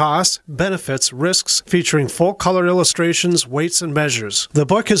 discussing costs, benefits, risks, featuring full-color illustrations, weights, and measures. The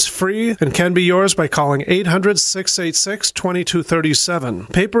book is free and can be yours by calling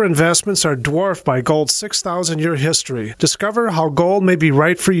 800-686-2237. Paper investments are dwarfed by gold's 6,000-year history. Discover how gold may be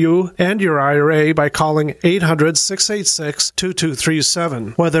right for you and your IRA by calling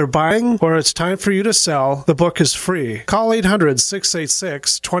 800-686-2237. Whether buying or it's time for you to sell, the book is free. Call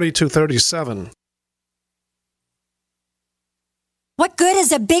 800-686-2237. What good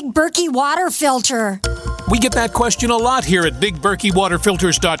is a Big Berkey water filter? We get that question a lot here at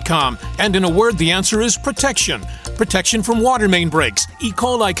BigBerkeyWaterFilters.com, and in a word, the answer is protection. Protection from water main breaks, E.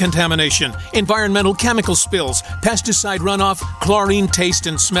 coli contamination, environmental chemical spills, pesticide runoff, chlorine taste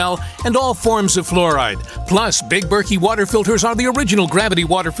and smell, and all forms of fluoride. Plus, Big Berkey water filters are the original gravity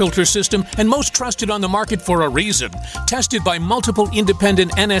water filter system and most trusted on the market for a reason. Tested by multiple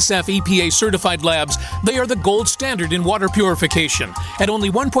independent NSF EPA certified labs, they are the gold standard in water purification. At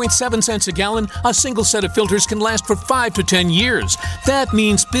only 1.7 cents a gallon, a single set of filters can last for 5 to 10 years. That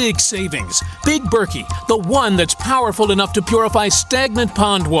means big savings. Big Berkey, the one that's powerful enough to purify stagnant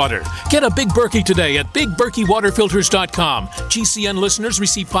pond water. Get a Big Berkey today at BigBerkeyWaterFilters.com. GCN listeners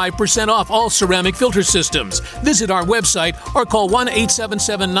receive 5% off all ceramic filter systems. Visit our website or call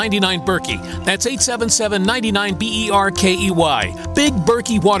 1-877-99-BERKEY. That's 877-99-BERKEY. Big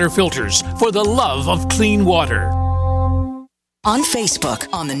Berkey Water Filters, for the love of clean water. On Facebook,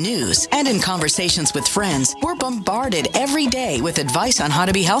 on the news, and in conversations with friends, we're bombarded every day with advice on how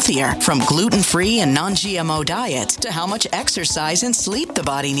to be healthier, from gluten-free and non-GMO diets to how much exercise and sleep the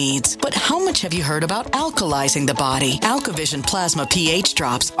body needs. But how much have you heard about alkalizing the body? AlkaVision Plasma pH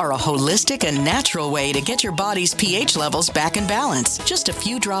drops are a holistic and natural way to get your body's pH levels back in balance. Just a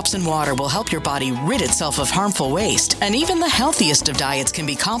few drops in water will help your body rid itself of harmful waste. And even the healthiest of diets can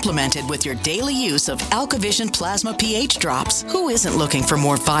be complemented with your daily use of AlkaVision Plasma pH drops. Who isn't looking for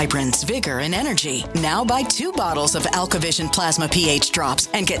more vibrance, vigor, and energy? Now buy 2 bottles of AlkaVision Plasma pH drops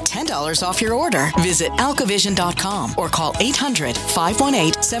and get $10 off your order. Visit alkavision.com or call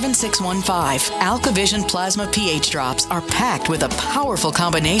 800-518-7615. AlkaVision Plasma pH drops are packed with a powerful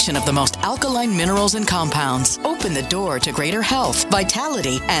combination of the most alkaline minerals and compounds. Open the door to greater health,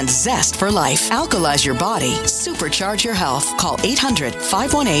 vitality, and zest for life. Alkalize your body. Supercharge your health. Call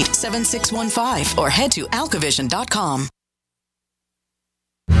 800-518-7615 or head to alkavision.com.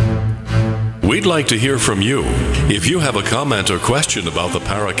 We'd like to hear from you. If you have a comment or question about the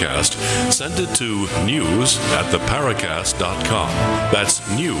Paracast, send it to news@theparacast.com. That's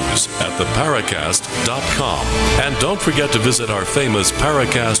news@theparacast.com. And don't forget to visit our famous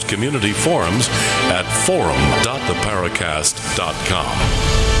Paracast community forums at forum.theparacast.com.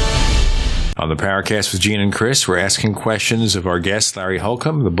 On the Paracast with Gene and Chris, we're asking questions of our guest, Larry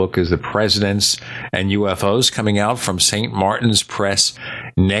Holcombe. The book is The Presidents and UFOs, coming out from St. Martin's Press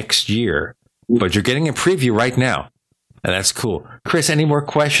next year. But you're getting a preview right now, and that's cool. Chris, any more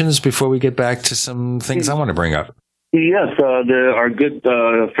questions before we get back to some things I want to bring up? Yes, our good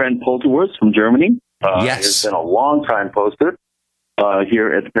friend Polterwurst from Germany has been a long-time poster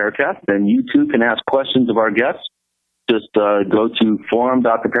here at the Paracast, and you too can ask questions of our guests. Just go to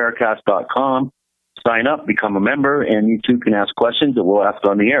forum.theparacast.com, sign up, become a member, and you too can ask questions that we'll ask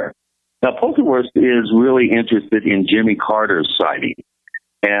on the air. Now, Polterwurst is really interested in Jimmy Carter's sighting.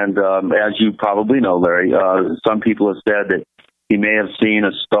 And as you probably know, Larry, some people have said that he may have seen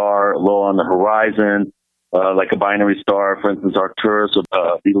a star low on the horizon, like a binary star, for instance, Arcturus or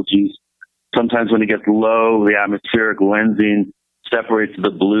Betelgeuse. Sometimes when it gets low, the atmospheric lensing separates the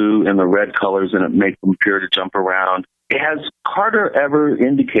blue and the red colors, and it makes them appear to jump around. Has Carter ever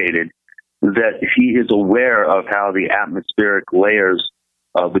indicated that he is aware of how the atmospheric layers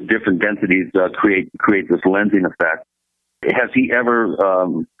with different densities create this lensing effect? Has he ever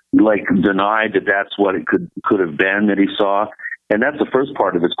denied that that's what it could have been that he saw? And that's the first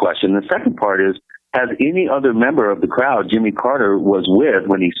part of his question. The second part is, has any other member of the crowd Jimmy Carter was with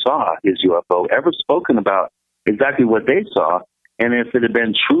when he saw his UFO ever spoken about exactly what they saw, and if it had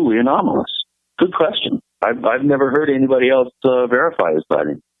been truly anomalous? Good question. I've never heard anybody else verify his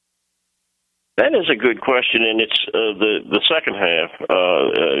sighting. That is a good question, and it's the second half.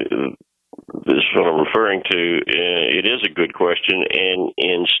 this is what I'm referring to. It is a good question, and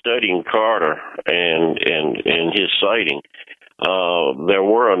in studying Carter and his sighting, there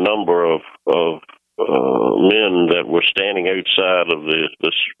were a number of men that were standing outside of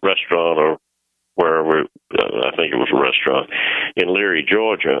this restaurant or wherever, I think it was a restaurant in Leary,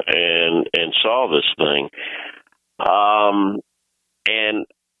 Georgia, and saw this thing. And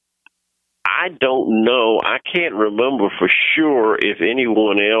I don't know. I can't remember for sure if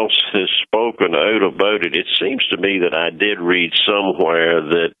anyone else has spoken out about it. It seems to me that I did read somewhere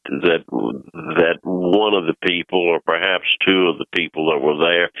that one of the people, or perhaps two of the people that were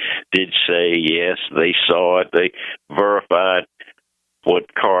there, did say yes, they saw it. They verified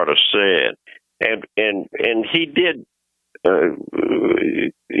what Carter said, and he did.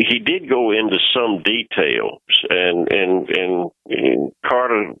 He did go into some details, and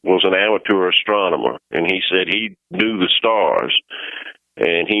Carter was an amateur astronomer, and he said he knew the stars,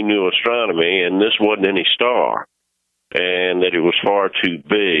 and he knew astronomy, and this wasn't any star, and that it was far too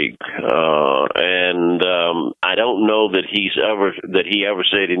big, and I don't know that he ever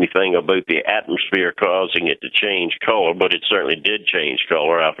said anything about the atmosphere causing it to change color, but it certainly did change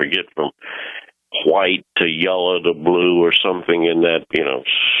color. I forget from white to yellow to blue or something in that,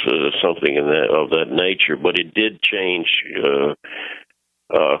 something in that of that nature. But it did change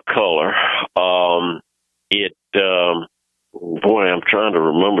color. Boy, I'm trying to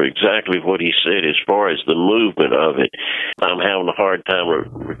remember exactly what he said as far as the movement of it. I'm having a hard time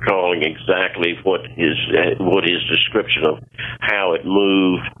recalling exactly what his description of how it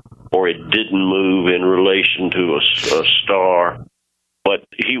moved or it didn't move in relation to a star. But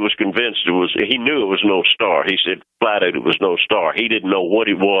he was convinced he knew it was no star. He said flat out it was no star. He didn't know what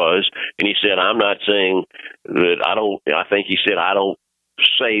it was. And he said, I'm not saying that I think he said, I don't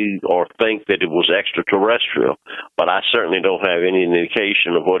say or think that it was extraterrestrial, but I certainly don't have any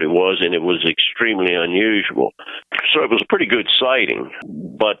indication of what it was, and it was extremely unusual. So it was a pretty good sighting.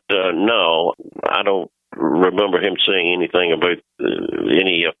 But no, I don't remember him saying anything about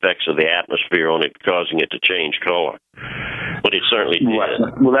any effects of the atmosphere on it causing it to change color. But it certainly did.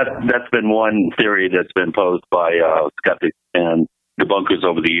 Right. Well, that's been one theory that's been posed by skeptics and debunkers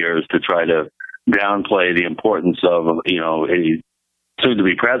over the years to try to downplay the importance of a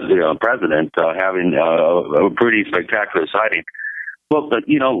soon-to-be president having a pretty spectacular sighting. Well, but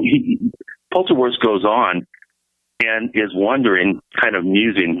Polterworth goes on and is wondering, kind of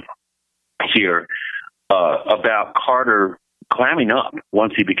musing here, about Carter clamming up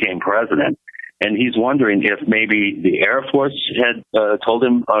once he became president. And he's wondering if maybe the Air Force had told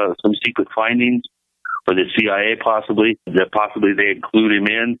him some secret findings, or the CIA possibly, that possibly they include him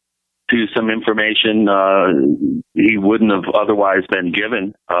in to some information he wouldn't have otherwise been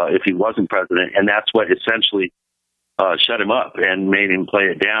given if he wasn't president. And that's what essentially shut him up and made him play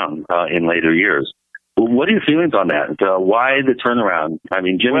it down in later years. What are your feelings on that? Why the turnaround? I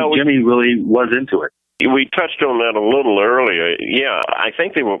mean, Jimmy really was into it. We touched on that a little earlier. Yeah, I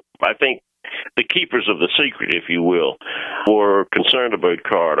think the keepers of the secret, if you will, were concerned about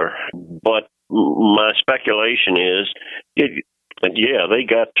Carter. But my speculation is, they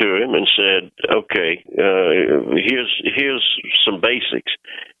got to him and said, okay, here's some basics.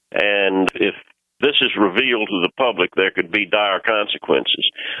 And if this is revealed to the public, there could be dire consequences,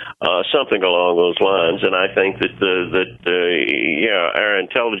 something along those lines. And I think that our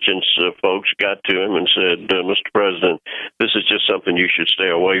intelligence folks got to him and said, Mr. President, this is just something you should stay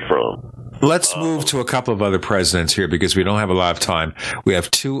away from. Let's move to a couple of other presidents here because we don't have a lot of time. We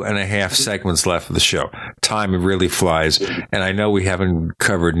have 2.5 segments left of the show. Time really flies, and I know we haven't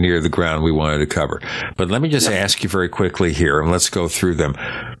covered near the ground we wanted to cover. But let me just ask you very quickly here, and let's go through them.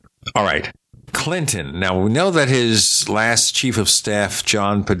 All right. Clinton. Now, we know that his last chief of staff,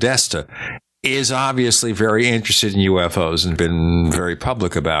 John Podesta, is obviously very interested in UFOs and been very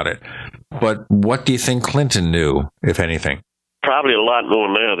public about it. But what do you think Clinton knew, if anything? Probably a lot more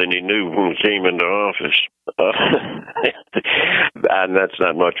now than he knew when he came into office. And that's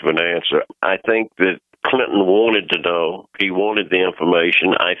not much of an answer. I think that Clinton wanted to know. He wanted the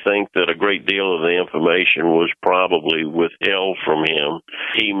information. I think that a great deal of the information was probably withheld from him.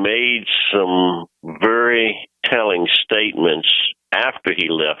 He made some very telling statements after he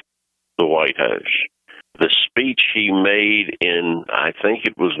left the White House. The speech he made in, I think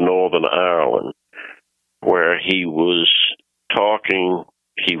it was Northern Ireland, where he was talking,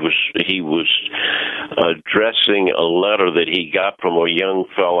 he was addressing a letter that he got from a young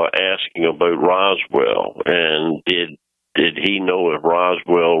fella asking about Roswell, and did he know if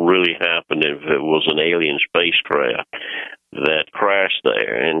Roswell really happened, if it was an alien spacecraft that crashed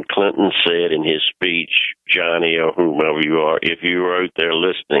there? And Clinton said in his speech, Johnny or whomever you are, if you were out there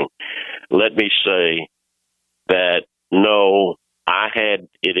listening, let me say that, no, I had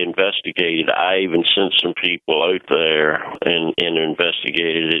it investigated. I even sent some people out there and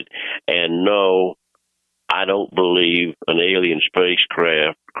investigated it. And no, I don't believe an alien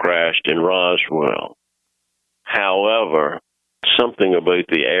spacecraft crashed in Roswell. However, something about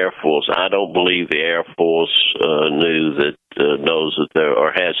the Air Force, I don't believe the Air Force knows that there,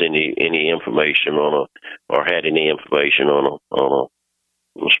 or has any information on had any information on a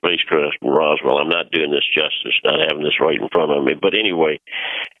spacecraft in Roswell. I'm not doing this justice, not having this right in front of me. But anyway,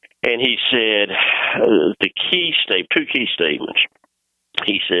 and he said two key statements.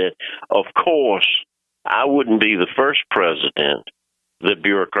 He said, of course, I wouldn't be the first president that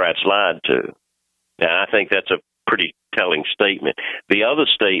bureaucrats lied to. Now, I think that's a pretty telling statement. The other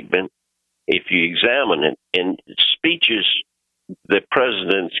statement, if you examine it, in speeches that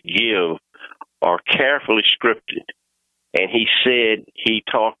presidents give are carefully scripted. And he said he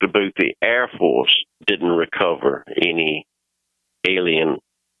talked about the Air Force didn't recover any alien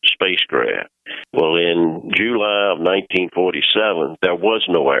spacecraft. Well, in July of 1947, there was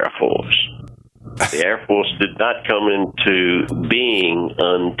no Air Force. The Air Force did not come into being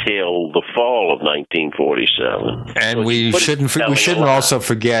until the fall of 1947. And so we shouldn't also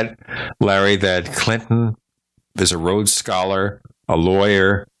forget, Larry, that Clinton is a Rhodes Scholar, a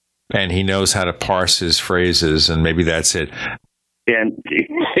lawyer, and he knows how to parse his phrases, and maybe that's it. And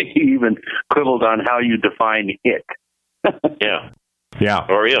he even quibbled on how you define it. Yeah.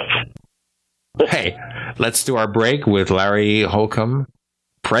 Or if. Hey, let's do our break with Larry Holcombe.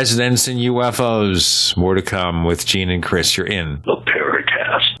 Presidents and UFOs. More to come with Gene and Chris. You're in the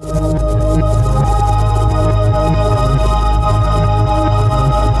Paracast.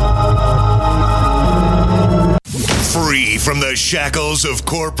 Free from the shackles of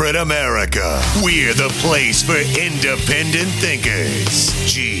corporate America, we're the place for independent thinkers.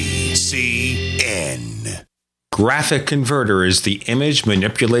 GCN. Graphic Converter is the image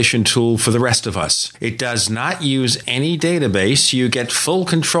manipulation tool for the rest of us. It does not use any database. You get full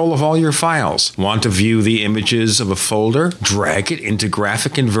control of all your files. Want to view the images of a folder? Drag it into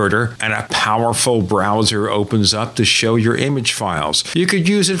Graphic Converter, and a powerful browser opens up to show your image files. You could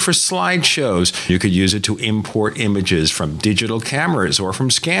use it for slideshows. You could use it to import images from digital cameras or from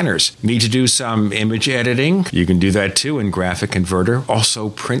scanners. Need to do some image editing? You can do that too in Graphic Converter. Also,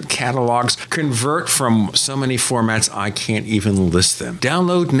 print catalogs. Convert from so many formats I can't even list them.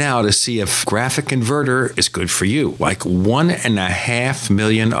 Download now to see if Graphic Converter is good for you, like 1.5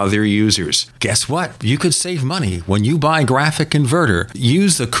 million other users. Guess what? You could save money when you buy Graphic Converter.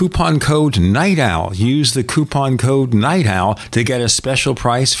 Use the coupon code NIGHTOWL. Use the coupon code NIGHTOWL to get a special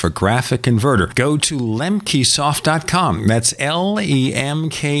price for Graphic Converter. Go to lemkesoft.com. That's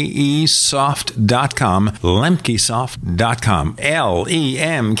LEMKE soft.com. lemkesoft.com.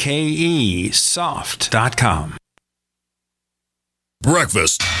 LEMKE soft.com.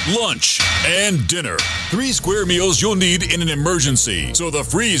 Breakfast, lunch, and dinner. 3 square meals you'll need in an emergency. So the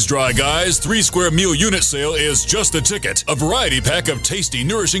Freeze Dry Guys 3 square meal unit sale is just the ticket. A variety pack of tasty,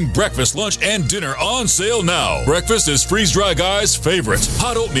 nourishing breakfast, lunch, and dinner on sale now. Breakfast is Freeze Dry Guys' favorite.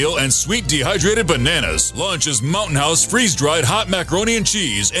 Hot oatmeal and sweet dehydrated bananas. Lunch is Mountain House freeze-dried hot macaroni and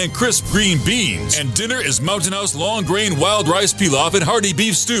cheese and crisp green beans. And dinner is Mountain House long grain wild rice pilaf and hearty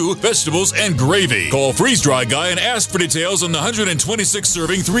beef stew, vegetables, and gravy. Call Freeze Dry Guy and ask for details on the 126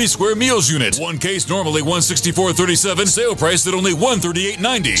 serving 3 square meals unit. One case normally $164.37. Sale price at only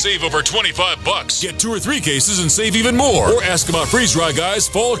 $138.90. Save over $25. Get 2 or 3 cases and save even more. Or ask about Freeze Dry Guys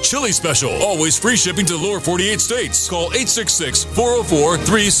Fall Chili Special. Always free shipping to the lower 48 states. Call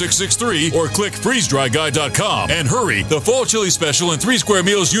 866-404-3663 or click freezedryguy.com. And hurry, the Fall Chili Special and 3 square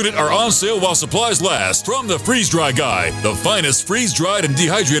meals unit are on sale while supplies last. From the Freeze Dry Guy, the finest freeze-dried and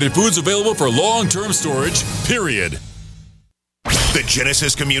dehydrated foods available for long-term storage, period. The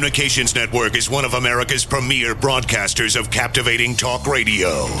Genesis Communications Network is one of America's premier broadcasters of captivating talk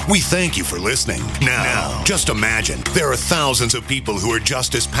radio. We thank you for listening. Now, just imagine, there are thousands of people who are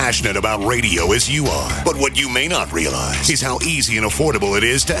just as passionate about radio as you are. But what you may not realize is how easy and affordable it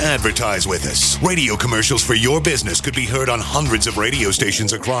is to advertise with us. Radio commercials for your business could be heard on hundreds of radio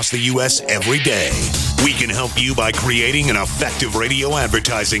stations across the U.S. every day. We can help you by creating an effective radio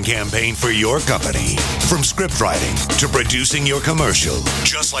advertising campaign for your company. From script writing to producing your commercials, commercial,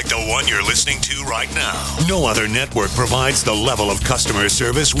 just like the one you're listening to right now. No other network provides the level of customer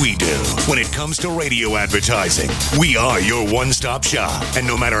service we do. When it comes to radio advertising, we are your one-stop shop. And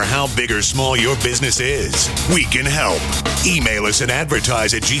no matter how big or small your business is, we can help. Email us at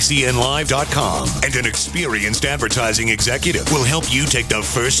advertise@gcnlive.com, and an experienced advertising executive will help you take the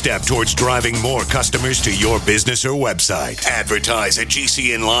first step towards driving more customers to your business or website.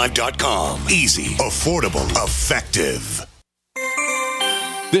 Advertise@gcnlive.com. Easy, affordable, effective.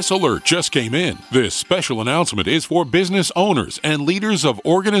 This alert just came in. This special announcement is for business owners and leaders of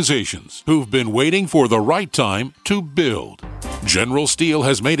organizations who've been waiting for the right time to build. General Steel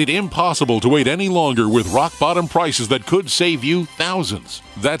has made it impossible to wait any longer with rock-bottom prices that could save you thousands.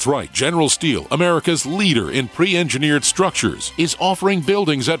 That's right, General Steel, America's leader in pre-engineered structures, is offering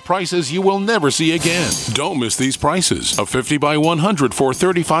buildings at prices you will never see again. Don't miss these prices. A 50 by 100 for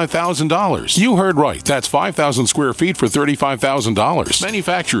 $35,000. You heard right. That's 5,000 square feet for $35,000.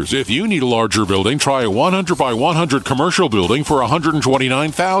 Manufacturers, if you need a larger building, try a 100 by 100 commercial building for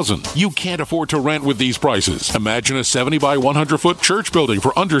 $129,000. You can't afford to rent with these prices. Imagine a 70 by 100-foot church building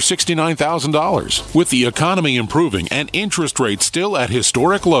for under $69,000. With the economy improving and interest rates still at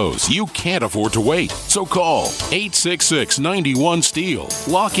historic lows, you can't afford to wait. So call 866-91-STEEL.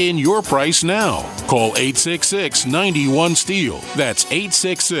 Lock in your price now. Call 866-91-STEEL. That's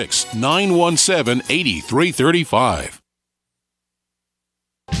 866-917-8335.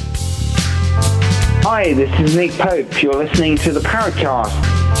 Hi, this is Nick Pope. You're listening to the Paracast.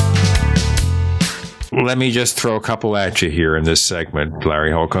 Let me just throw a couple at you here in this segment,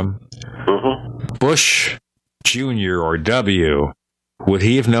 Larry Holcombe. Mm-hmm. Bush Jr. or W., would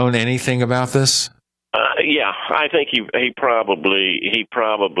he have known anything about this? Yeah, I think he probably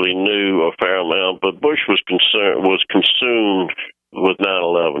knew a fair amount, but Bush was consumed with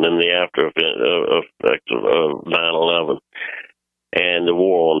 9/11 and the after effects of 9/11 and the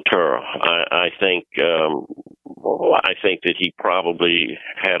war on terror. I think that he probably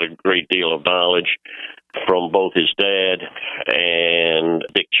had a great deal of knowledge from both his dad and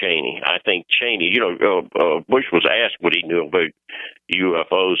Dick Cheney. I think Cheney, Bush was asked what he knew about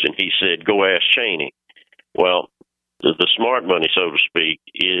UFOs, and he said, "Go ask Cheney." Well, the smart money, so to speak,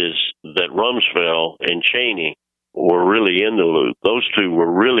 is that Rumsfeld and Cheney were really in the loop. Those two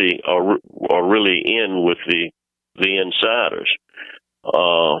were really are really in with the insiders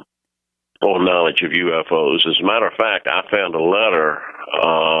on knowledge of UFOs. As a matter of fact, I found a letter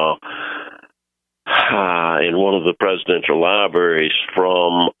in one of the presidential libraries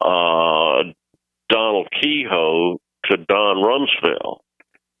from Donald Kehoe to Don Rumsfeld,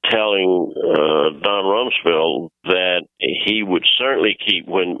 telling Don Rumsfeld that he would certainly keep,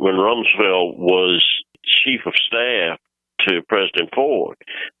 when Rumsfeld was chief of staff to President Ford,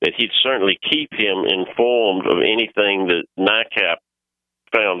 that he'd certainly keep him informed of anything that NICAP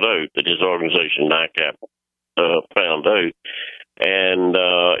found out, that his organization NICAP found out. And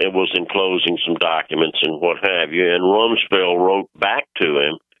it was enclosing some documents and what have you. And Rumsfeld wrote back to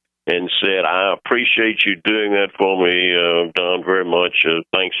him and said, "I appreciate you doing that for me, Don, very much.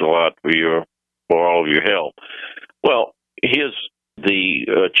 Thanks a lot for all of your help." Well, the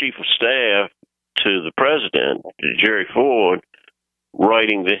chief of staff to the president, Jerry Ford,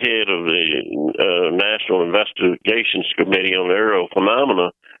 writing the head of the National Investigations Committee on Aerial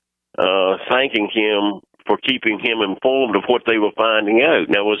Phenomena, thanking him for keeping him informed of what they were finding out.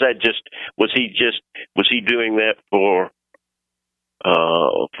 Now, was he doing that for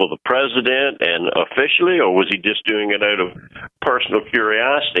the president and officially, or was he just doing it out of personal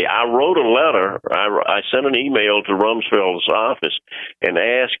curiosity? I wrote a letter. I sent an email to Rumsfeld's office and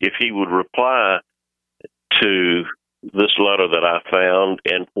asked if he would reply to this letter that I found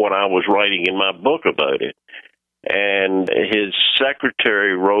and what I was writing in my book about it. And his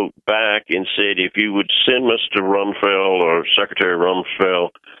secretary wrote back and said, if you would send Mr. Rumsfeld or Secretary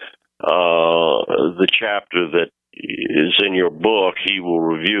Rumsfeld the chapter that is in your book, he will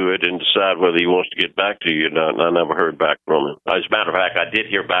review it and decide whether he wants to get back to you or not. And I never heard back from him. As a matter of fact, I did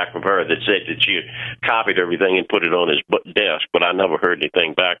hear back from her that said that she had copied everything and put it on his desk, but I never heard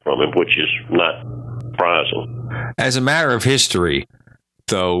anything back from him, which is not surprising. As a matter of history,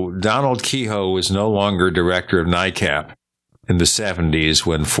 though, Donald Kehoe was no longer director of NICAP in the 70s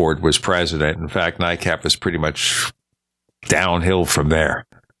when Ford was president. In fact, NICAP was pretty much downhill from there.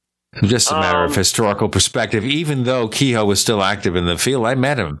 So just a matter of historical perspective, even though Kehoe was still active in the field, I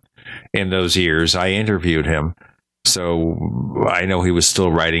met him in those years. I interviewed him. So I know he was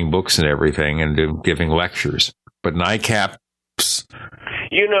still writing books and everything and giving lectures. But NICAP...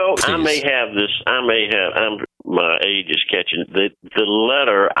 You know, I may have my age is catching. The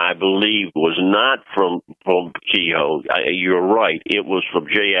letter, I believe, was not from Kehoe. You're right. It was from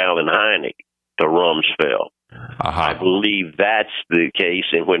J. Allen Hynek to Rumsfeld. I believe that's the case.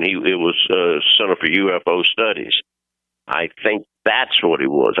 And when it was Center for UFO Studies, I think that's what it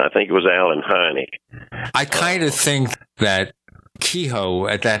was. I think it was Allen Hynek. I kind of think that Kehoe,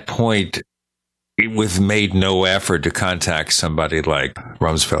 at that point, made no effort to contact somebody like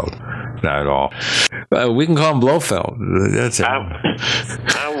Rumsfeld. Not at all. We can call him Blofeld. That's it. I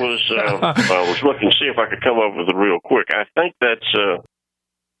was looking to see if I could come up with it real quick. I think that's.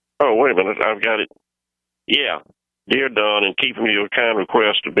 Oh, wait a minute. I've got it. Yeah. Dear Don, in keeping with your kind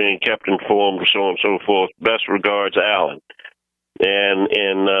request of being kept informed, so on and so forth, best regards, Alan. And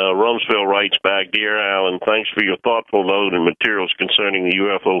Rumsfeld writes back, Dear Alan, thanks for your thoughtful note and materials concerning the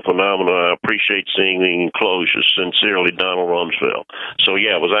UFO phenomena. I appreciate seeing the enclosures. Sincerely, Donald Rumsfeld. So,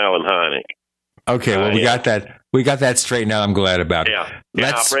 yeah, it was Allen Hynek. Okay, well, we got that. We got that straightened out. I'm glad about it.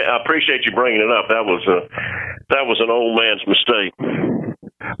 Yeah, I appreciate you bringing it up. That was an old man's mistake.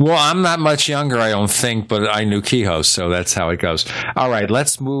 Well, I'm not much younger, I don't think, but I knew Kehoe, so that's how it goes. All right,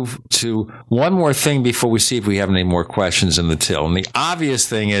 let's move to one more thing before we see if we have any more questions in the till. And the obvious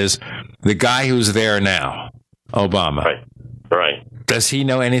thing is the guy who's there now, Obama. Right. Does he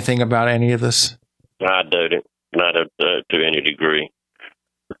know anything about any of this? I doubt it. Not to any degree.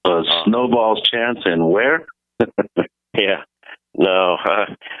 Snowball's chance and where? Yeah. No,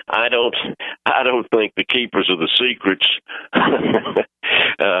 I don't think the keepers of the secrets,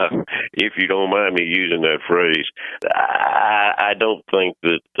 if you don't mind me using that phrase, I don't think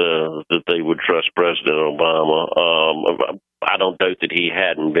that they would trust President Obama. I don't doubt that he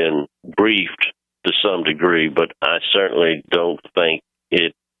hadn't been briefed to some degree, but I certainly don't think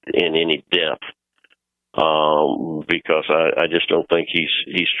it in any depth. Because I just don't think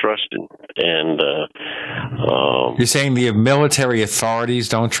he's trusted, and you're saying the military authorities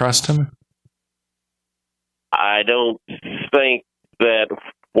don't trust him? I don't think that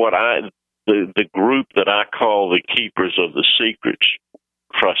the group that I call the keepers of the secrets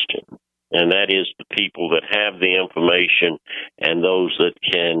trust him, and that is the people that have the information and those that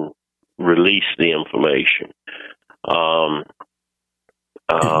can release the information.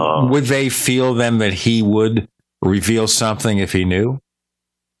 Would they feel then that he would reveal something if he knew?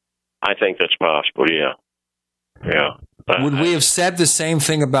 I think that's possible, yeah. Yeah. Would we have said the same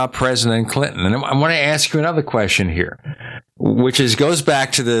thing about President Clinton? And I want to ask you another question here, which goes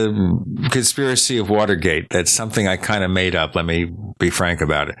back to the conspiracy of Watergate. That's something I kind of made up. Let me be frank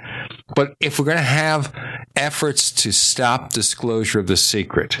about it. But if we're going to have efforts to stop disclosure of the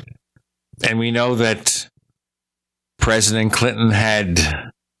secret, and we know that President Clinton had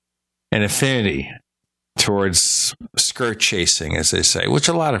an affinity towards skirt chasing, as they say, which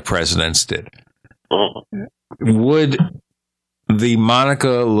a lot of presidents did. Would the Monica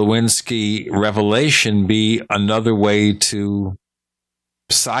Lewinsky revelation be another way to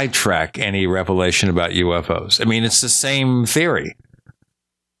sidetrack any revelation about UFOs? I mean, it's the same theory.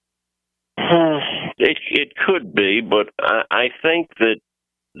 It could be, but I think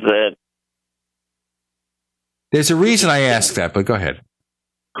that there's a reason I ask that, but go ahead.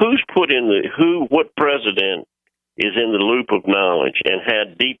 What president is in the loop of knowledge, and how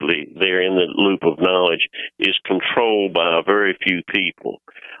deeply they're in the loop of knowledge is controlled by a very few people.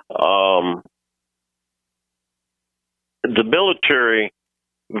 The military,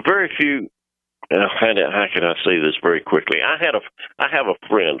 very few. How can I say this very quickly? I have a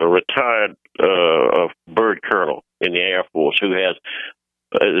friend, a retired bird colonel in the Air Force, who has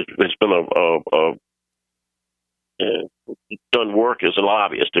been done work as a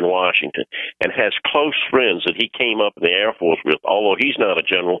lobbyist in Washington, and has close friends that he came up in the Air Force with. Although he's not a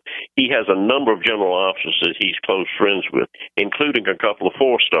general, he has a number of general officers that he's close friends with, including a couple of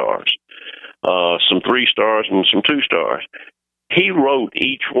 4-stars, some 3-stars, and some 2-stars. He wrote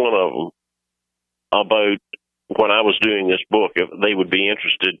each one of them about when I was doing this book, if they would be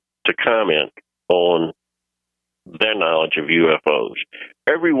interested to comment on their knowledge of UFOs.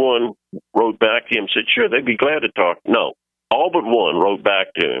 Everyone wrote back to him and said, sure, they'd be glad to talk. No, all but one wrote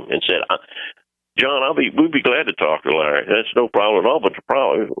back to him and said, John, we'd be glad to talk to Larry. That's no problem at all, but the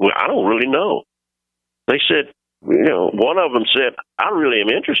problem, I don't really know. They said, one of them said, I really am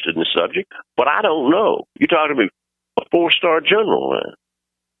interested in the subject, but I don't know. You're talking to me, a 4-star general, man.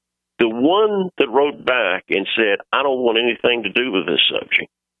 The one that wrote back and said, I don't want anything to do with this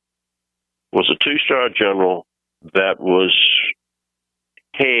subject, was a 2-star general that was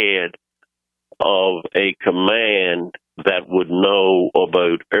head of a command that would know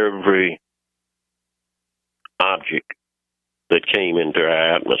about every object that came into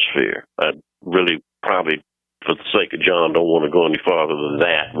our atmosphere. I really probably for the sake of John, don't want to go any farther than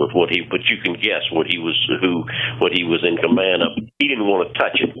that with what he. But you can guess what he was in command of. He didn't want to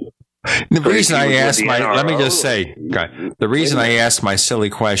touch it. The reason I asked the reason I asked my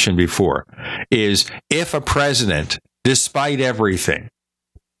silly question before is if a president, despite everything,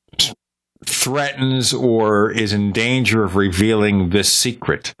 threatens or is in danger of revealing this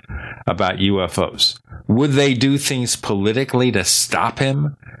secret about UFOs, would they do things politically to stop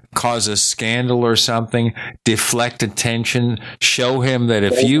him, cause a scandal or something, deflect attention, show him that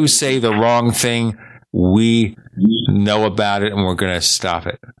if you say the wrong thing, we know about it and we're going to stop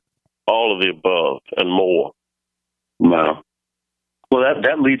it? All of the above and more. Wow. Well,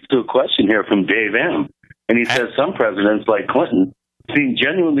 that leads to a question here from Dave M. And he says some presidents, like Clinton, seem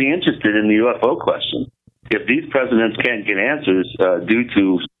genuinely interested in the UFO question. If these presidents can't get answers due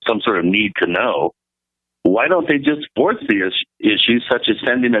to some sort of need to know, why don't they just force the issue, such as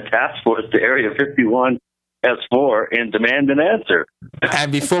sending a task force to Area 51S4 and demand an answer?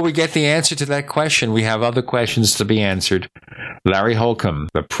 And before we get the answer to that question, we have other questions to be answered. Larry Holcombe,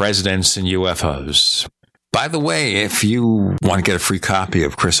 the Presidents and UFOs. By the way, if you want to get a free copy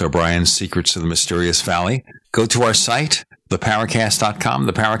of Chris O'Brien's Secrets of the Mysterious Valley, go to our site,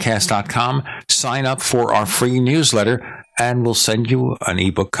 theparacast.com, sign up for our free newsletter, and we'll send you an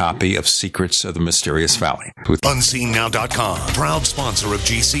ebook copy of Secrets of the Mysterious Valley. UnseenNow.com, proud sponsor of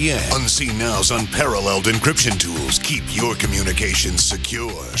GCN. Unseen Now's unparalleled encryption tools keep your communications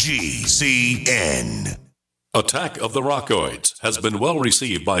secure. GCN. Attack of the Rockoids has been well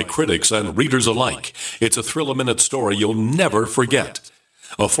received by critics and readers alike. It's a thrill-a-minute story you'll never forget.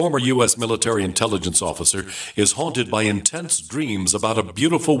 A former U.S. military intelligence officer is haunted by intense dreams about a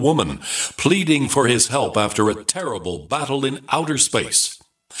beautiful woman pleading for his help after a terrible battle in outer space.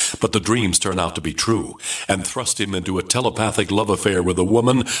 But the dreams turn out to be true and thrust him into a telepathic love affair with a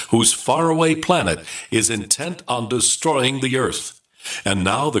woman whose faraway planet is intent on destroying the Earth. And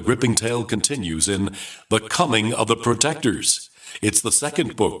now the gripping tale continues in The Coming of the Protectors. It's the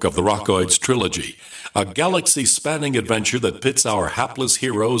second book of the Rockoids trilogy, a galaxy-spanning adventure that pits our hapless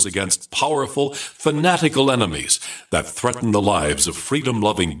heroes against powerful, fanatical enemies that threaten the lives of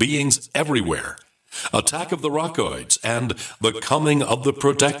freedom-loving beings everywhere. Attack of the Rockoids and The Coming of the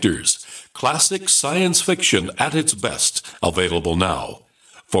Protectors, classic science fiction at its best, available now.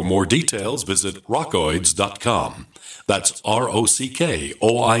 For more details, visit rockoids.com. That's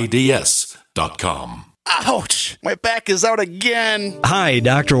ROCKOIDS.com. Ouch! My back is out again. Hi,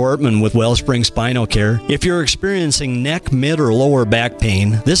 Dr. Ortman with Wellspring Spinal Care. If you're experiencing neck, mid, or lower back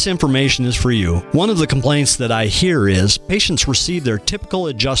pain, this information is for you. One of the complaints that I hear is patients receive their typical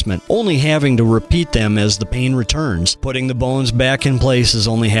adjustment, only having to repeat them as the pain returns. Putting the bones back in place is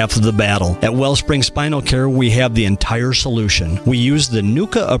only half of the battle. At Wellspring Spinal Care, we have the entire solution. We use the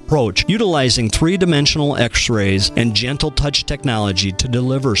NUCA approach, utilizing three-dimensional x-rays and gentle touch technology to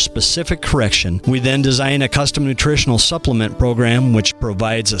deliver specific correction. We then design a custom nutritional supplement program which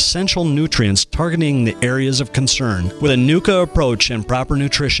provides essential nutrients targeting the areas of concern. With a NUCA approach and proper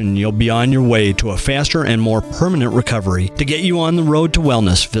nutrition, you'll be on your way to a faster and more permanent recovery. To get you on the road to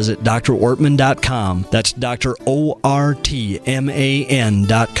wellness, visit drortman.com. That's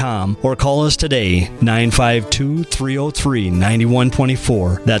drortman.com, or call us today,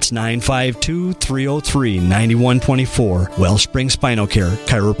 952-303-9124. That's 952-303-9124. Wellspring Spinal Care,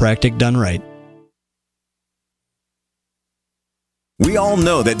 chiropractic done right. We all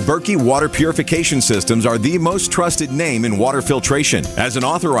know that Berkey Water Purification Systems are the most trusted name in water filtration. As an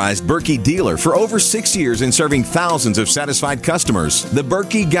authorized Berkey dealer for over 6 years and serving thousands of satisfied customers, the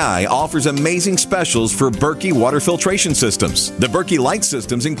Berkey Guy offers amazing specials for Berkey Water Filtration Systems. The Berkey Light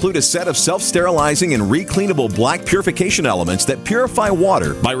Systems include a set of self-sterilizing and recleanable black purification elements that purify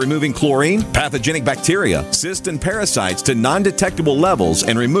water by removing chlorine, pathogenic bacteria, cysts, and parasites to non-detectable levels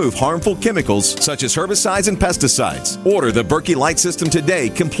and remove harmful chemicals such as herbicides and pesticides. Order the Berkey Light System today,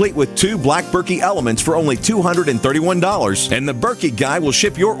 complete with 2 black Berkey elements for only $231, and the Berkey Guy will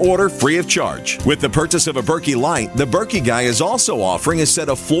ship your order free of charge. With the purchase of a Berkey Light, the Berkey Guy is also offering a set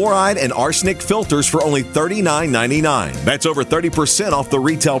of fluoride and arsenic filters for only $39.99. That's over 30% off the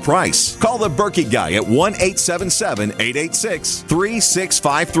retail price. Call the Berkey Guy at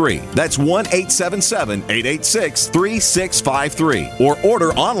 1-877-886-3653. That's 1-877-886-3653. Or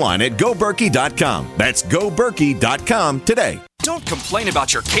order online at goberkey.com. That's goberkey.com today. Don't complain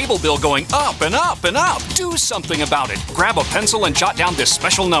about your cable bill going up and up and up. Do something about it. Grab a pencil and jot down this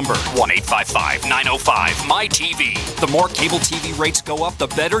special number, 1-855-905-MY-TV. The more cable TV rates go up, the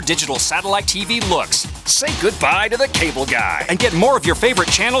better digital satellite TV looks. Say goodbye to the cable guy and get more of your favorite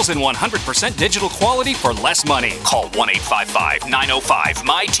channels in 100% digital quality for less money. Call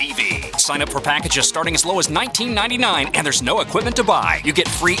 1-855-905-MyTV. Sign up for packages starting as low as $19.99, and there's no equipment to buy. You get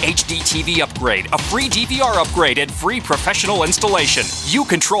free HD TV upgrade, a free DVR upgrade, and free professional installation. You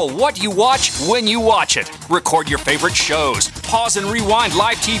control what you watch when you watch it. Record your favorite shows, pause and rewind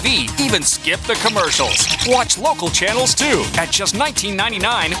live TV, even skip the commercials. Watch local channels too. At just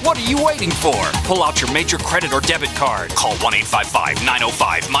 $19.99, what are you waiting for? Pull out your major credit or debit card. Call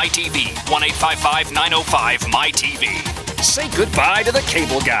 1-855-905-MyTV. 1-855-905-MyTV. Say goodbye to the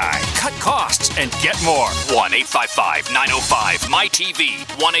cable guy. Cut costs and get more. 1-855-905-MyTV.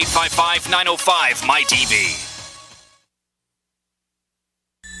 1-855-905-MyTV.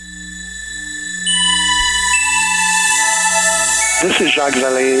 This is Jacques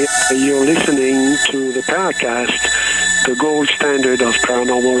Vallée. You're listening to the Paracast, the gold standard of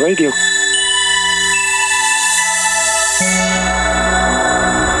paranormal radio.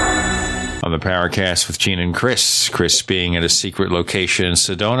 On the Paracast with Gene and Chris. Chris being at a secret location in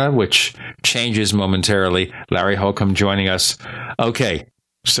Sedona, which changes momentarily. Larry Holcombe joining us. Okay,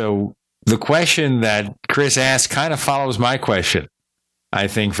 so the question that Chris asked kind of follows my question. I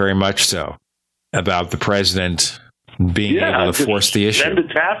think very much so. About the president being able to force the issue. Send a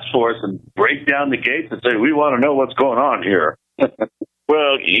task force and break down the gates and say, we want to know what's going on here.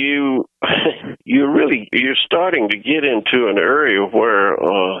 Well, you're starting to get into an area where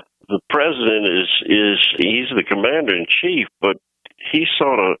the president he's the commander in chief, but he's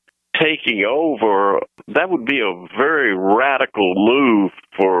sort of taking over. That would be a very radical move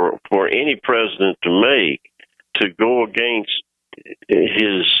for any president to make, to go against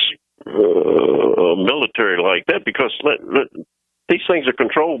his military like that, because these things are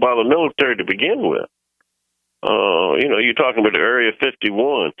controlled by the military to begin with. You're talking about Area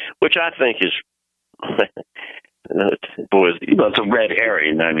 51, which I think is, it's a red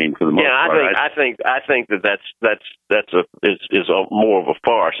herring. I mean, for the most part. I think that's more of a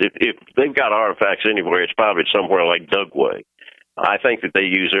farce. If they've got artifacts anywhere, it's probably somewhere like Dugway. I think that they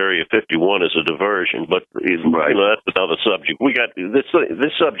use Area 51 as a diversion, but that's another subject. We got this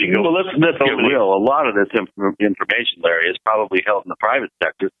subject. Well, let's get real. A lot of this information, Larry, is probably held in the private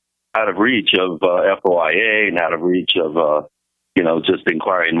sector, out of reach of FOIA and out of reach of just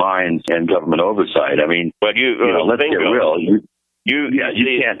inquiring minds and government oversight. I mean, but let's get real. You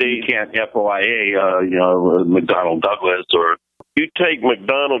can't FOIA McDonnell Douglas or. You take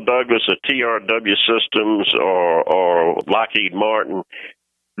McDonnell Douglas or TRW Systems or Lockheed Martin,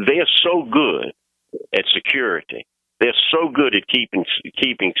 they're so good at security. They're so good at keeping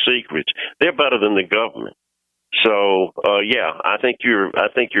secrets. They're better than the government. So, I think you're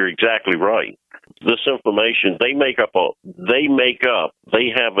exactly right. This information they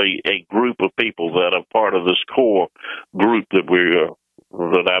have a group of people that are part of this core group that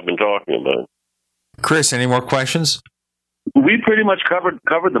I've been talking about. Chris, any more questions? We pretty much covered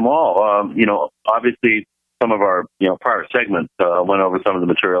them all. Obviously, some of our prior segments went over some of the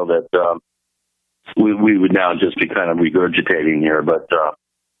material that we would now just be kind of regurgitating here. But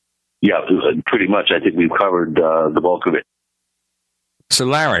pretty much, I think we've covered the bulk of it. So,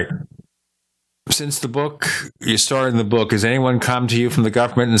 Larry, since you started in the book, has anyone come to you from the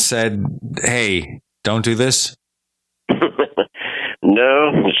government and said, "Hey, don't do this"?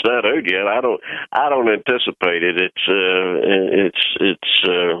 No, it's not out yet. I don't anticipate it. It's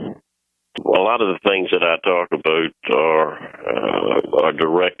a lot of the things that I talk about are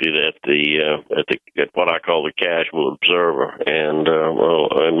directed at at what I call the casual observer, and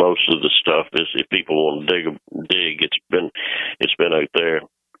most of the stuff is, if people want to dig, it's been out there.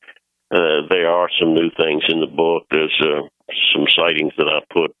 There are some new things in the book. There's some sightings that I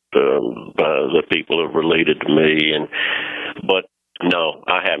put by the people that have related to me, but. No,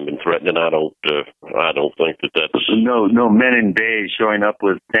 I haven't been threatened, and I don't think that's no men in beige showing up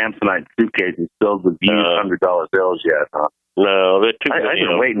with Samsonite suitcases filled with used $100 bills yet, huh? No, they're too. I've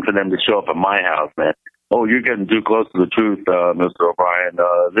been waiting for them to show up at my house, man. Oh, you're getting too close to the truth, Mr. O'Brien.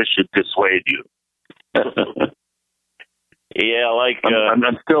 This should dissuade you. Yeah,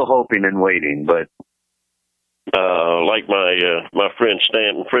 I'm still hoping and waiting, but. Like my friend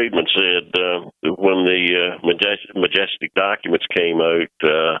Stanton Friedman said when the majestic documents came out,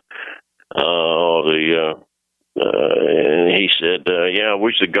 and he said, "I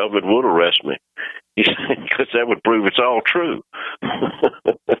wish the government would arrest me," he said, because that would prove it's all true.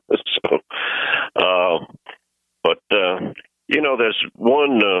 There's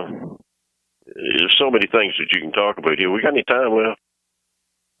one. There's so many things that you can talk about here. We got any time left?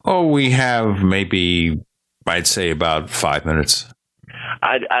 Oh, we have maybe. I'd say about 5 minutes.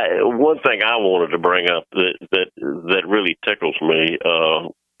 One thing I wanted to bring up that really tickles me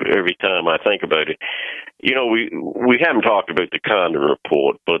every time I think about it. You know, we haven't talked about the Condon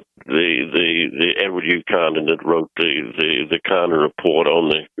report, but the Edward U. Condon that wrote the Condon report on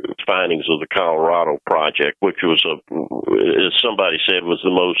the findings of the Colorado project, which was as somebody said, was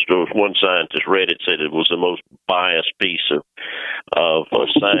the most. One scientist read it, said it was the most biased piece of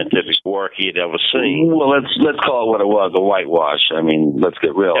scientific work he had ever seen. Well, let's call it what it was, a whitewash. I mean, let's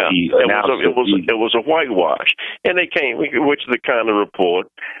get real. Yeah, it was a whitewash, and they came, which the Condon report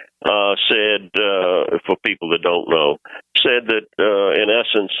said, for people that don't know, said that in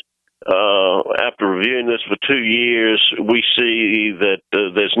essence, after reviewing this for 2 years, we see that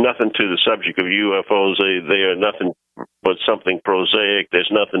there's nothing to the subject of UFOs. They are nothing but something prosaic. There's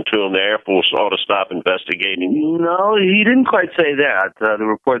nothing to them. The Air Force ought to stop investigating. No, he didn't quite say that. The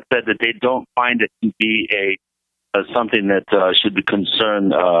report said that they don't find it to be something that should concern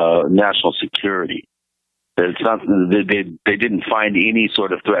national security. It's something they didn't find any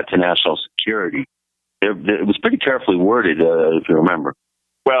sort of threat to national security. It was pretty carefully worded, if you remember.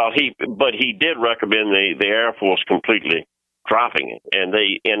 Well, he did recommend the Air Force completely dropping it, and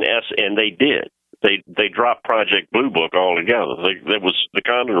they did. They dropped Project Blue Book altogether. The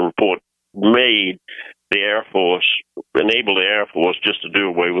Condon report made the Air Force, enabled the Air Force just to do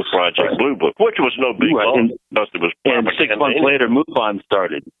away with Project Blue Book, which was no big deal because it was. And 6 months later, MUFON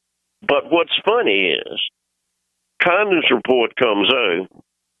started. But what's funny is, Condon's report comes out,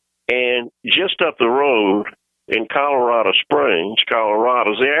 and just up the road in Colorado Springs,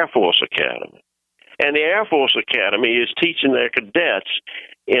 Colorado, is the Air Force Academy. And the Air Force Academy is teaching their cadets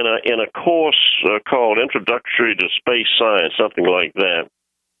in a course called Introductory to Space Science, something like that.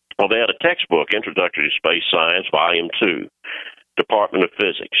 Well, they had a textbook, Introductory to Space Science, Volume 2, Department of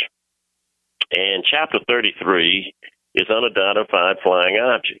Physics. And Chapter 33 is Unidentified Flying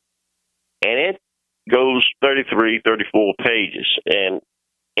Object. And it goes 33, 34 pages. And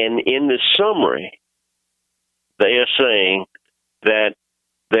in the summary, they are saying that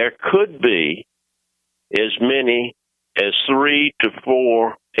there could be as many as 3 to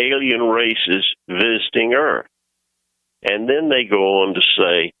 4 alien races visiting Earth. And then they go on to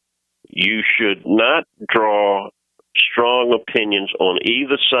say, you should not draw strong opinions on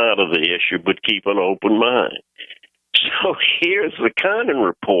either side of the issue, but keep an open mind. So here's the Condon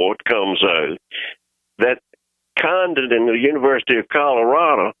report comes out that Condon and the University of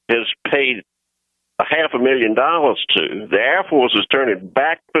Colorado has paid $500,000 to. The Air Force is turning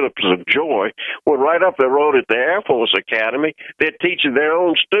backflips of joy when right up the road at the Air Force Academy, they're teaching their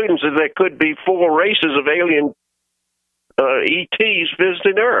own students that there could be 4 races of alien ETs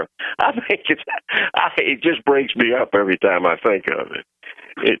visiting Earth. I think it just breaks me up every time I think of it.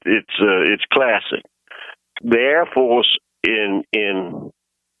 It's classic. The Air Force in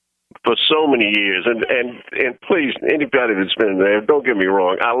for so many years, and please, anybody that's been there, don't get me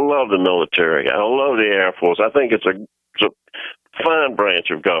wrong, I love the military. I love the Air Force. I think it's a fine branch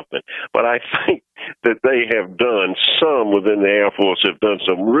of government, but I think that they have done, some within the Air Force have done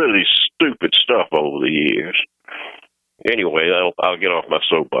some really stupid stuff over the years. Anyway, I'll get off my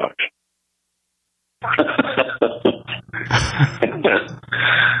soapbox.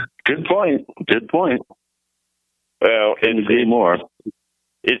 Good point. Good point. Well, more.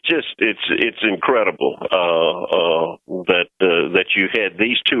 It's incredible that you had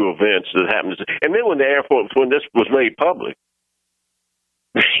these two events that happened, and then when the Air Force, when this was made public,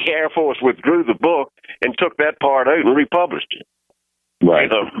 the Air Force withdrew the book and took that part out and republished it.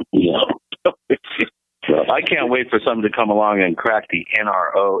 Right. Yeah. Well, I can't wait for someone to come along and crack the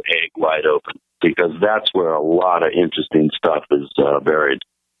NRO egg wide open, because that's where a lot of interesting stuff is buried.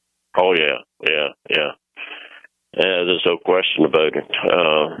 Oh yeah. There's no question about it.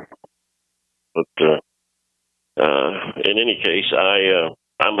 But in any case,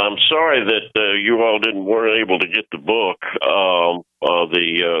 I'm sorry that you all weren't able to get the book,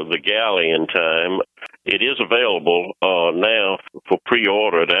 the galley in time. It is available now for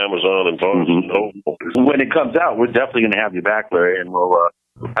pre-order at Amazon and Barnes and Noble. When it comes out, we're definitely going to have you back, Larry, and we'll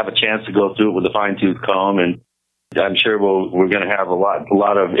have a chance to go through it with a fine-tooth comb. And I'm sure we're going to have a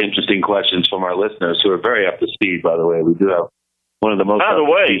lot of interesting questions from our listeners, who are very up to speed. By the way, we do have one of the most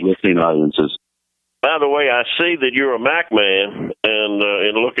listening audiences. By the way, I see that you're a Mac man, and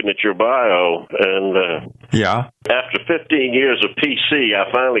in looking at your bio, and yeah, after 15 years of PC, I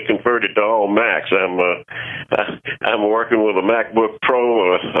finally converted to all Macs. I'm working with a MacBook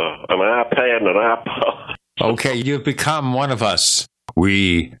Pro, an iPad, and an iPod. Okay, you've become one of us.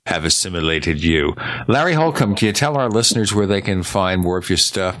 We have assimilated you. Larry Holcombe, can you tell our listeners where they can find more of your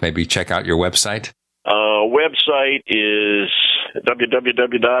stuff? Maybe check out your website? Website is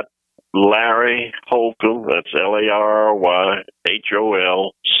www.Larry Holcombe, that's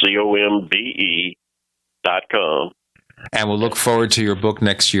LarryHolcombe.com. And we'll look forward to your book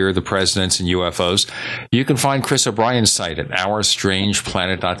next year, The Presidents and UFOs. You can find Chris O'Brien's site at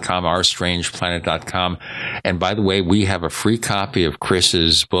OurStrangePlanet.com, OurStrangePlanet.com. And by the way, we have a free copy of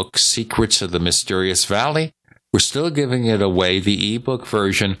Chris's book, Secrets of the Mysterious Valley. We're still giving it away, the ebook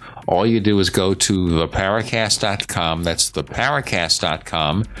version. All you do is go to theparacast.com. That's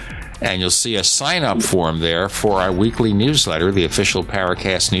theparacast.com. And you'll see a sign-up form there for our weekly newsletter, the official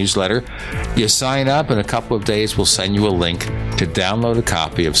Paracast newsletter. You sign up, in a couple of days we'll send you a link to download a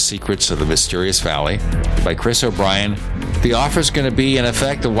copy of Secrets of the Mysterious Valley by Chris O'Brien. The offer's going to be in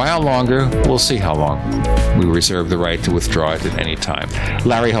effect a while longer. We'll see how long. We reserve the right to withdraw it at any time.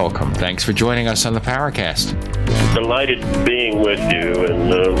 Larry Holcombe, thanks for joining us on the Paracast. Delighted being with you,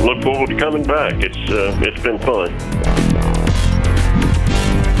 and look forward to coming back. It's been fun.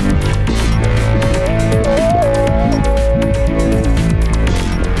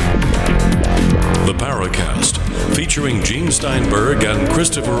 The Paracast, featuring Gene Steinberg and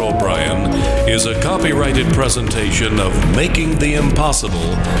Christopher O'Brien, is a copyrighted presentation of Making the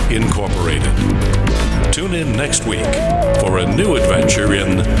Impossible, Incorporated. Tune in next week for a new adventure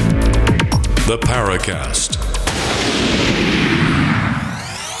in The Paracast.